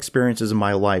seminal experiences in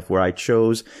my life where I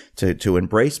chose to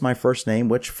embrace my first name,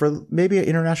 which for maybe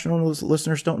international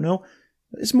listeners don't know,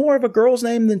 is more of a girl's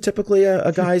name than typically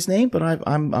a guy's name, but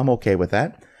I'm okay with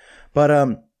that.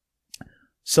 But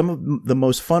some of the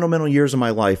most fundamental years of my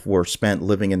life were spent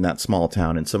living in that small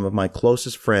town, and some of my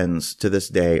closest friends to this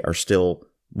day are still.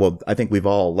 Well, I think we've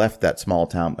all left that small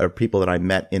town, or people that I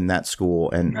met in that school.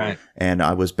 And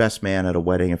I was best man at a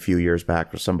wedding a few years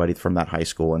back for somebody from that high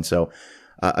school. And so,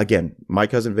 again, my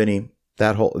cousin Vinny,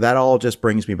 that all just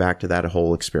brings me back to that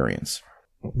whole experience.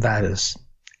 That is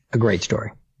a great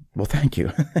story. Well, thank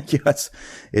you. Yes,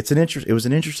 it was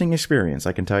an interesting experience.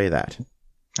 I can tell you that.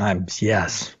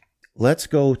 Yes. Let's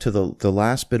go to the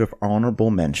last bit of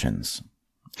honorable mentions.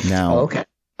 Now, okay.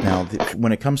 Now,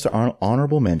 when it comes to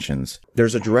honorable mentions,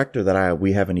 there's a director that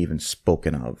we haven't even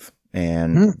spoken of.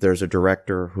 And there's a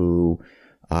director who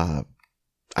I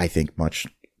think much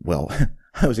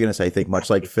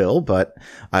like Phil, but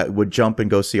I would jump and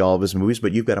go see all of his movies.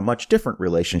 But you've got a much different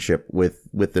relationship with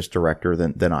this director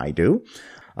than I do.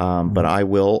 But I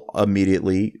will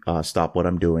immediately stop what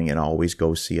I'm doing and always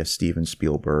go see a Steven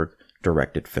Spielberg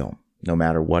directed film, no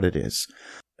matter what it is.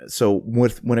 So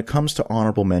when it comes to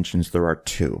honorable mentions, there are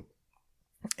two.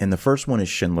 And the first one is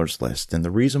Schindler's List. And the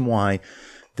reason why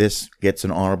this gets an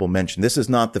honorable mention, this is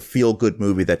not the feel-good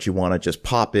movie that you want to just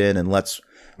pop in and let's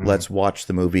watch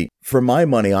the movie. For my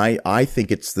money, I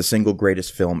think it's the single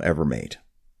greatest film ever made.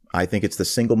 I think it's the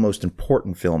single most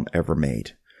important film ever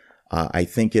made. I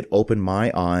think it opened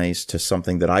my eyes to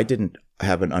something that I didn't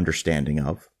have an understanding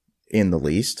of in the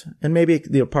least. And maybe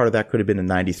part of that could have been in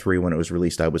 93 when it was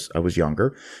released. I was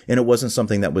younger, and it wasn't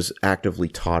something that was actively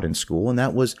taught in school. And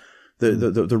that was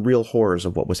the real horrors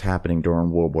of what was happening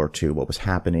during World War II, what was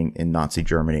happening in Nazi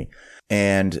Germany.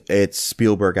 And it's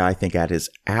Spielberg, I think, at his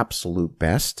absolute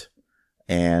best.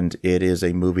 And it is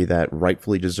a movie that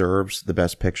rightfully deserves the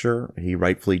Best Picture. He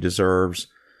rightfully deserves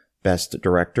Best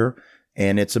Director.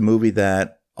 And it's a movie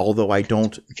that, although I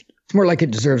don't... It's more like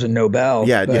it deserves a Nobel.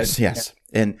 Yeah, yes. Yeah.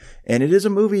 And it is a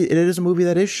movie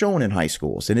that is shown in high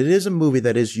schools, and it is a movie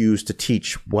that is used to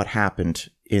teach what happened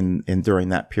in during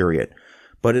that period.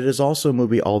 But it is also a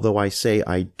movie, although I say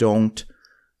I don't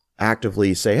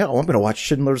actively say, "Oh, I'm going to watch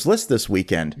Schindler's List this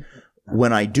weekend."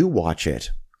 When I do watch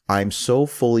it, I'm so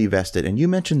fully vested. And you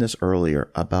mentioned this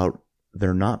earlier about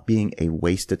there not being a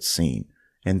wasted scene,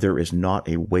 and there is not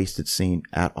a wasted scene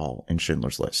at all in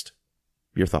Schindler's List.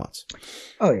 Your thoughts?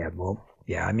 Oh yeah, well.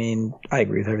 Yeah, I mean, I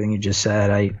agree with everything you just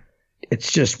said.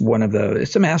 It's just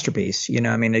it's a masterpiece. You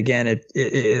know, I mean, again,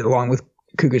 it along with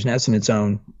Cuckoo's Nest in its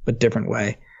own but different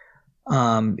way.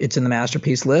 It's in the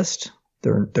masterpiece list.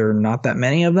 There are not that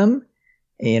many of them.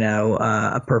 You know,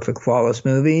 a perfect, flawless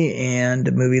movie, and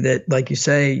a movie that, like you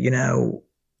say, you know,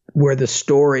 where the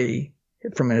story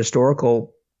from an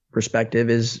historical perspective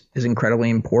is incredibly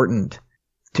important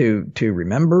to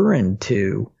remember and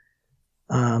to.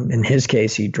 In his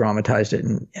case, he dramatized it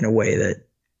in a way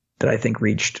that I think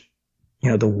reached, you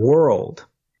know, the world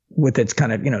with its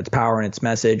kind of, you know, its power and its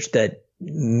message that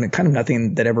kind of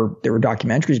nothing that ever, there were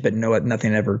documentaries, but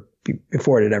nothing ever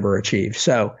before it had ever achieved.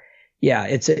 So yeah,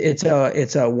 it's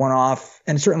a one-off,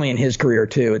 and certainly in his career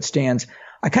too, it stands.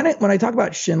 I kind of, when I talk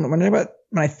about Schindler, when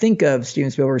I think of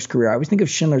Steven Spielberg's career, I always think of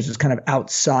Schindler's as kind of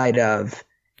outside of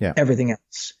everything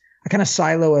else. I kind of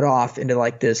silo it off into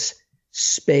like this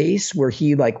space where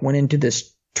he like went into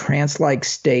this trance-like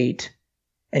state,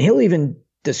 and he'll even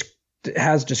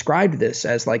has described this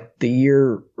as like the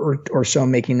year or so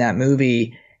making that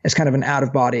movie as kind of an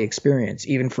out-of-body experience,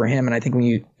 even for him. And I think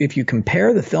if you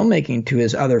compare the filmmaking to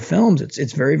his other films,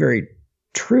 it's very, very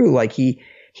true. Like he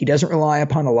doesn't rely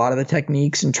upon a lot of the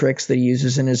techniques and tricks that he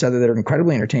uses in his other, that are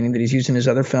incredibly entertaining, that he's used in his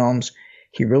other films.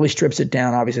 He really strips it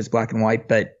down. Obviously it's black and white,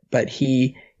 but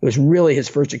it was really his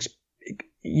first,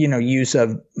 use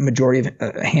of majority of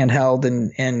handheld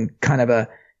and kind of a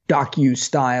docu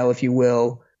style, if you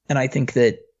will. And I think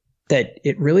that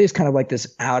it really is kind of like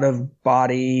this out of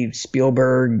body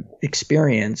Spielberg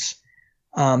experience,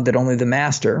 that only the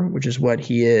master, which is what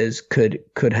he is,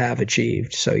 could have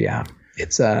achieved. So yeah,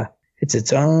 it's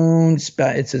its own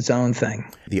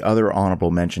thing. The other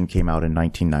honorable mention came out in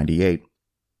 1998,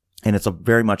 and it's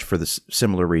very much for the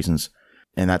similar reasons,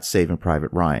 and that's Saving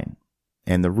Private Ryan.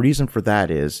 And the reason for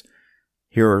that is,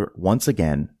 here once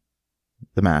again,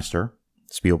 the master,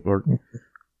 Spielberg,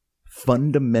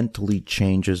 fundamentally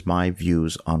changes my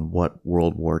views on what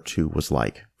World War II was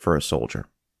like for a soldier.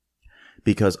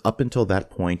 Because up until that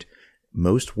point,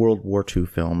 most World War II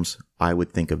films, I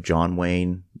would think of John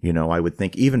Wayne, I would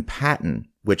think even Patton,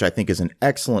 which I think is an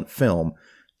excellent film,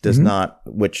 does not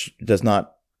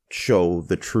show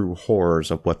the true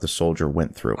horrors of what the soldier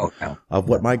went through, of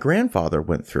what my grandfather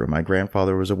went through. My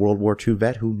grandfather was a World War II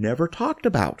vet who never talked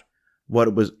about what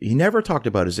it was. He never talked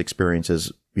about his experiences,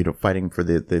 fighting for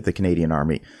the Canadian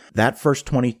Army. That first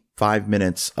 25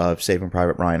 minutes of Saving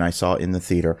Private Ryan I saw in the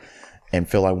theater, and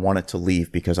Phil, I wanted to leave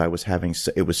because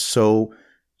it was so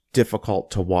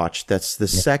difficult to watch. That's the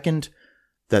second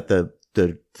that the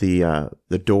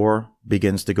door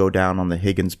begins to go down on the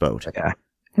Higgins boat. Yeah.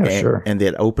 Sure. And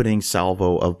that opening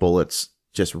salvo of bullets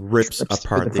just rips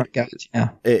apart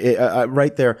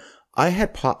right there. I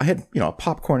had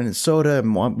popcorn and soda,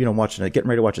 and getting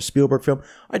ready to watch a Spielberg film.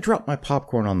 I dropped my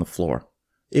popcorn on the floor.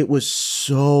 It was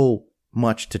so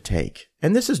much to take,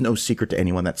 and this is no secret to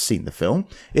anyone that's seen the film.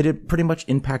 It had pretty much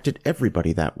impacted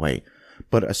everybody that way.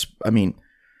 But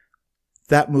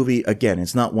that movie, again,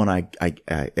 it's not one I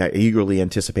eagerly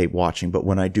anticipate watching, but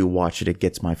when I do watch it, it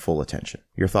gets my full attention.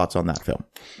 Your thoughts on that film?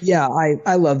 Yeah,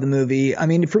 I love the movie. I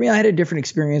mean, for me, I had a different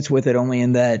experience with it, only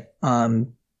in that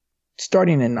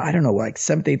starting in, I don't know, like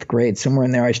 7th, 8th grade, somewhere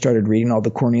in there, I started reading all the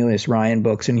Cornelius Ryan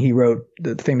books, and he wrote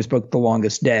the famous book, The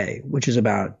Longest Day, which is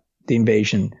about the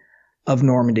invasion of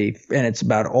Normandy. And it's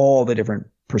about all the different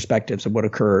perspectives of what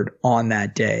occurred on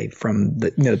that day, from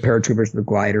the paratroopers, the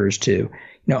gliders, to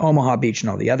Omaha Beach and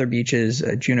all the other beaches,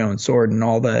 Juno and Sword, and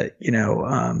all the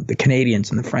the Canadians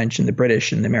and the French and the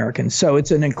British and the Americans. So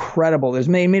it's an incredible. There's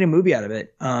made a movie out of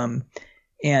it,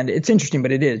 and it's interesting.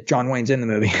 But it is John Wayne's in the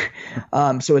movie,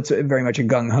 so it's very much a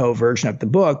gung ho version of the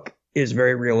book. Is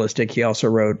very realistic. He also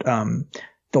wrote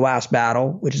The Last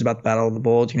Battle, which is about the Battle of the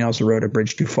Bulge. He also wrote A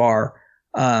Bridge Too Far.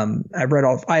 I had read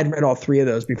all three of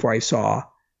those before I saw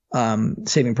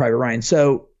Saving Private Ryan.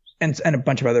 So, and a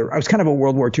bunch of other, I was kind of a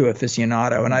World War II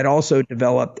aficionado, and I'd also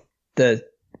developed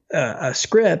a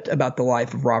script about the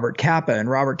life of Robert Capa. And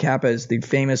Robert Capa is the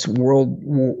famous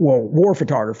war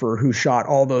photographer who shot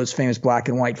all those famous black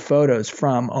and white photos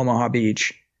from Omaha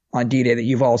Beach on D-Day that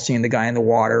you've all seen, the guy in the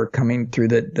water coming through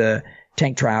the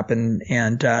tank trap, and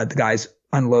the guys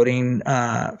unloading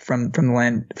from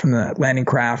the landing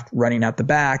craft, running out the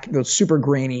back. Those super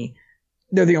grainy.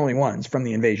 They're the only ones from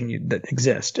the invasion that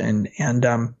exist. And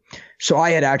so I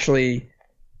had actually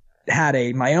had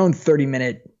my own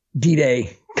 30-minute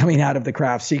D-Day coming out of the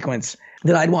craft sequence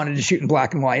that I'd wanted to shoot in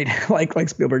black and white, like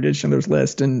Spielberg did Schindler's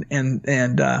List and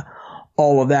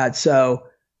all of that. So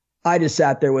I just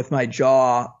sat there with my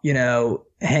jaw,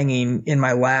 hanging in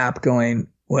my lap going,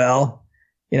 well,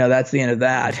 that's the end of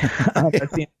that.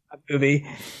 That's the end of that movie.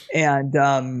 And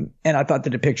I thought the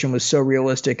depiction was so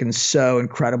realistic and so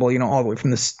incredible, all the way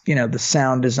from the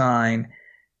sound design,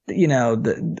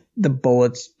 the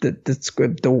bullets, the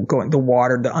script, the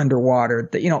water, the underwater,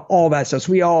 all that stuff.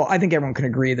 So I think everyone can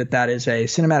agree that is a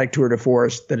cinematic tour de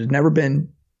force that had never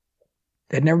been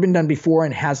done before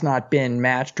and has not been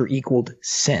matched or equaled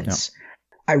since. No.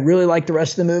 I really like the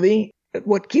rest of the movie.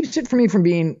 What keeps it for me from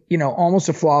being, almost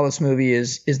a flawless movie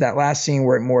is that last scene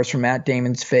where it morphs from Matt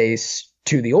Damon's face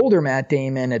to the older Matt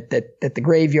Damon at the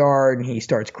graveyard, and he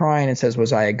starts crying and says,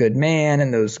 "Was I a good man?"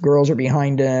 And those girls are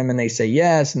behind him, and they say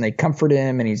yes, and they comfort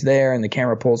him, and he's there, and the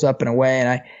camera pulls up and away.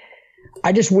 And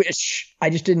I just wish I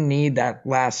just didn't need that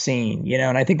last scene,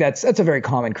 and I think that's a very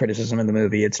common criticism of the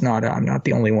movie. It's not, I'm not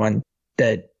the only one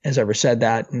that has ever said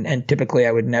that. And typically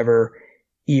I would never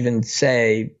even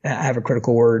have a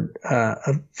critical word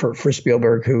for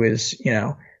Spielberg, who is,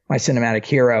 my cinematic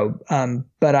hero.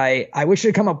 But I wish it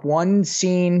had come up one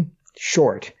scene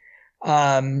short.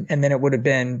 And then it would have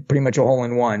been pretty much a hole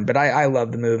in one. But I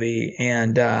love the movie,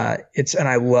 and and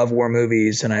I love war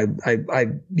movies, and I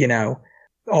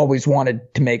always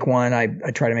wanted to make one. I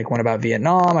tried to make one about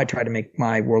Vietnam. I tried to make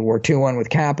my World War II one with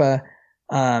Kappa.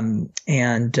 So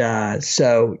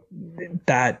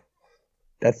that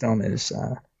film is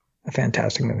a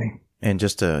fantastic movie. And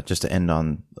just to end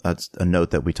on a note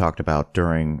that we talked about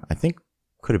during, I think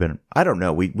could have been, I don't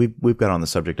know. We've got on the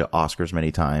subject of Oscars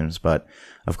many times, but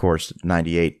of course,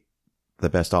 98, the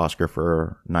best Oscar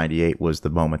for 98 was the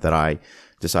moment that I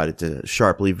decided to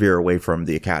sharply veer away from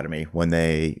the Academy when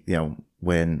they,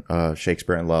 when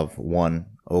Shakespeare in Love won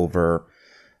over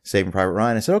Saving Private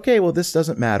Ryan. I said, okay, well, this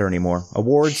doesn't matter anymore.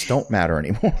 Awards don't matter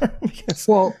anymore.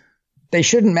 Well, they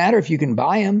shouldn't matter if you can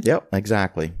buy them. Yep,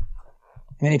 exactly.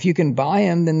 And if you can buy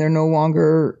them, then they're no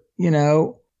longer, they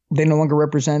no longer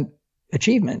represent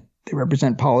achievement. They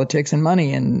represent politics and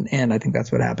money. And I think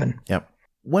that's what happened. Yep.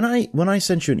 When I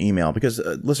sent you an email, because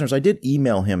listeners, I did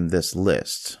email him this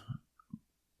list.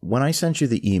 When I sent you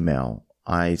the email,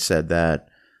 I said that,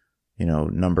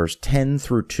 numbers 10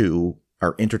 through 2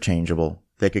 are interchangeable.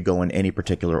 They could go in any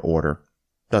particular order.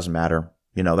 Doesn't matter.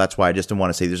 That's why I just didn't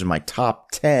want to say these are my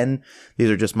top 10. These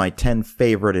are just my 10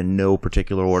 favorite in no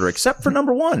particular order, except for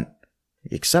number 1.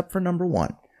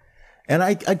 And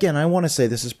I want to say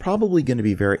this is probably going to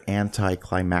be very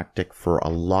anticlimactic for a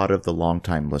lot of the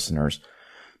longtime listeners,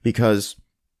 because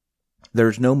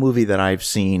there's no movie that I've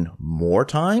seen more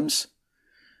times.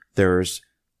 There's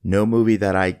no movie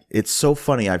that it's so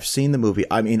funny. I've seen the movie.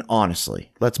 I mean,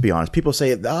 honestly, let's be honest. People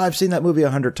say, I've seen that movie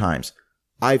 100 times.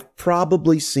 I've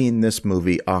probably seen this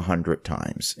movie 100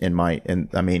 times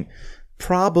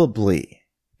probably,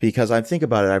 because I think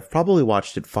about it, I've probably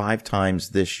watched it 5 times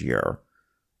this year.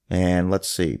 And let's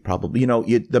see, probably,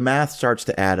 the math starts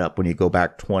to add up when you go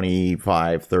back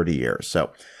 25, 30 years.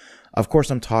 So, of course,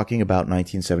 I'm talking about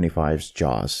 1975's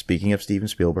Jaws. Speaking of Steven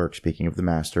Spielberg, speaking of the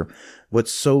master,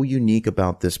 what's so unique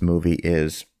about this movie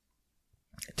is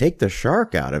take the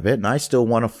shark out of it, and I still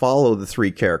want to follow the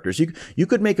 3 characters. You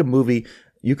could make a movie.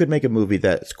 You could make a movie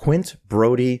that's Quint,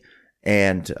 Brody,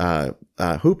 and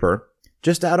Hooper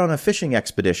just out on a fishing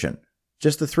expedition.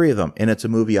 Just the 3 of them. And it's a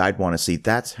movie I'd want to see.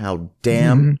 That's how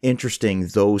damn interesting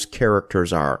those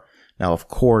characters are. Now, of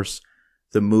course,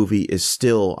 the movie is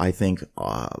still, I think,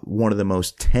 one of the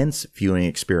most tense viewing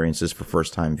experiences for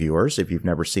first-time viewers, if you've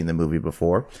never seen the movie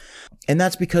before. And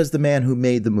that's because the man who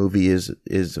made the movie is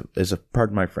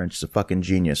pardon my French, is a fucking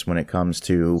genius when it comes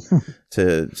to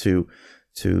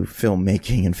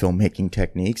filmmaking and filmmaking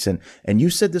techniques. And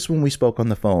you said this when we spoke on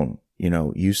the phone.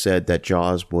 You said that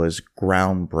Jaws was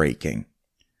groundbreaking.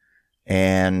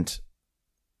 And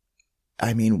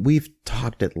I mean, we've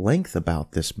talked at length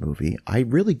about this movie. I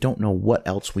really don't know what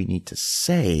else we need to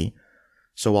say.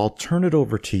 So I'll turn it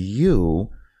over to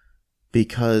you,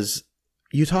 because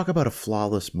you talk about a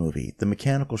flawless movie. The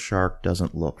Mechanical Shark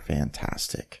doesn't look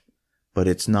fantastic, but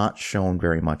it's not shown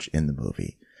very much in the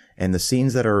movie. And the scene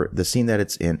that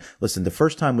it's in, listen, the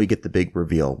first time we get the big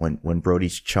reveal when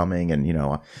Brody's chumming and,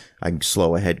 I can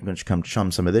slow ahead and come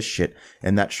chum some of this shit,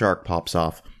 and that shark pops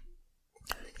off.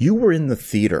 You were in the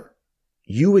theater.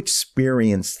 You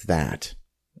experienced that.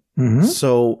 Mm-hmm.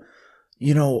 So,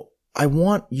 I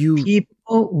want you.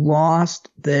 People lost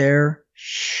their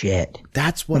shit.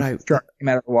 That's what shark came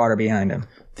out of the water behind him.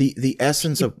 The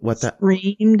essence of what that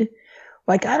screamed.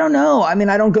 Like, I don't know. I mean,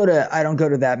 I don't go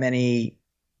to that many,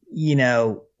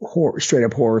 straight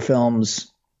up horror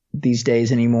films these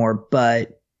days anymore,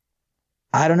 but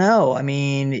I don't know. I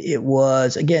mean, it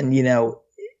was, again,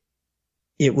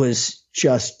 it was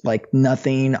just like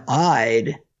nothing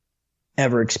I'd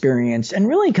ever experienced, and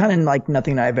really kind of like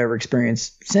nothing I've ever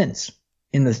experienced since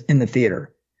in the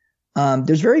theater.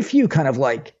 There's very few kind of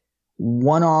like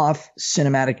one-off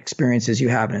cinematic experiences you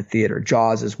have in a theater.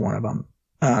 Jaws is one of them.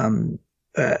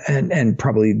 And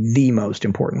probably the most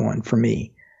important one for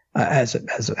me. As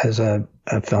a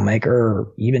filmmaker,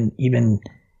 or even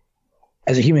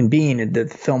as a human being, the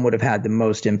film would have had the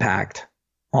most impact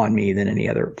on me than any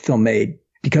other film made,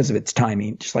 because of its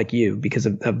timing, just like you, because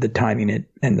of the timing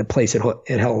and the place it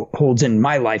holds in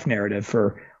my life narrative,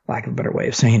 for lack of a better way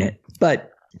of saying it.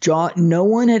 But no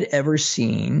one had ever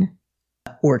seen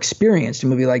or experienced a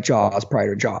movie like Jaws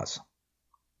prior to Jaws.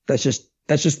 That's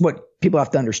just what people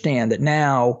have to understand, that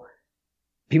now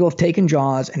people have taken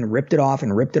Jaws and ripped it off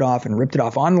and ripped it off and ripped it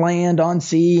off on land, on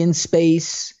sea, in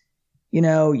space. You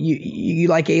know, you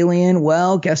like Alien?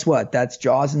 Well, guess what? That's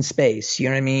Jaws in space. You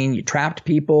know what I mean? You trapped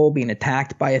people being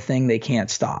attacked by a thing they can't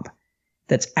stop.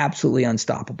 That's absolutely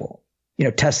unstoppable. You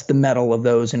know, test the mettle of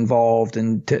those involved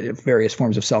in various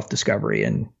forms of self-discovery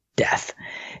and death.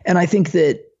 And I think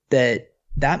that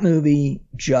movie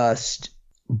just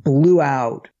blew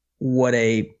out what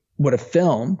a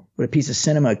piece of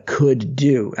cinema could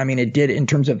do. I mean, it did in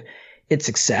terms of its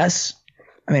success.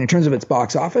 I mean, in terms of its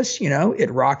box office, you know,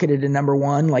 it rocketed to number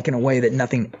one, like in a way that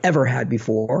nothing ever had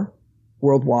before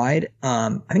worldwide.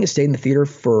 I think it stayed in the theater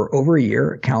for over a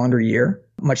year, a calendar year,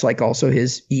 much like also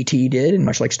his E.T. did and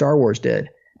much like Star Wars did.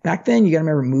 Back then, you got to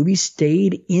remember, movies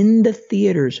stayed in the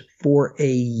theaters for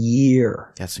a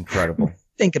year. That's incredible.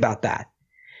 Think about that.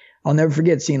 I'll never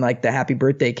forget seeing like the happy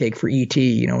birthday cake for E.T.,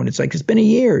 you know, and it's like, it's been a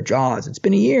year. Jaws, it's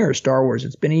been a year. Star Wars,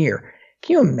 it's been a year.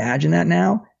 Can you imagine that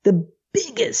now? The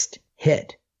biggest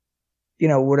hit, you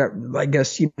know, whatever, I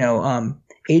guess, you know,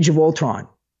 Age of Ultron,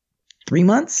 3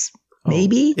 months,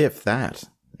 maybe? If that.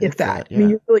 Yeah. I mean,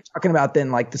 you're really talking about then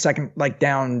like the second, like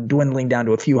dwindling down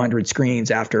to a few hundred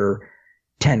screens after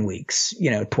 10 weeks,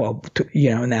 you know, 12, you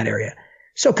know, in that area.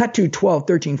 So cut to 12,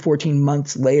 13, 14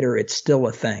 months later, it's still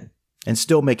a thing. And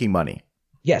still making money.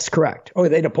 Yes, correct. Oh,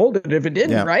 they'd have pulled it if it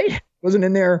didn't, right? Wasn't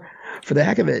in there for the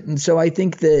heck of it. And so I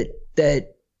think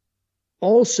that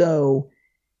also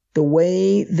the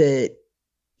way that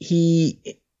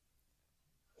he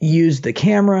used the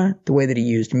camera, the way that he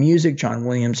used music, John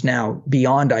Williams now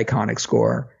beyond iconic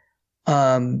score,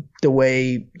 the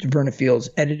way Verna Fields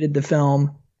edited the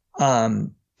film,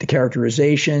 the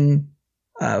characterization,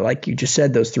 like you just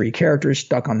said, those three characters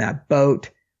stuck on that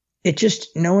boat. It just,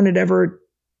 no one had ever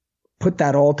put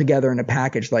that all together in a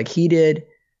package like he did.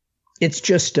 It's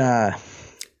just a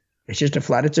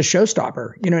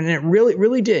showstopper, you know, and it really,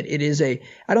 really did. It is I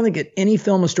don't think any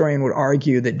film historian would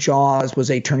argue that Jaws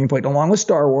was a turning point along with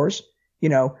Star Wars, you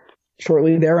know,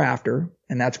 shortly thereafter.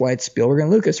 And that's why it's Spielberg and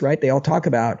Lucas, right? They all talk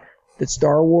about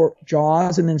that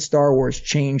Jaws and then Star Wars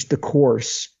changed the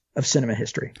course of cinema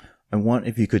history. I want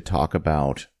if you could talk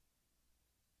about,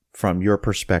 from your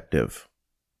perspective,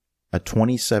 a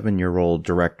 27-year-old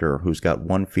director who's got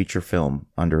one feature film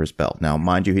under his belt. Now,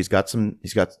 mind you, he's got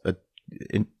a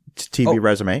TV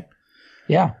resume.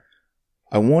 Yeah.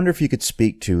 I wonder if you could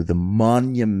speak to the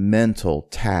monumental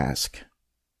task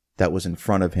that was in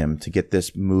front of him to get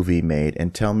this movie made,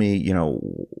 and tell me, you know,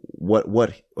 what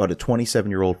a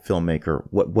 27-year-old filmmaker,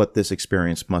 what this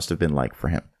experience must have been like for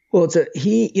him. Well,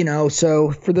 you know,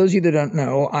 so for those of you that don't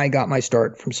know, I got my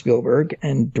start from Spielberg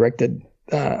and directed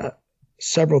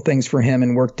several things for him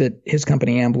and worked at his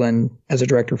company Amblin as a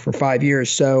director for 5 years.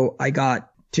 So I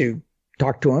got to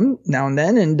talk to him now and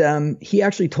then. And he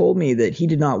actually told me that he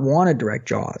did not want to direct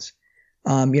Jaws.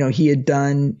 You know, he had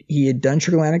done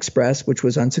Sugarland Express, which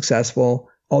was unsuccessful,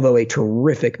 although a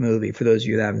terrific movie for those of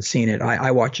you that haven't seen it. I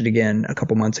watched it again a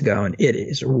couple months ago, and it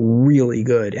is really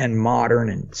good and modern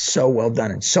and so well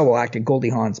done and so well acted. Goldie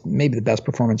Hawn's maybe the best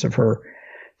performance of her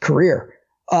career.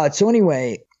 So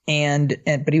anyway,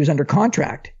 but he was under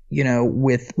contract, you know,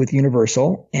 with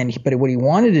Universal, but what he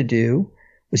wanted to do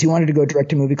was he wanted to go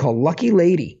direct a movie called Lucky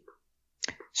Lady,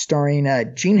 starring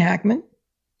Gene Hackman,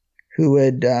 who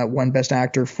had won Best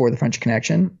Actor for The French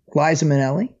Connection, Liza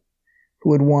Minnelli,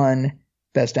 who had won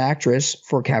Best Actress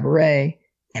for Cabaret,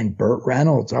 and Burt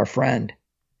Reynolds, our friend.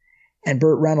 And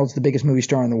Burt Reynolds, the biggest movie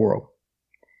star in the world.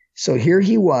 So here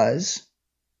he was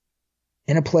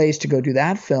in a place to go do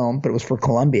that film, but it was for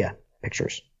Columbia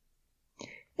Pictures.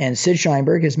 And Sid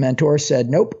Sheinberg, his mentor, said,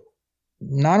 nope,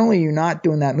 not only are you not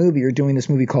doing that movie, you're doing this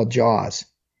movie called Jaws.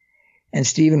 And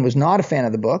Steven was not a fan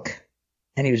of the book,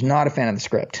 and he was not a fan of the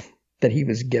script that he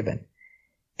was given.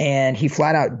 And he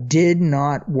flat out did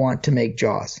not want to make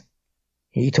Jaws.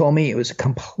 He told me it was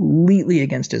completely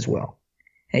against his will.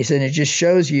 And he said, it just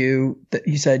shows you that,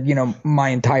 he said, you know, my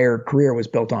entire career was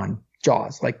built on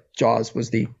Jaws. Like Jaws was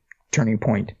the turning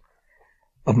point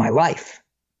of my life.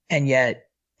 And yet,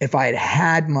 if I had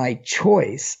had my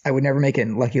choice, I would never make it.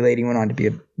 And Lucky Lady went on to be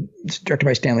directed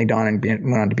by Stanley Donen,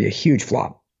 and went on to be a huge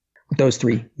flop with those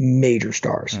three major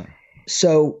stars.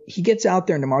 So he gets out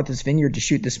there into Martha's Vineyard to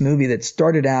shoot this movie that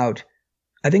started out,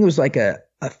 I think it was like a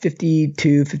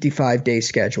 52, 55 day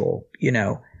schedule, you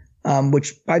know,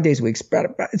 which 5 days a week,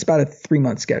 it's about a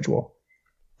 3-month schedule.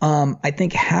 I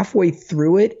think halfway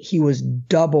through it, he was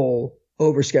double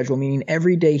over schedule, meaning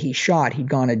every day he shot, he'd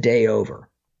gone a day over.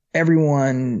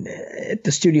 Everyone at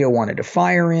the studio wanted to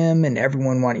fire him, and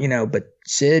everyone wanted, you know, but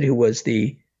Sid, who was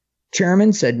the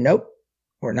chairman, said, nope,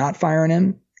 we're not firing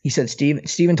him. He said,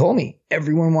 Steven told me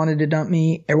everyone wanted to dump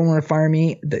me. Everyone wanted to fire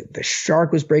me. The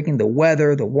shark was breaking, the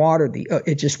weather, the water,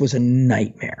 it just was a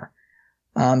nightmare.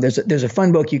 There's a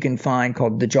fun book you can find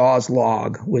called The Jaws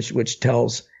Log, which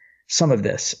tells some of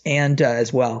this, and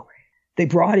as well. They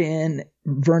brought in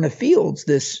Verna Fields,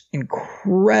 this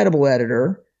incredible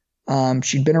editor.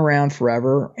 She'd been around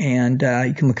forever, and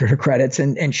you can look at her credits.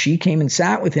 And she came and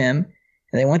sat with him,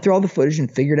 and they went through all the footage and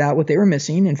figured out what they were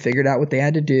missing and figured out what they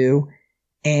had to do.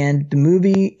 And the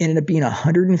movie ended up being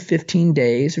 115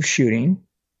 days of shooting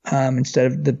instead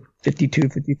of the 52,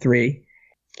 53.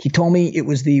 He told me it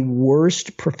was the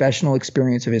worst professional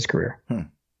experience of his career.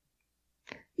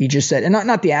 He just said, and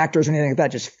not the actors or anything like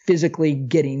that, just physically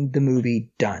getting the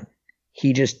movie done.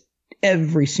 He just,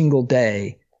 every single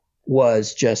day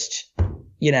was just,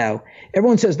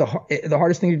 everyone says the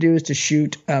hardest thing to do is to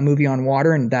shoot a movie on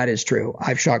water, and that is true.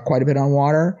 I've shot quite a bit on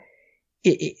water.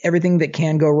 Everything that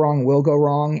can go wrong will go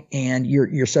wrong, and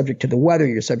you're subject to the weather,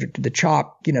 you're subject to the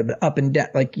chop, the up and down,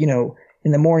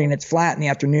 in the morning it's flat, in the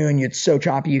afternoon it's so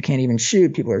choppy you can't even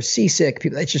shoot. People are seasick.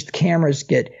 It's just cameras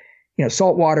get,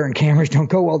 salt water and cameras don't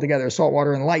go well together. Salt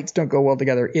water and lights don't go well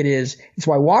together. It's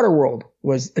why Waterworld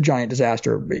was a giant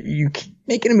disaster. You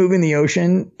making a movie in the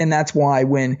ocean, and that's why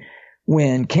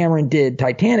when Cameron did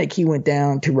Titanic, he went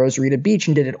down to Rosarita Beach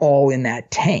and did it all in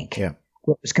that tank. Yeah.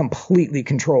 It was completely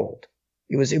controlled.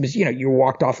 It was, you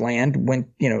walked off land, went,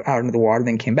 out into the water,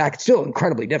 then came back. It's still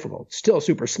incredibly difficult, still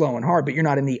super slow and hard, but you're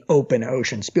not in the open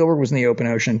ocean. Spielberg was in the open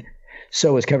ocean.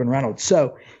 So was Kevin Reynolds.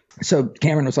 So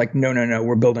Cameron was like, no,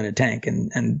 we're building a tank.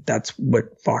 And that's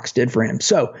what Fox did for him.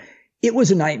 So it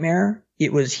was a nightmare.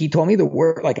 He told me the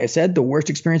worst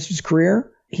experience of his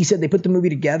career. He said they put the movie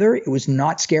together. It was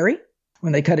not scary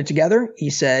when they cut it together. He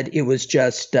said it was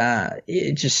just,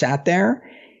 it just sat there.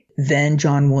 Then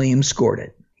John Williams scored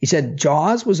it. He said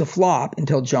Jaws was a flop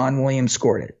until John Williams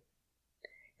scored it.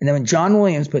 And then when John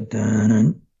Williams put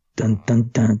dun dun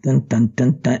dun dun dun dun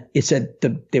dun dun, it said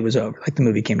it was over. Like the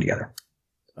movie came together.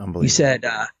 Unbelievable.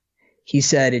 He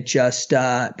said it just,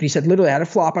 but he said literally I had a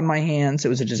flop on my hands. It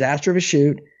was a disaster of a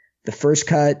shoot. The first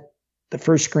cut, the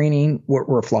first screening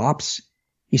were flops.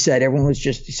 He said everyone was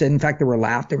just, he said in fact there was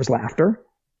laughter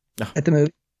at the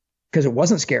movie because it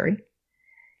wasn't scary.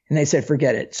 And they said,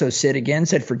 forget it. So Sid again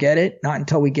said, forget it. Not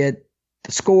until we get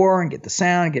the score and get the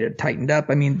sound and get it tightened up.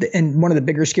 I mean, and one of the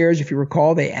bigger scares, if you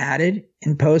recall, they added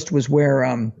in post was where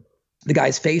the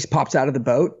guy's face pops out of the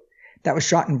boat. That was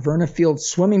shot in Verna Fields'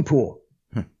 swimming pool.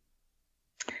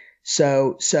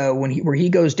 So where he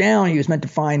goes down, he was meant to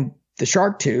find the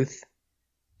shark tooth,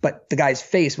 but the guy's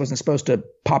face wasn't supposed to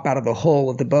pop out of the hull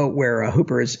of the boat where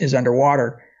Hooper is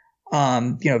underwater.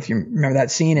 If you remember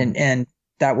that scene, and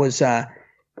that was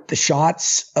the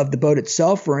shots of the boat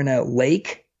itself were in a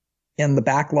lake in the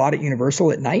back lot at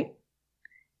Universal at night,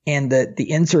 and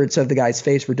the inserts of the guy's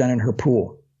face were done in her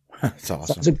pool. That's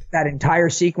awesome. So that entire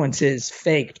sequence is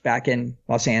faked back in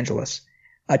Los Angeles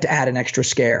to add an extra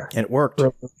scare. And it worked.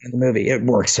 In the movie. It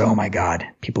works. Oh my God.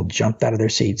 People jumped out of their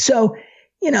seats. So,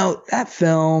 that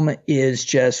film is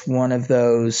just one of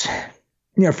those,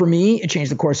 for me, it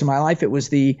changed the course of my life. It was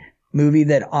the movie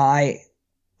that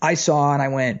I saw and I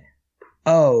went,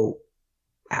 oh,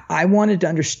 I wanted to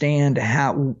understand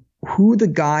whoever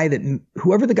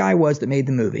the guy was that made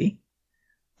the movie.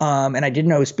 And I didn't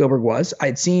know who Spielberg was. I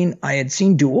had seen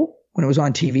Duel when it was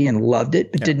on TV and loved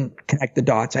it, but didn't connect the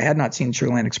dots. I had not seen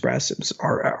Sugarland Express. It was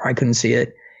I couldn't see it.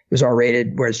 It was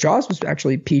R-rated, whereas Jaws was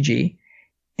actually PG.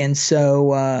 And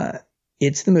so,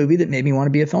 it's the movie that made me want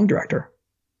to be a film director.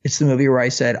 It's the movie where I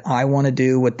said, I want to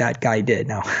do what that guy did.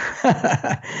 Now,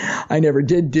 I never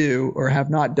did do or have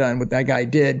not done what that guy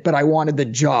did, but I wanted the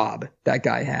job that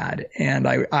guy had. And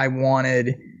I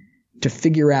wanted to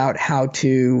figure out how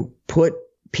to put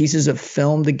pieces of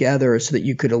film together so that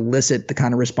you could elicit the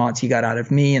kind of response he got out of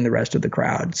me and the rest of the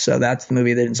crowd. So that's the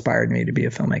movie that inspired me to be a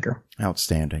filmmaker.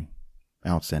 Outstanding.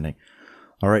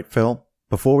 All right, Phil,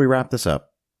 before we wrap this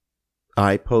up,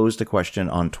 I posed a question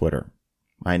on Twitter.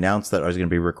 I announced that I was going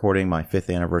to be recording my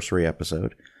 5th anniversary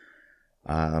episode.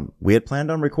 We had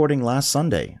planned on recording last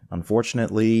Sunday.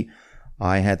 Unfortunately,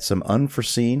 I had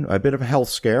a bit of a health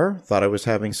scare. Thought I was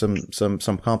having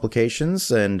some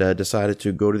complications and decided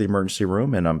to go to the emergency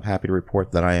room. And I'm happy to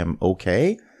report that I am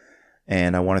okay.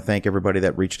 And I want to thank everybody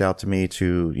that reached out to me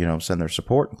to, send their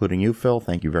support, including you, Phil.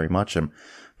 Thank you very much.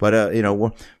 But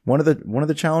one of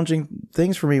the challenging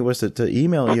things for me was to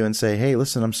email you and say, hey,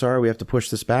 listen, I'm sorry we have to push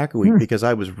this back a week because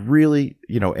I was really,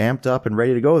 amped up and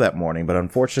ready to go that morning. But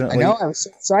unfortunately, I know I was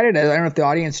so excited. I don't know if the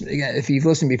audience, if you've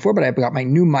listened before, but I got my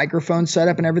new microphone set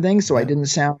up and everything, so I didn't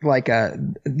sound like a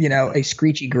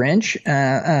screechy Grinch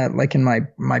like in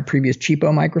my previous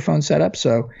cheapo microphone setup.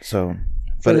 So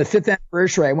For the 5th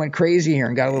anniversary, I went crazy here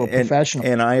and got a little professional.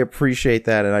 And I appreciate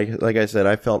that. And like I said,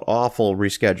 I felt awful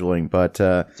rescheduling, but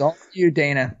it's all for you,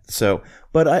 Dana.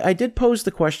 But I did pose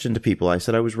the question to people. I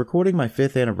said I was recording my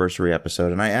 5th anniversary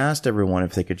episode, and I asked everyone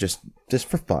if they could just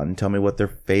for fun, tell me what their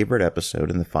favorite episode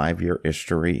in the 5-year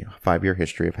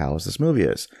history of How Is This Movie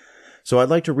is. So I'd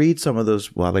like to read some of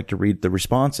those. Well, I'd like to read the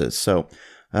responses. So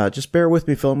just bear with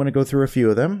me, Phil. I'm going to go through a few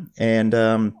of them. And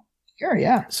sure,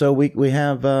 yeah. So we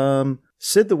have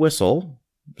Sid the Whistle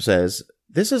says,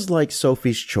 "This is like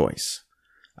Sophie's Choice.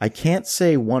 I can't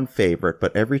say one favorite,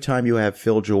 but every time you have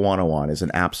Phil Joannou on is an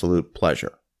absolute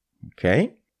pleasure."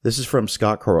 Okay. This is from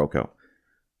Scott Kuroko.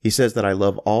 He says that I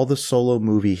love all the solo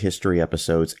movie history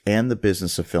episodes and the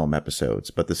business of film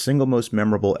episodes, but the single most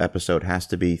memorable episode has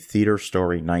to be Theater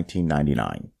Story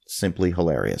 1999. Simply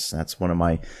hilarious. That's one of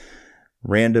my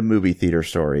random movie theater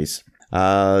stories.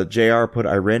 JR put,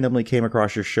 "I randomly came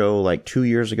across your show like 2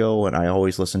 years ago, and I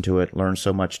always listen to it, learn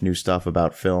so much new stuff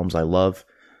about films I love,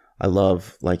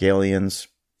 like Aliens.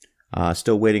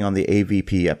 Still waiting on the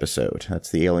AVP episode. That's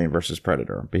the Alien versus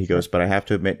Predator." But he goes, "But I have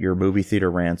to admit your movie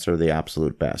theater rants are the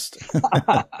absolute best."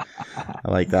 I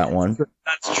like that one.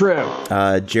 That's true.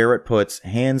 Jarrett puts,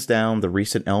 "Hands down the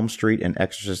recent Elm Street and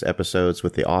Exorcist episodes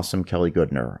with the awesome Kelly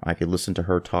Goodner. I could listen to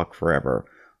her talk forever.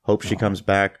 Hope she comes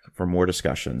back for more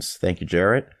discussions." Thank you,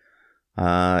 Jarrett.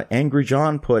 Angry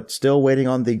John put, "Still waiting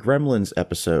on the Gremlins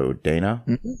episode, Dana."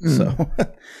 So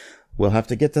we'll have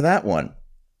to get to that one.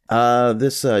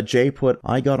 This Jay put,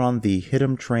 "I got on the Hit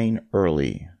 'em train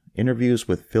early. Interviews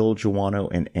with Phil Joannou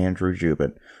and Andrew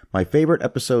Jubin. My favorite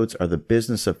episodes are the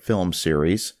Business of Film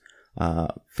series.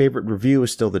 Favorite review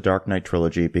is still the Dark Knight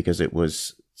trilogy because it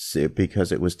was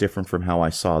different from how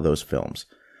I saw those films.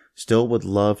 Still would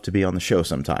love to be on the show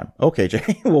sometime." Okay,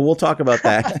 Jay. Well, we'll talk about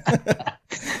that.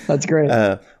 That's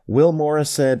great. Will Morris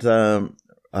said,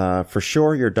 "For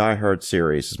sure, your Die Hard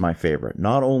series is my favorite.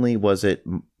 Not only was it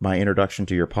my introduction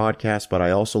to your podcast, but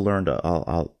I also learned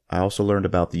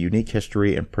about the unique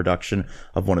history and production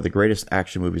of one of the greatest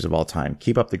action movies of all time.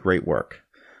 Keep up the great work."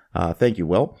 Thank you,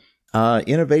 Will.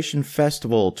 Innovation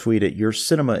Festival tweeted, "Your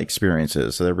cinema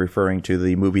experiences." So they're referring to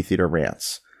the movie theater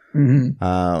rants. Mm-hmm.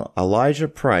 Elijah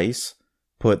Price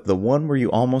put, "The one where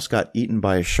you almost got eaten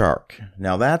by a shark."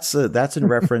 Now that's in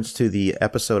reference to the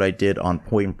episode I did on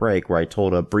Point Break, where I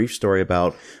told a brief story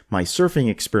about my surfing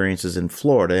experiences in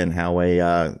Florida and how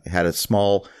I had a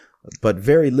small but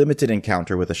very limited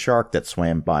encounter with a shark that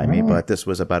swam by me. But this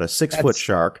was about a 6-foot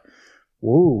shark.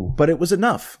 Ooh. But it was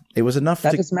enough. It was enough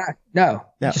that doesn't matter. No.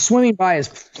 Yeah. Just swimming by is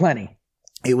plenty.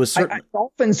 It was a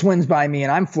dolphin swims by me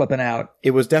and I'm flipping out.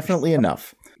 It was definitely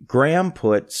enough. Graham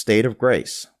put State of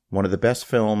Grace, one of the best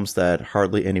films that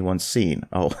hardly anyone's seen.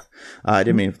 Oh, I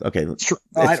didn't mean, okay. It's true.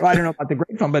 I don't know about the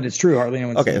great film, but it's true. Hardly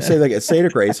anyone's seen it. Okay, say State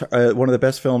of Grace, one of the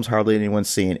best films hardly anyone's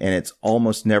seen, and it's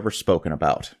almost never spoken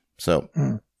about. So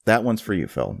that one's for you,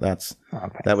 Phil. That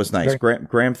was nice.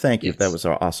 Graham, thank you. Yes. That was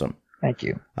awesome. Thank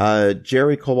you.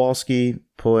 Jerry Kowalski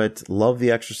put, love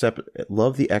the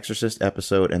Exorcist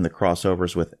episode and the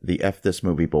crossovers with the F This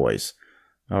Movie boys.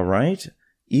 All right.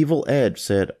 Evil Ed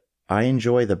said, I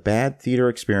enjoy the bad theater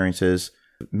experiences.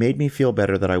 It made me feel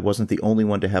better that I wasn't the only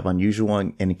one to have unusual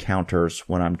encounters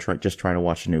when I'm just trying to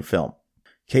watch a new film.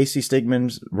 Casey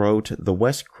Stigman wrote, the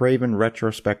Wes Craven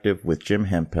retrospective with Jim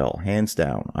Hemphill, hands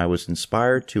down. I was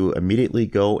inspired to immediately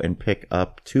go and pick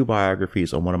up 2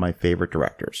 biographies on one of my favorite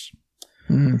directors.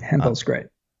 Hemphill's great.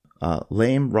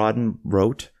 Lame Rodden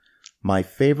wrote, my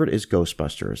favorite is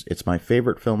Ghostbusters. It's my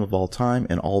favorite film of all time,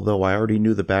 and although I already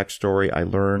knew the backstory, I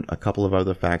learned a couple of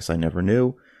other facts I never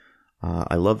knew.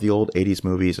 I love the old 80s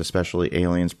movies, especially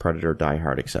Aliens, Predator, Die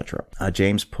Hard, etc.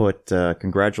 James put,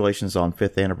 congratulations on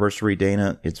 5th anniversary,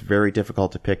 Dana. It's very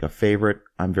difficult to pick a favorite.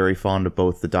 I'm very fond of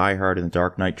both the Die Hard and the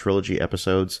Dark Knight trilogy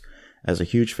episodes. As a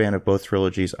huge fan of both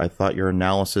trilogies, I thought your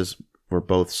analysis were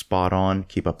both spot on.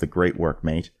 Keep up the great work,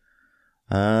 mate.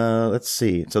 Let's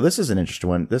see. So this is an interesting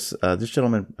one. This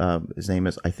gentleman, his name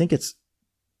is, I think it's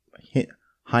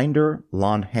Heinder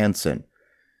Lon Hansen.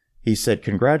 He said,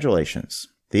 congratulations.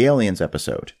 The Aliens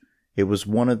episode. It was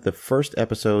one of the first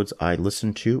episodes I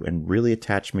listened to and really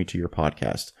attached me to your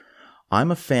podcast.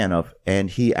 I'm a fan of, and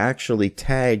he actually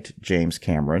tagged James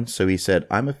Cameron. So he said,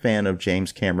 I'm a fan of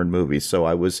James Cameron movies. So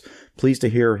I was pleased to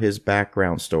hear his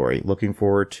background story. Looking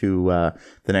forward to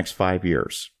the next 5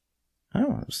 years.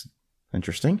 Oh, that was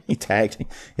interesting. He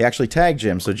actually tagged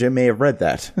Jim. So Jim may have read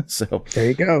that. So there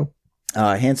you go.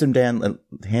 Handsome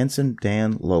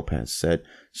Dan Lopez said,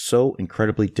 so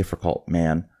incredibly difficult,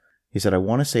 man. He said, I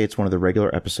want to say it's one of the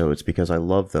regular episodes because I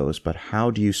love those, but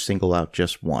how do you single out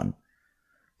just one?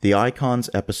 The Icons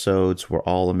episodes were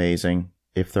all amazing.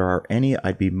 If there are any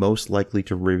I'd be most likely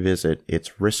to revisit,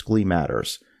 it's Riskly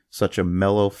Matters. Such a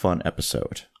mellow, fun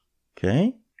episode.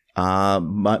 Okay.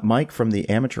 Mike from the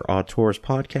Amateur Auteurs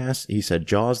podcast, he said,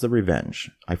 Jaws the Revenge.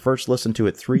 I first listened to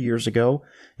it 3 years ago,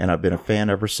 and I've been a fan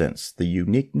ever since. The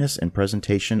uniqueness and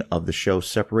presentation of the show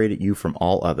separated you from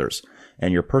all others,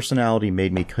 and your personality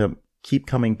made me keep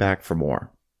coming back for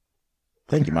more.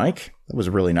 Thank you, Mike. That was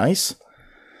really nice.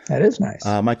 That is nice.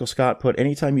 Michael Scott put,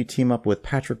 anytime you team up with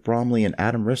Patrick Bromley and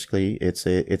Adam Riskley,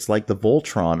 it's like the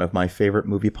Voltron of my favorite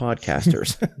movie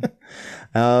podcasters.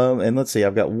 And let's see,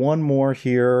 I've got one more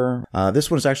here.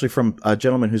 This one is actually from a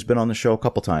gentleman who's been on the show a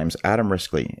couple times, Adam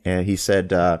Riskley. He said,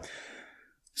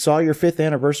 saw your 5th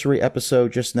anniversary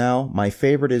episode just now. My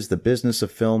favorite is the Business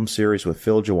of Film series with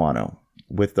Phil Joannou.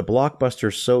 With the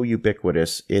blockbuster so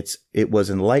ubiquitous, it was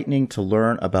enlightening to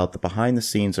learn about the behind the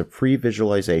scenes of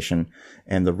pre-visualization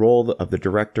and the role of the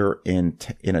director in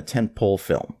a tentpole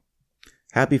film.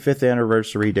 Happy 5th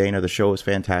anniversary, Dana. The show is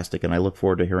fantastic, and I look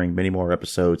forward to hearing many more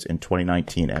episodes in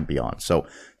 2019 and beyond. So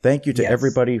thank you to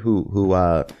everybody who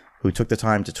took the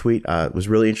time to tweet. It was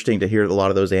really interesting to hear a lot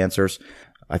of those answers.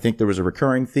 I think there was a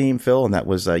recurring theme, Phil, and that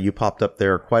was you popped up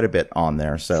there quite a bit on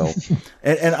there. So,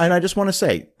 and I just want to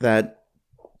say that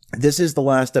this is the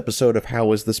last episode of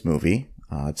How Is This Movie?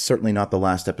 It's certainly not the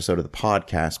last episode of the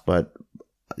podcast, but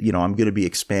I'm going to be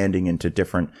expanding into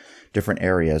different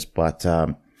areas. But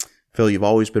Phil, you've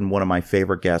always been one of my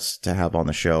favorite guests to have on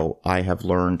the show. I have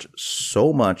learned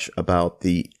so much about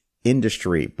the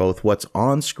industry, both what's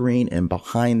on screen and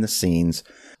behind the scenes.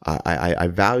 I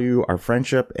value our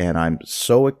friendship, and I'm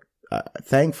so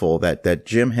thankful that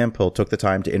Jim Hemphill took the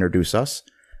time to introduce us.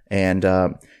 And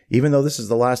even though this is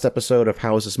the last episode of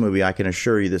How Is This Movie, I can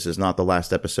assure you this is not the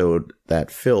last episode that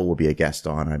Phil will be a guest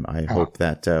on. I hope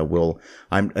that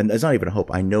and it's not even a hope.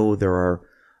 I know there are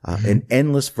an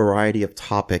endless variety of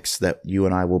topics that you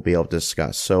and I will be able to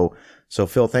discuss. So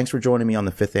Phil, thanks for joining me on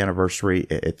the 5th anniversary.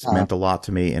 It's meant a lot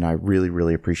to me, and I really,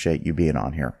 really appreciate you being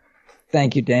on here.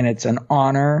 Thank you, Dana. It's an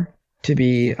honor to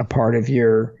be a part of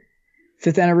your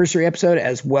 5th anniversary episode,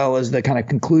 as well as the kind of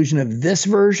conclusion of this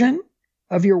version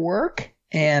of your work.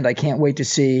 And I can't wait to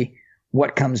see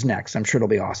what comes next. I'm sure it'll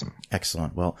be awesome.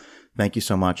 Excellent. Well, thank you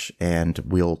so much. And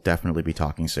we'll definitely be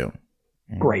talking soon.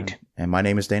 Great. And my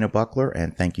name is Dana Buckler,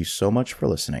 and thank you so much for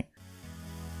listening.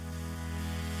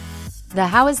 The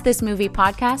How Is This Movie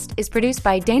podcast is produced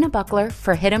by Dana Buckler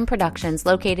for Hidden Productions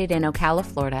located in Ocala,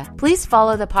 Florida. Please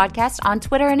follow the podcast on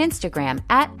Twitter and Instagram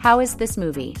at How Is This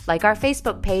Movie. Like our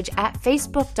Facebook page at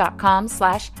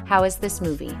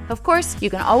facebook.com/HowIsThisMovie. Of course, you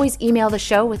can always email the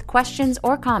show with questions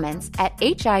or comments at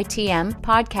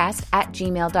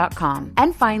hitmpodcast@gmail.com.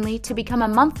 And finally, to become a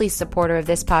monthly supporter of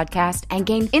this podcast and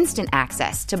gain instant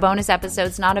access to bonus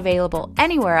episodes not available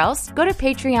anywhere else, go to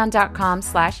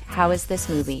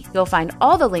patreon.com/HowIsThisMovie. You'll find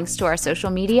all the links to our social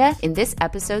media in this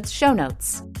episode's show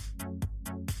notes.